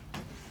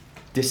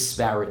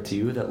disparate to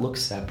you, that look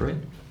separate,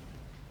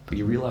 but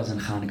you realize on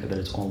Chanukah that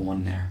it's all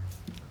one Ner.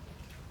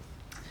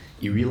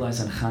 You realize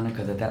on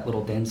Chanukah that that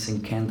little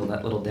dancing candle,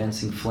 that little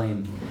dancing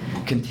flame,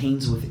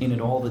 contains within it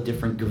all the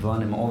different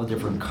Yevanim, all the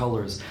different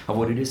colors of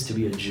what it is to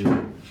be a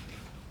Jew.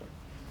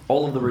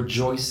 All of the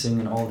rejoicing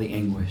and all the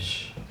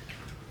anguish.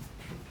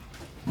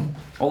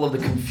 All of the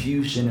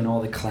confusion and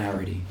all the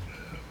clarity.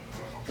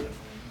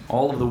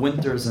 All of the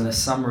winters and the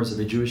summers of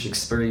the Jewish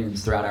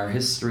experience throughout our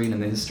history and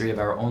in the history of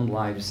our own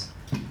lives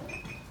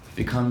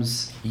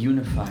becomes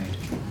unified,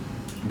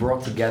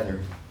 brought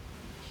together.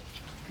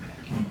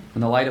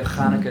 When the light of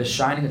Chanukah is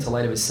shining, it's a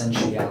light of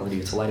essentiality,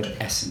 it's a light of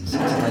essence,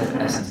 it's a light of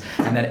essence.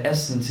 And that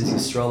essence is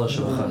Yisrael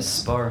Shavcha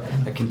Spar,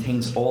 that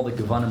contains all the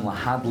Yevanim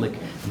lahadlik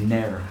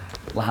Ner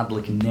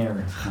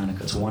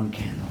Chanukah. It's one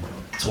candle.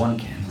 It's one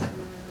candle.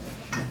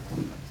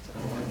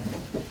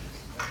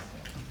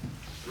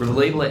 Rabbi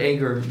Leibla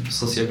Eger,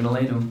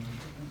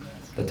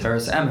 the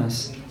Teres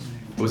Emes,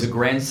 who was a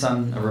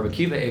grandson of Rabbi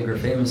Akiva Eger,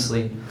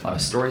 famously, a lot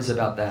of stories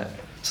about that,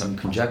 some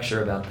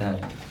conjecture about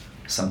that,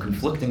 some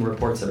conflicting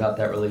reports about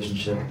that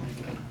relationship.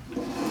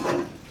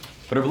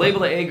 But Rabbi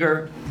Leibla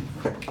Eger,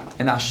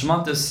 in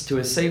Ashmatus to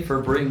his Sefer,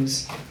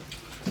 brings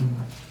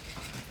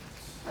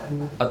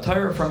a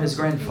Torah from his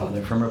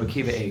grandfather, from Rabbi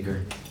Akiva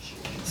Eger.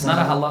 It's not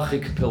a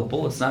halachic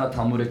pilpul, it's not a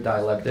Talmudic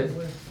dialectic,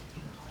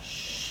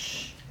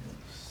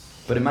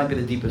 but it might be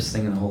the deepest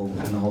thing in the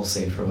whole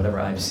Sefer, whatever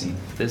I've seen.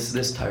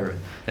 This Torah,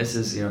 this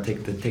is,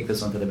 take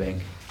this one to the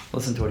bank.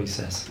 Listen to what he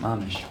says,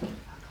 mamish,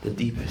 the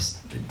deepest.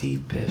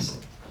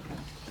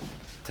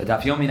 So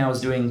Daf Yomi now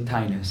is doing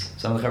Tainus.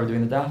 Some of the Chaver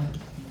doing the Daf?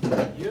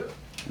 Yeah.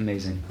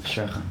 Amazing.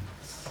 Shrecha.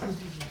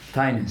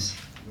 Tainus.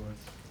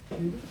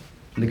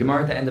 The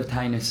Gemara at the end of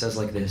Tainus says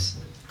like this.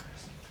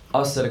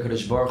 Asar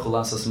HaKadosh Baruch Hu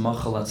lasas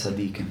machal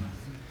tzadikim.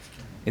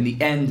 In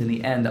the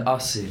end,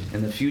 Asir,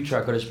 in the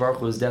future, HaKadosh Baruch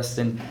Hu is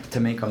destined to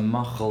make a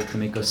machal, to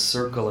make a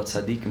circle of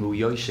tzadikim, who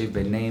yoshev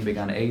b'nei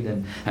b'gan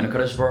Eden, and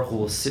HaKadosh Baruch Hu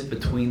will sit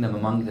between them,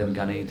 among them,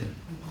 Gan Eden.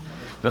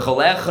 Each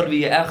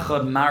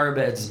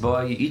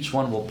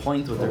one will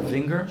point with their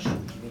finger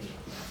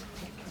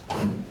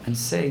and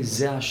say,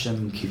 Ze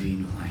Hashem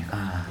kivinu.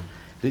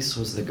 This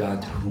was the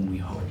God to whom we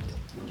hoped.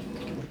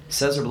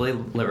 Says Rabbi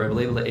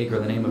Leibla Eger,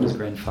 the name of his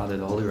grandfather,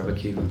 the holy Rabbi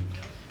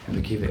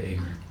Akiva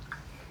Eger.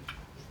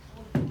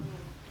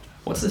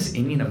 What's this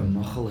Indian of a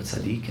machal, a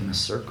tzaddik in a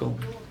circle?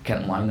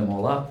 Can't line them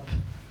all up.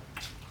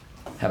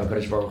 Have a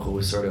Kadosh Baruch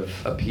Hu sort of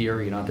appear,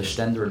 at the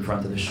stender in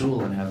front of the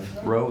shul and have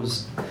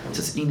rows. It's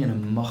just in a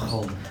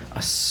machal,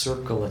 a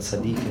circle, a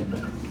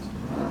tzaddikim.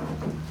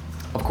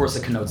 Of course,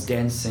 it connotes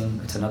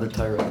dancing. It's another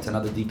Torah. It's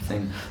another deep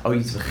thing. And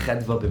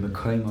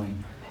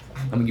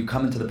when you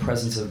come into the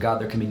presence of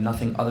God, there can be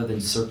nothing other than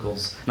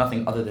circles,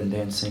 nothing other than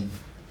dancing.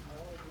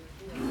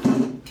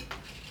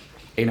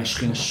 But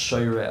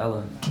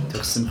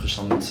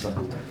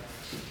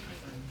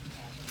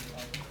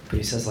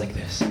he says like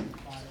this.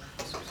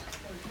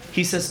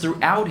 He says,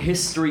 throughout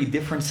history,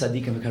 different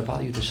tzaddikim. I can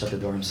bother you to shut the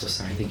door. I'm so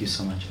sorry. Thank you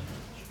so much.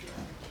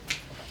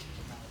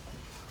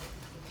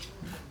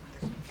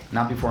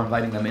 Not before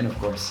inviting them in, of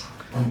course,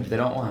 if they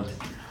don't want.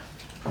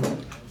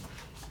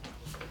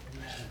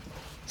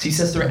 So he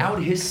says,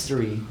 throughout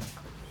history,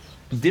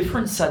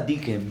 different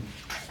tzaddikim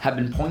have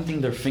been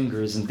pointing their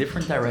fingers in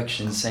different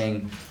directions,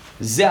 saying,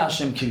 Ze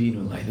Hashem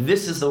kivinu,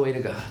 this is the way to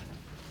God.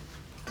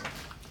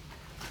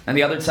 And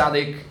the other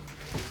tzaddik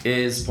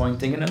is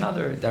pointing in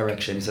another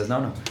direction. He says,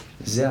 no,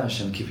 Ze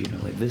Hashem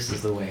kivinu, this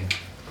is the way.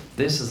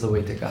 This is the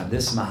way to God.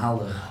 This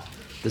mahalach,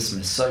 this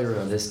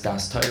Messiah, this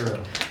das Torah,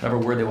 whatever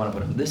word they want to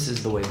put on. This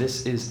is the way.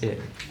 This is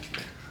it.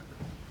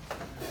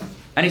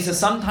 And he says,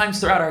 sometimes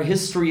throughout our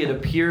history, it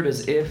appeared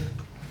as if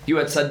you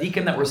had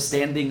tzaddikim that were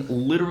standing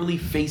literally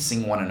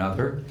facing one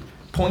another,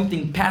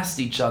 pointing past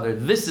each other.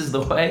 This is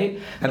the way.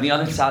 And the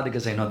other tzaddik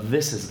is saying, no,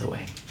 this is the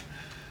way.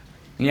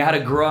 And you had a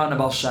Gra and a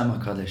Baal Shem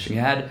HaKadosh. And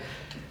you had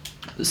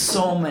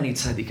so many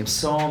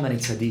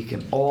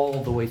tzaddikim,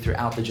 all the way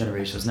throughout the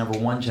generations. Never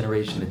one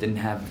generation that didn't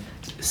have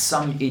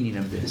some inyan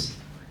of this.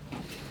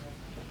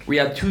 We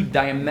had two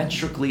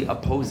diametrically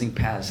opposing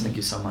paths. Thank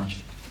you so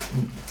much.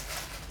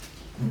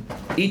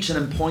 Each of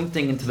them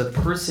pointing into the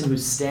person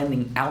who's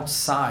standing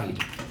outside.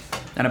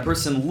 And a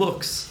person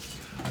looks.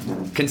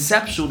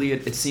 Conceptually,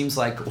 it seems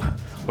like,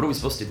 what are we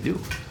supposed to do?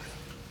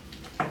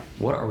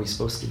 What are we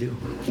supposed to do?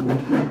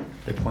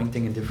 They're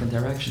pointing in different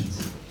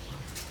directions.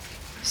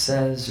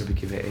 Says Rabbi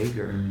Akiva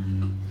Eger,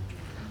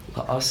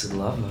 La'asid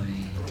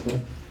Lavai,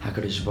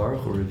 HaKadosh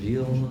Baruch Hu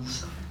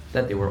reveals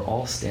that they were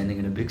all standing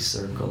in a big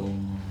circle.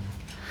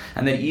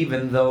 And that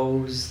even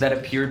those that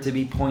appeared to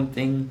be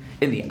pointing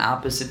in the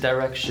opposite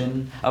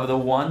direction of the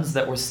ones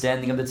that were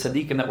standing, of the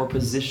tzaddikim that were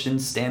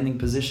standing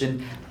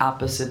position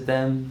opposite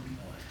them,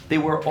 they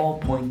were all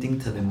pointing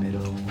to the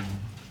middle.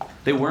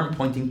 They weren't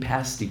pointing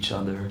past each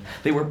other.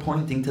 They were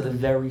pointing to the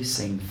very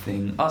same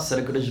thing.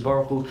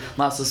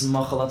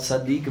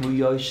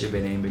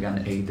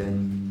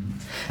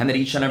 And that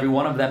each and every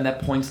one of them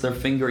that points their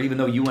finger, even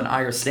though you and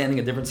I are standing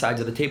at different sides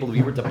of the table, if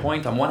you were to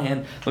point on one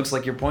hand, it looks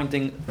like you're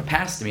pointing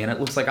past me, and it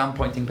looks like I'm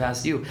pointing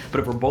past you. But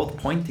if we're both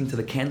pointing to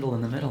the candle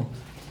in the middle,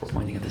 we're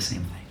pointing at the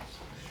same thing.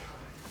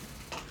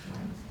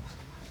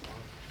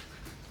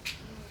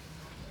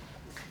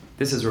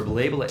 This is Rabbi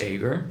Leibel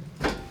Eger,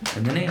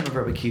 in the name of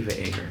Rabbi Kiva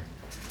Eger,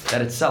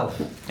 that itself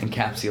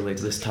encapsulates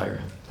this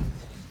Torah.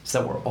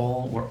 So that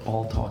we're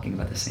all talking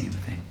about the same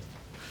thing.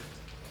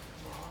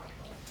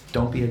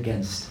 Don't be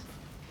against.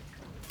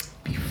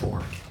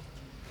 Before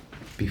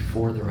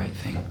the right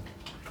thing.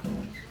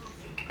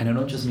 And I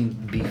don't just mean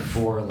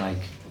before,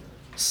 like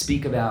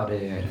speak about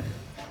it,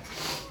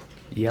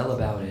 yell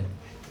about it.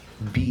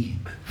 Be.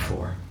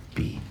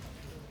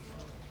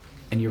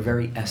 In your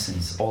very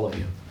essence, all of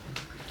you.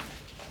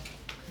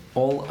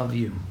 All of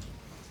you.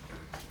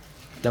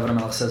 David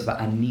HaMelech says,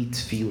 "Va'ani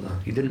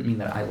tefillah." He didn't mean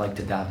that I like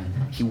to daven.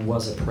 He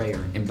was a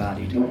prayer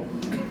embodied.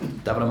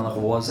 David HaMelech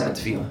was a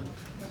tefillah.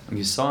 When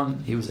you saw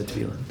him, he was a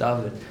tefillah.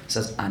 David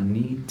says,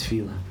 "Ani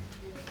tefillah."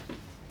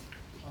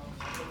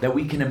 That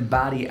we can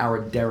embody our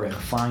derech,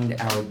 find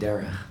our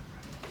derech.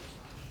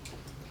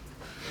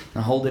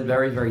 Now hold it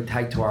very, very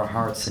tight to our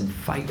hearts and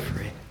fight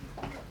for it.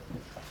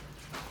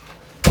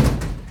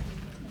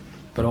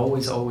 But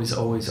always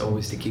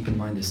to keep in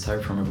mind this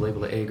type from Rabbi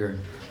Leibel Eger,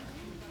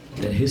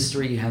 that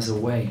history has a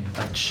way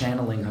of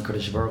channeling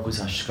HaKadosh Baruch Hu's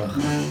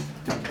hashgacha.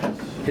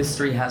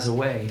 History has a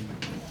way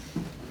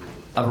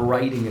of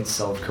righting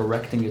itself,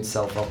 correcting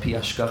itself, al pi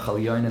hashgacha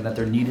al-yoyin, and that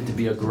there needed to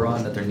be a gra,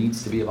 and that there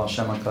needs to be a Baal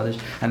Shem HaKadosh,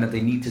 and that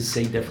they need to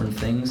say different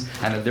things,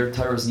 and that their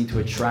Torahs need to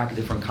attract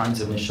different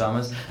kinds of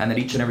neshamas, and that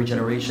each and every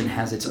generation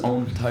has its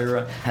own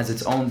Torah, has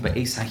its own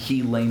be'es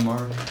hahi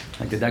leimar,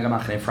 like the Dagam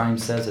Achon Ephraim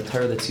says, a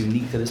Torah that's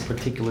unique to this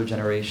particular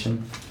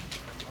generation.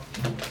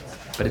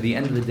 But at the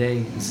end of the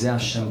day, Zeh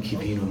Hashem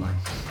kivinu lai.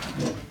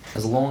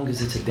 As long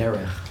as it's a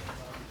derech,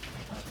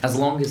 as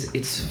long as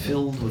it's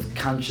filled with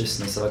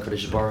consciousness of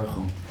HaKadosh Baruch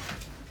Hu,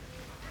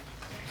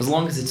 as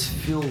long as it's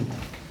filled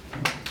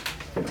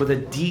with a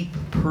deep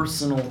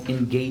personal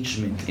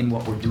engagement in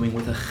what we're doing,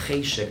 with a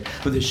cheshek,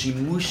 with a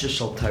shimusha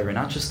shel Torah,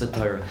 not just the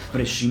Torah,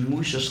 but a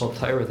shimusha shel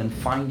Torah, then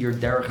find your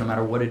derech, no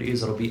matter what it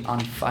is, it'll be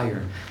on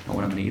fire. Not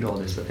when I'm going to eat all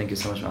this, but thank you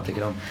so much, I'll take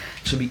it home.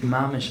 It should be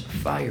mamish,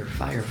 fire.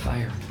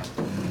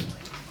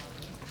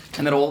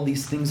 And that all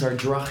these things are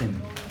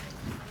drachim.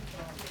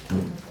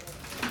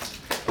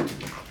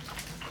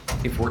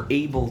 If we're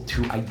able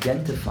to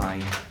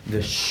identify the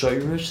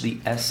shoyrush,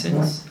 the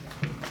essence,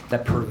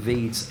 that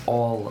pervades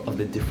all of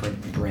the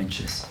different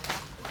branches.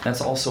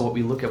 That's also what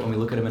we look at when we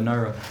look at a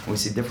menorah, when we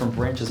see different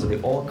branches, but they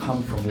all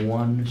come from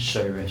one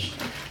shirish.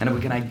 And if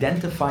we can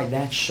identify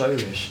that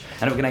shirish,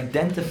 and if we can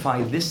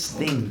identify this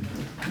thing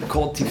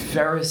called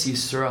Tiferes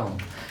Yisrael,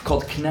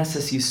 called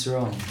Knesses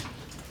Yisrael,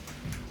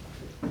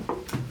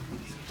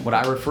 what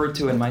I refer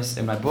to in my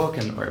book,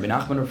 and Rabbi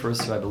Nachman refers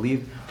to, I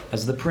believe,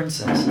 as the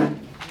princess.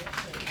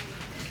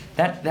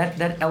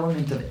 That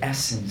element of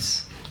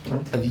essence,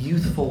 of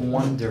youthful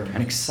wonder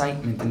and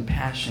excitement and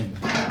passion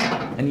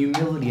and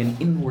humility and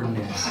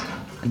inwardness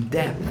and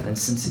depth and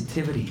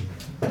sensitivity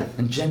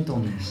and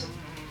gentleness.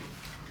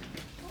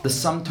 The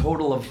sum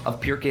total of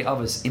Pirkei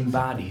Avos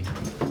embodied.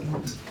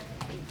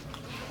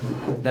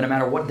 That no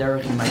matter what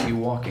derech you might be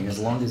walking, as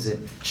long as it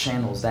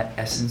channels that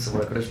essence of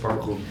what HaKadosh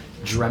Baruch Hu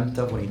dreamt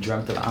of when he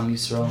dreamt of Am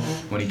Yisrael,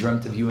 when he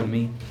dreamt of you and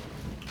me,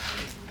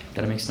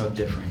 that it makes no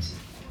difference.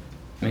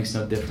 It makes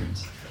no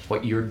difference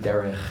what your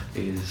derech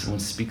is, when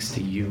it speaks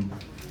to you.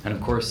 And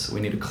of course, we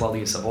need a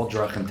klalius of all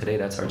drachim today.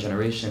 That's our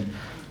generation.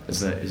 Is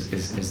the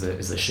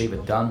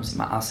shevet dam,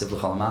 ma'asiv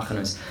l'chol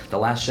ha'machnos. The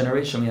last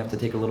generation, we have to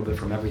take a little bit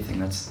from everything.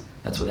 That's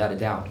without a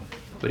doubt.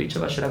 But each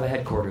of us should have a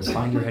headquarters.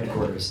 Find your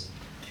headquarters.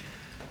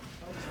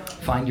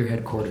 Find your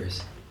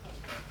headquarters.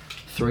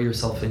 Throw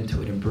yourself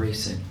into it.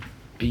 Embrace it.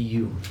 Be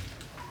you.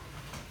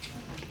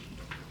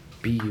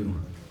 Be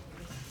you.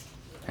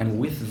 And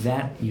with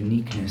that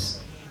uniqueness,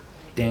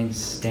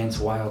 dance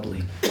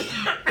wildly.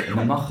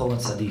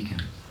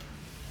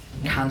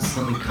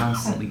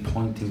 Constantly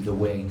pointing the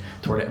way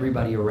toward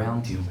everybody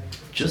around you,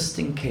 just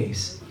in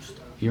case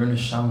your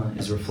neshama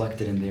is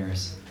reflected in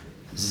theirs.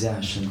 Zeh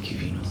Hashem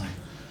kivinu lai.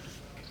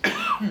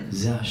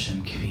 Zeh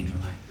Hashem kivinu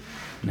lai.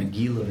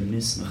 Nagila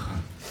v'nismecha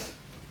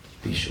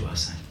b'yishu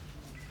asay.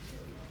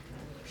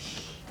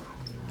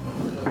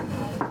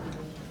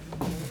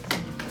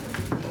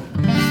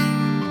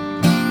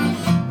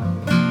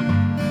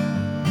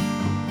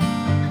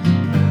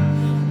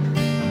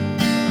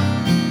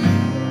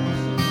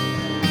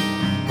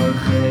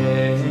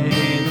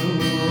 Barcheinu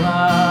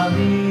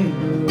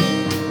Avinu,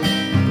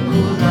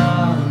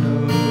 Kulanu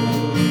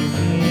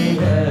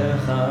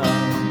Kilecha,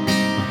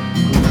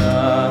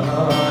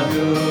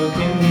 Kulanu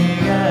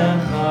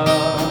Kilecha,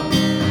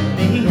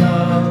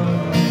 Niyom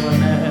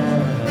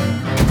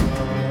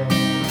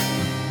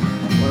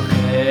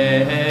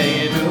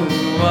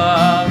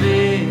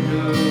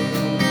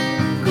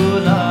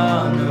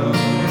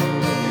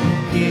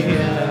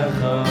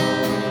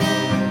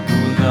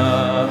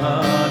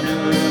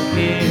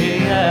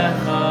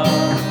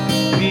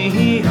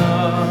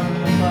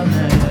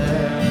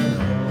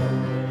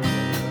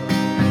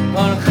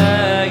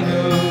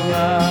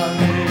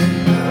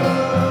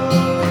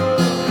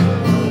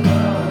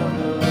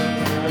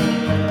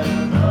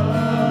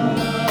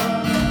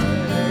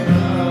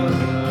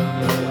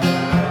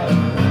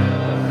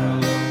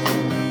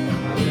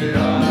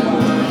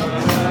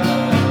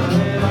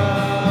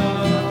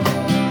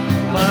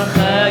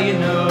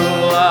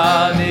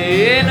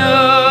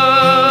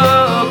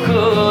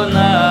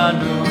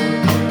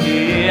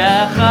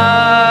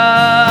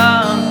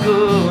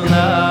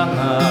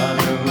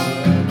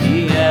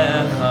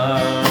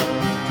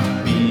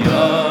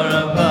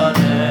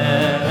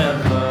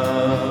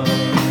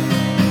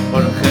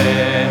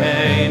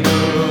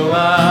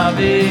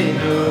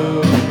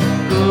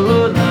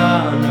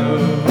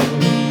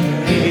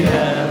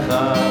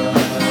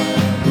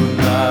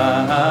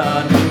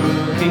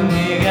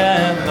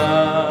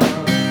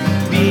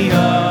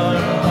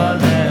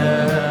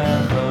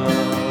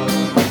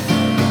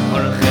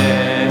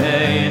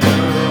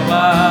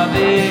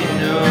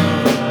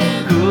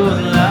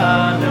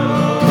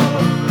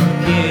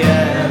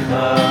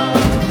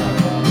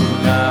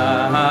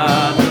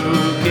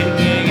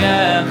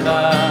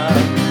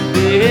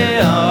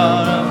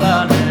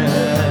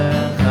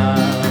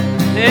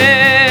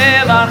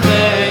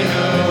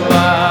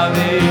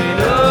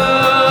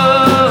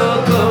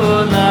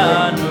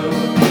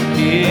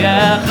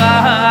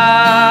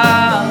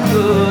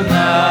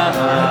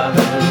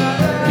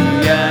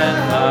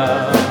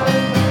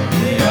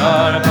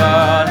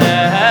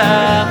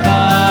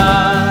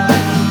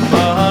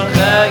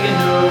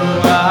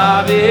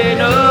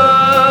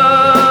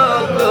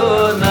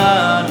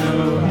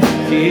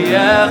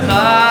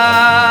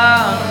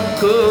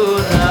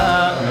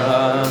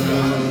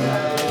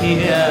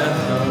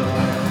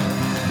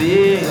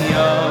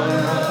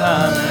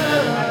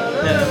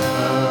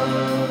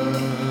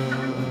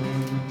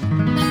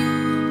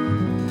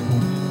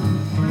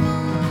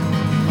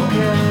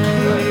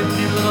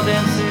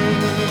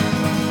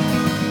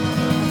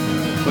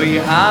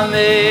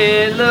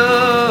HaMelucha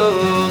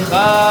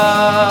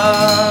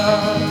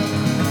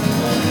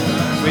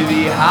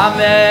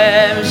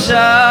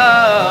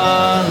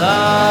V'HaMemshala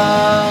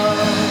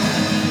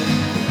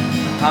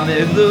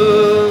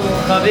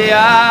HaMelucha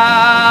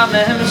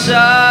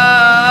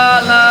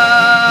V'HaMemshala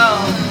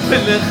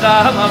V'lecha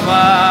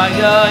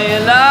mamaya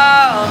Yevanim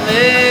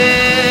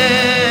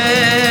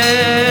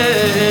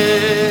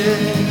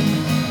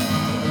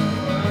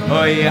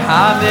Oy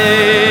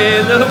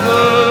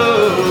HaMelucha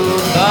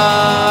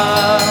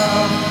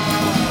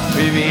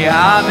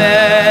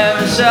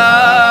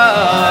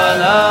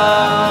HaMemshala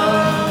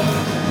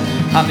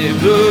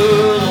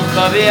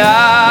HaMelucha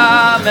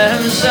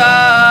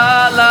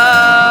V'HaMemshala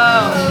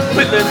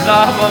V'lecha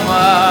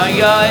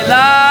mamaya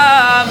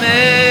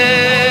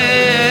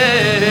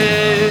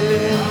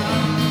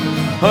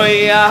Oy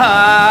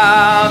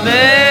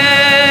HaMelucha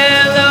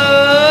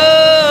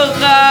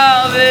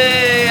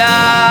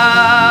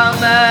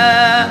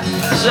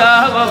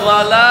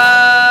V'HaMemshala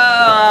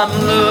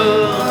HaMelucha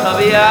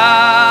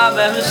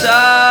V'HaMemshala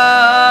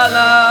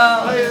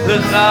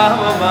L'cha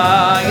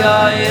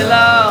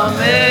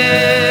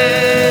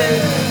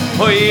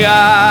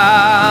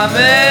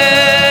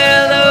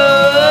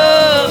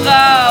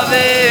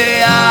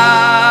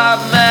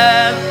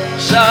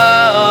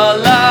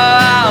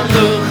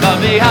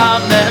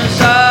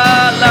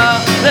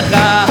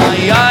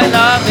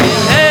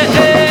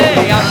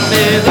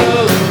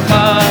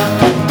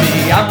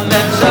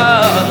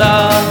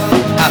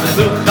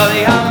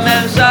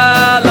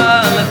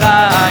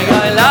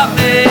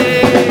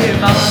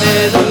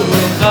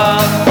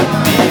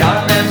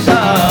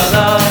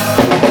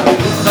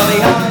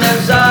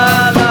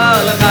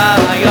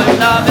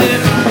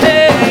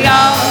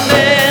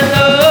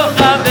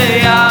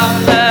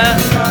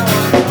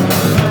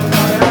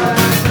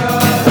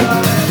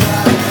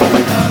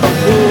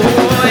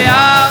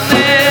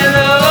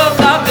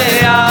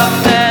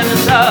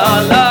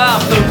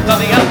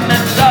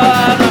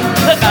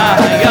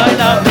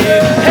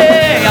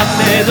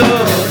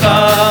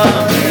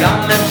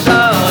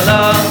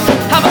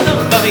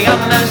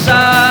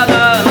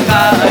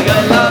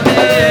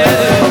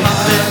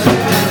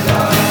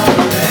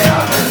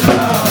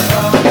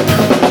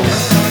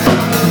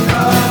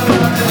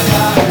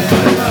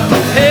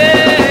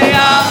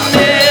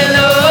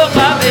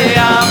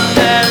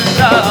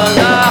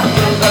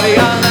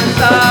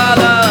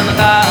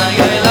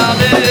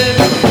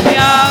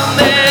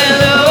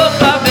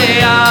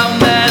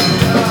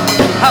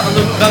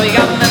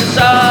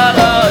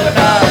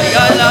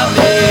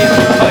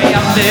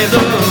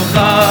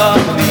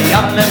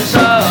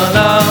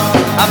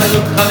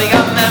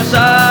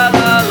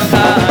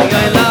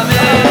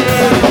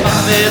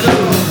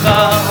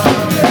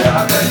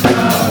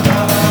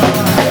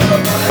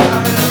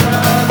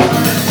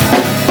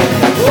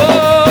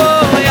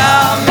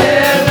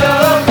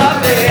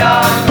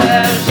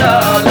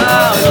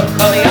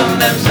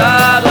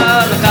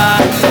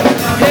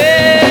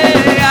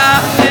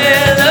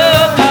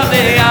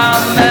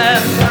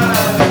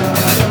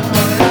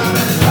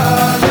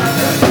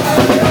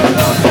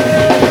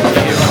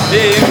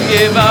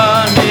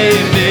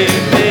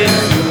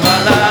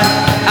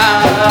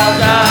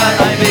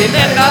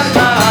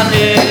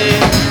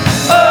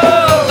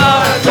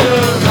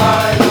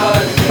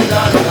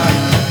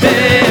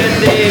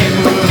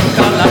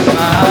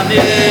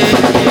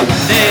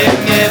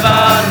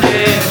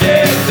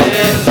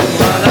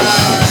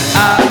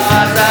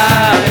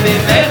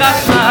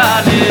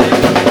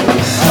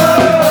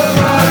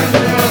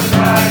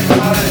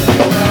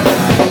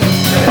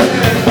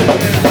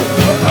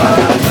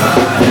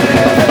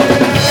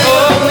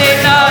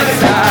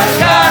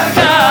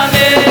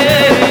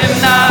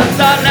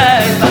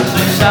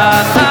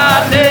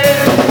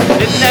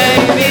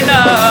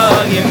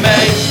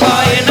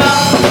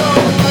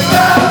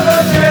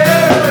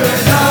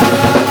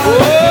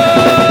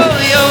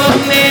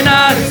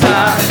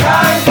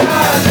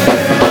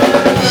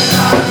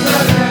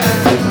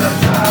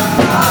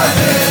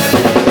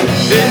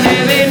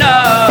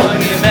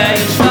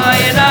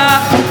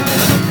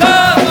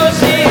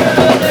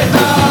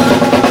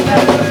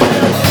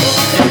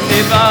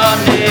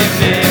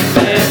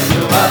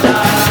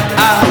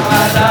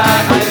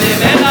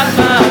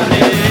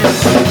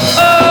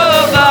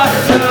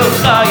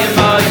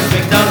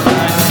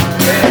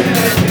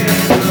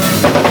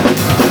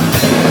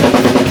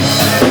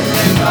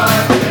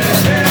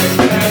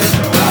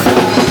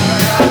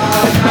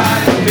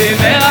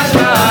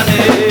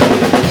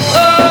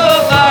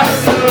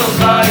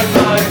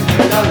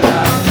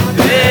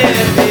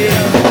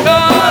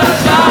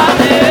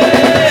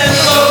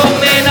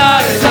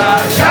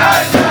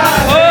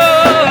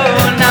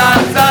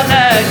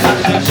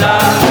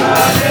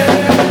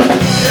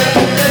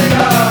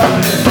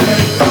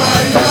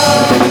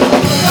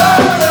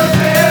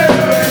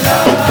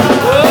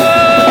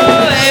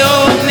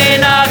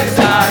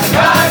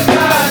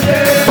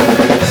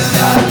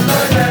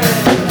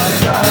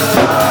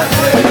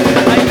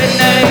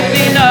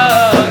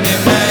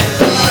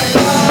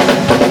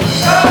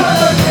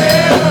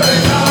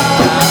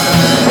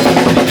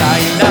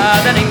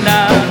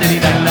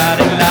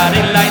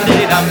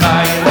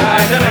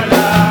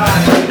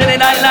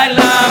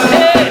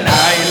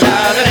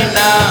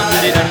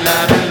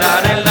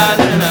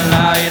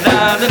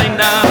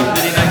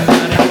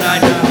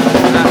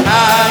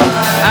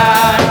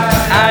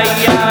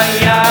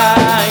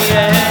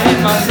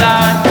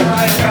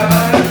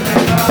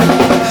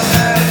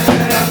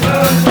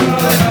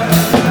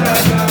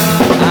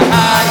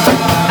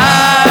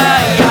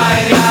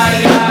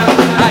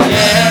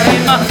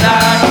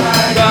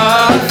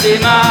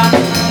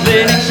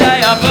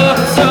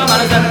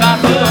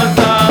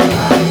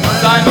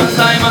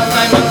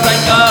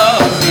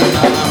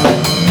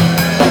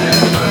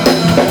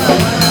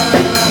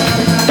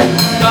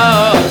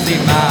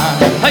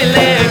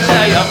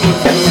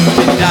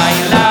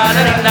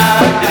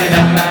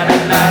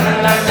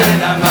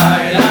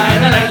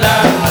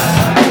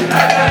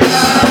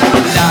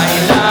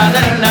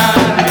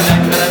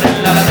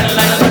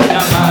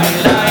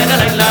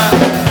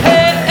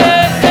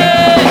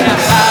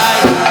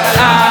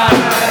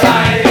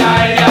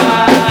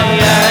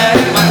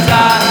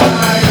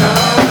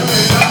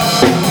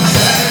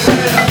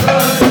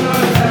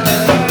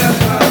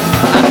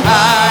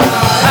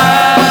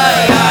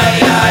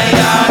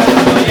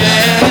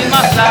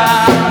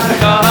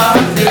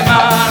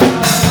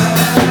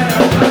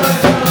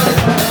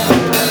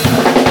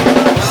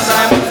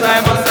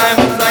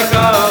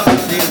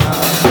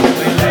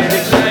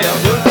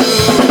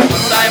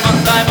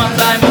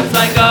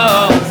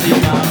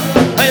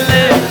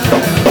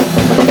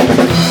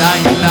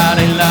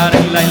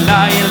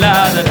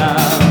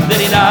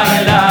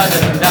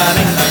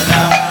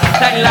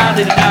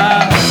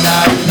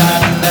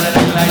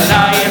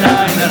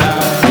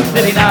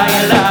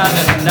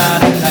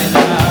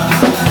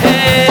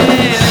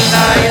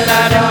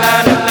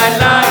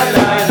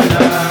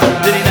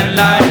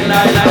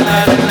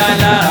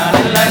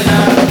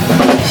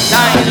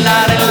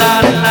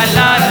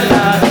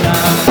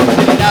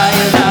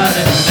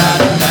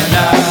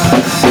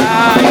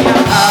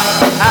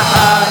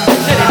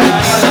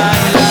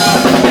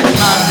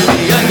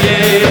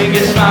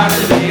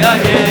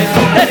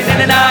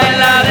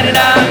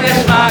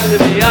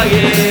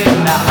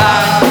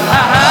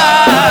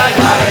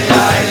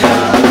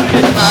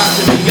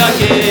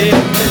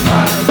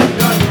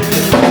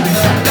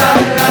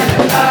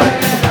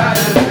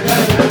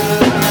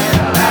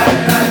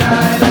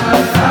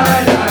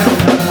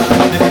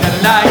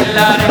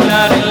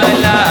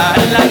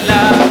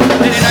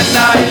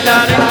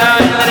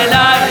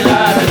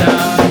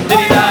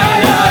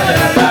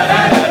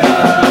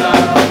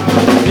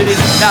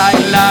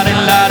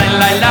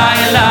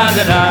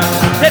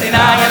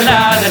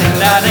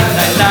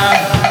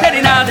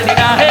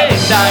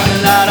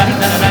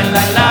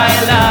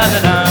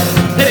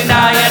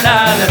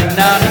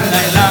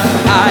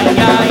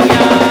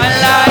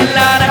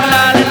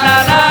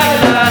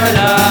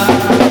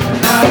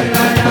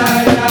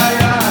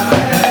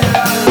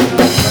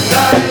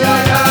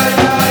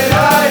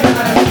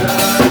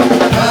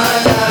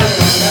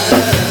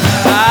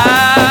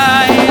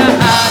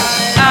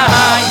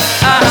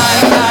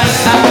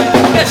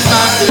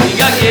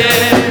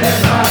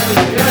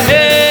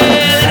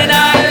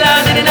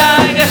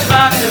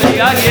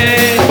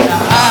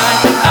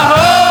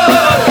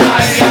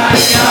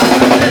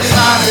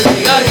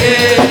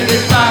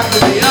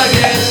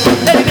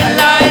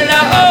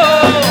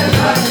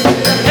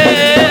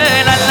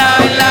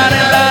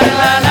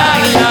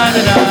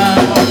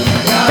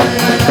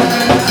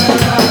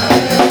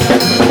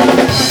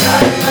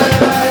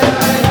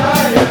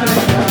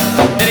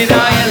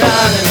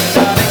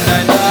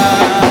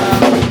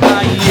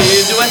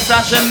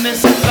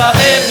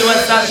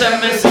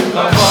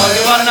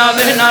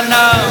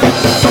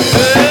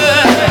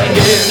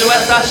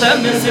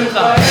Hashem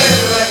Simcha.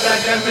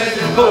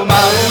 Uma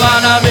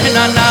Uvana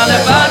Binana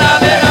Levana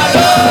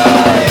Binado.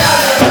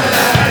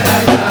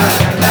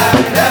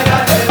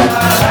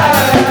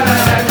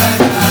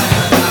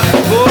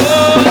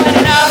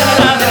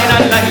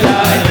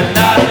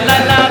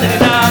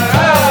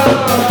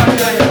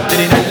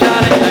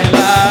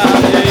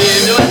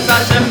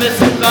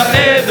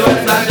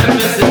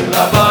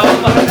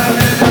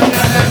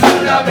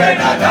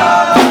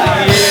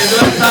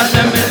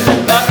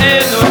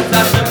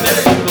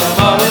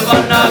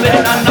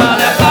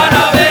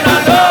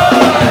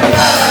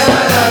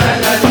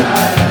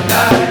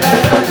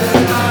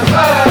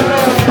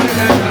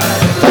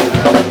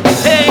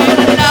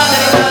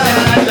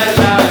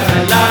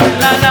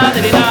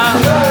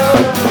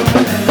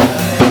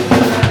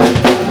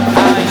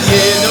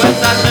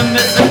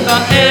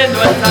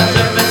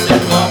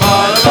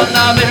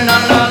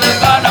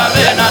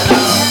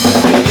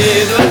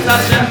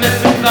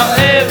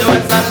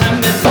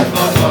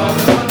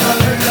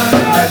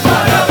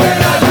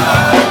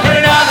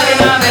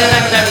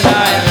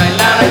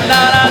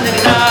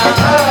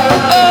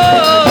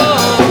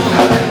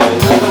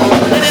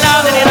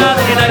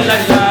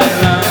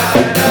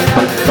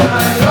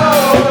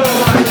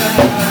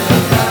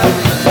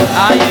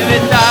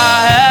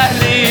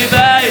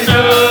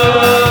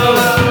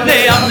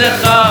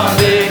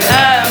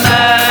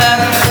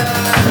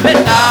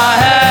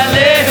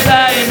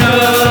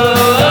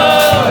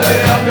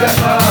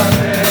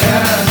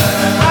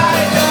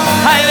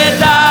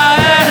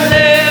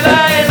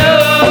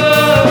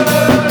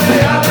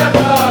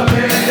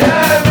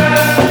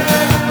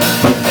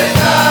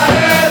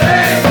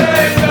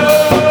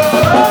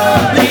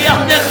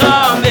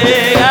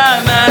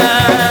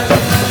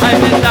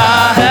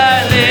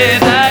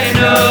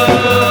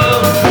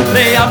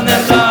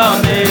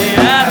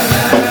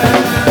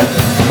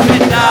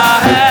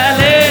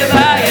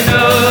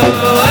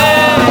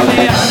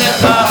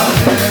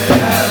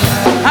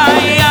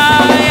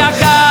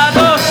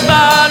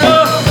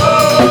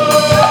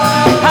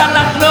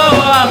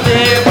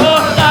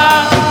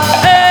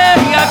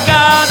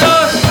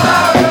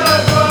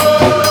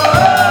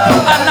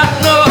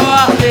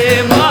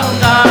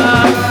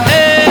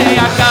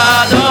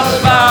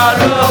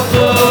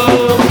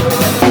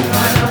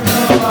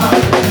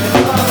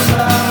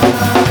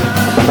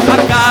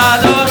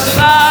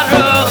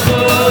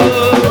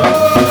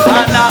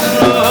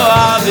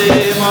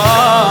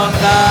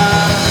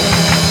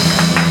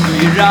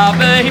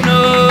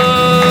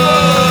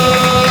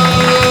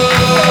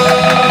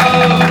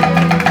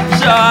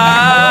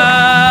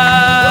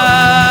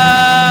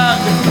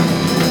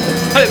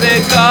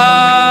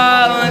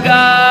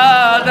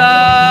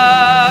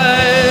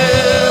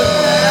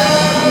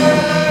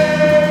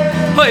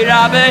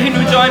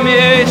 Libeinu, join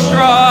me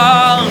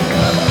strong.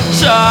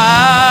 Shah.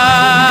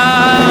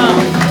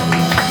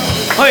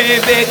 Oy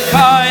big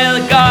coil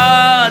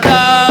God.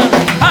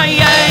 Ein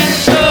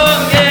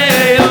Shum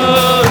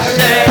Yeiush,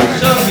 Ein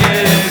Shum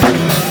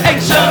Yeiush, Ein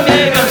Shum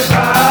Yeiush.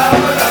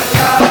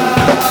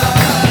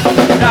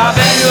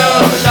 Rabbeinu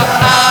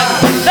Shachar,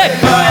 the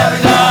coil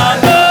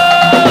God.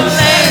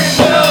 Ein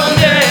Shum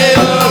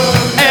Yeiush,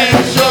 Ein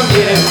Shum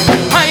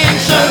Yeiush, Ein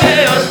Shum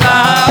Yeiush.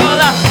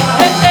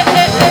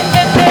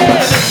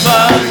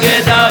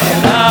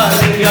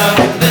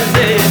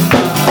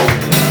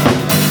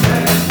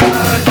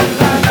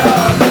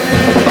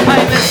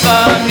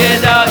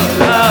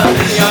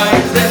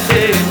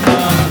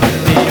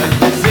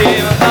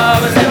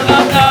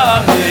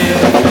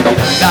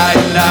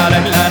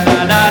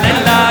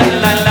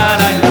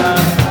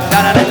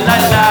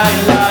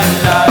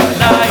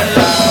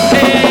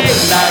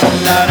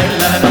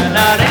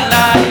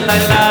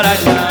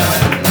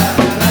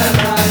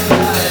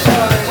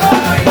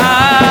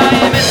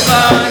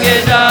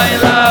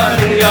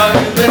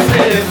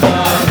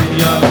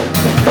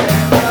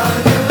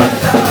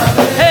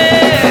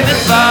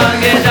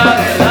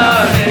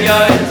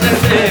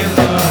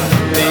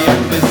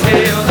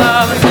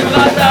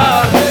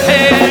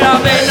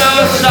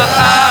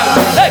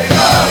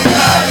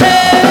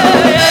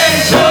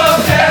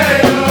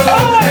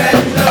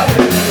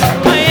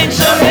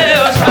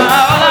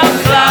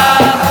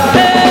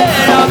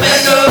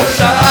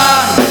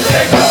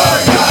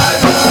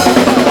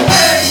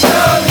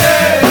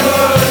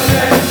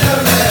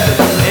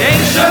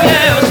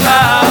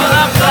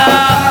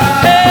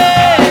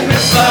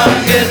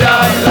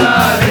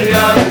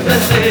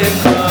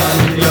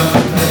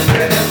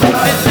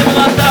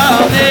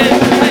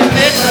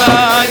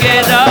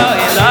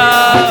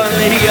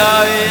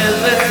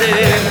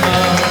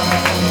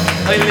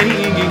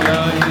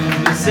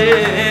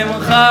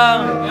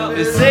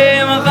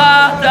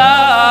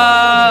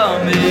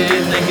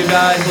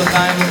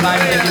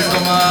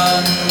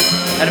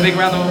 And a big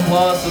round of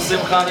applause for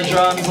Simcha on the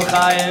drums,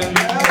 L'chaim.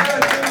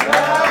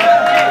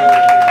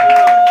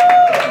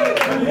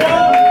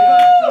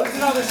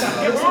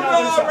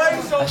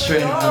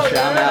 Ashreinu,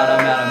 I'm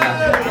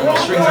out.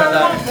 Strings are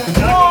done.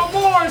 One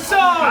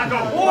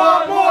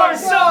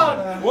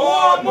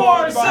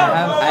more song!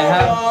 I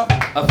have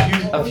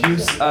a few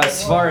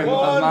Svarim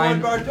of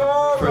mine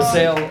for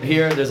sale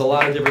here. There's a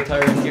lot of different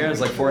Torah in here.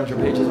 It's like 400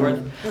 pages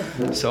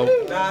worth. So.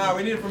 Nah,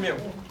 we need it from you.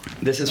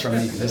 This is from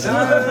me. It's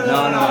not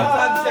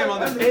the same on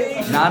the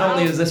page. Not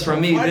only is this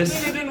from me,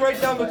 this you didn't write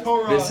down the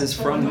Torah. This is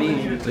from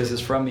me. This is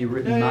from me,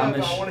 written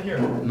mamish. I want to hear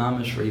it.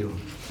 Mamish for you.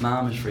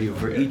 Mamish for you.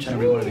 For each and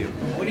every one of you.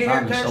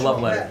 Mamish, a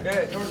love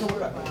letter.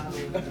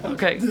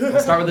 Okay, we'll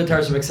start with the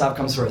Torah B'Ksav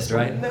comes first,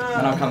 right? And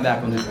I'll come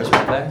back when the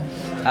Torah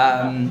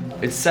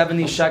B'Ksav. It's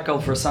 70 shekel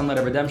for Sunlight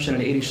of Redemption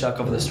and 80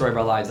 shekel for the Story of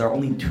Our Lives. There are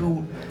only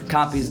 2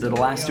 copies. They're the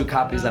last 2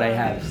 copies that I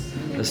have.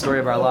 The Story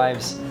of Our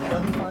Lives.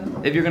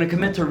 If you're going to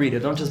commit to read it,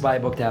 don't just buy a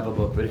book to have a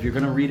book, but if you're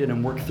going to read it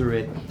and work through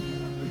it,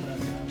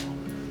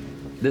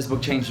 this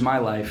book changed my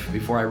life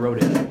before I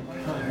wrote it,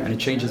 and it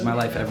changes my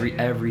life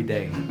every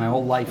day. My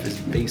whole life is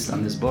based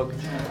on this book,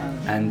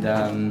 and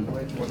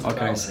what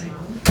can I say?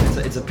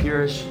 It's a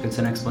pirush, it's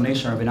an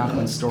explanation of Rabbi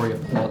Nachman's story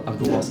of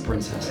the lost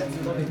princess.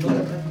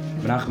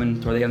 Rabbi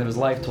Nachman, toward the end of his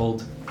life,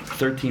 told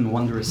 13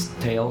 wondrous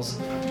tales,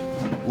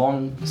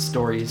 long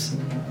stories,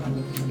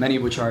 many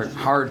of which are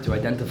hard to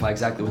identify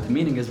exactly what the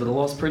meaning is, but the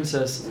lost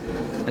princess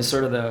is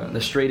sort of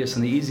the straightest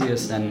and the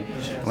easiest. And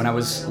when I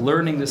was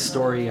learning this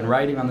story and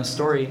writing on this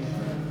story,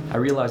 I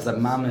realized that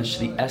mamish,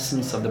 the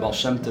essence of the Baal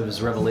Shem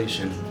Tov's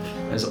revelation,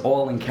 is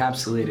all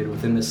encapsulated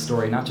within this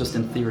story, not just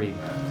in theory,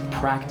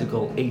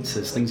 practical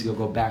eitzes, things you'll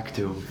go back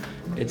to.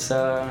 It's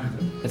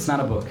not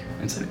a book.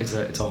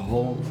 It's a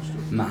whole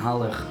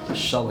mahalach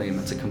shalem.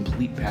 It's a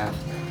complete path,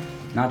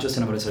 not just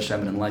in Avodas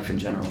Hashem, but in life in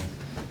general.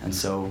 And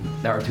so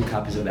there are 2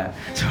 copies of that.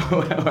 So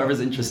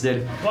whoever's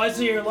interested. Why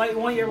so your life?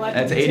 Want your life?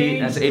 That's 80.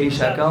 That's 80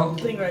 shekel.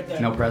 Thing right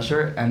there. No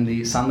pressure. And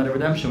the Sunlight of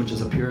Redemption, which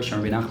is a pirush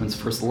on Rabbi Nachman's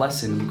first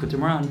lesson in Likutei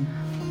Moharan,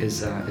 is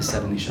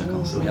 70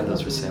 shekel. So we have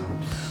those for sale.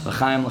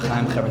 L'chaim,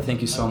 l'chaim, chaver.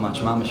 Thank you so much.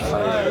 Mamish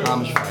fire.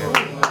 Mamish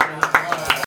fire.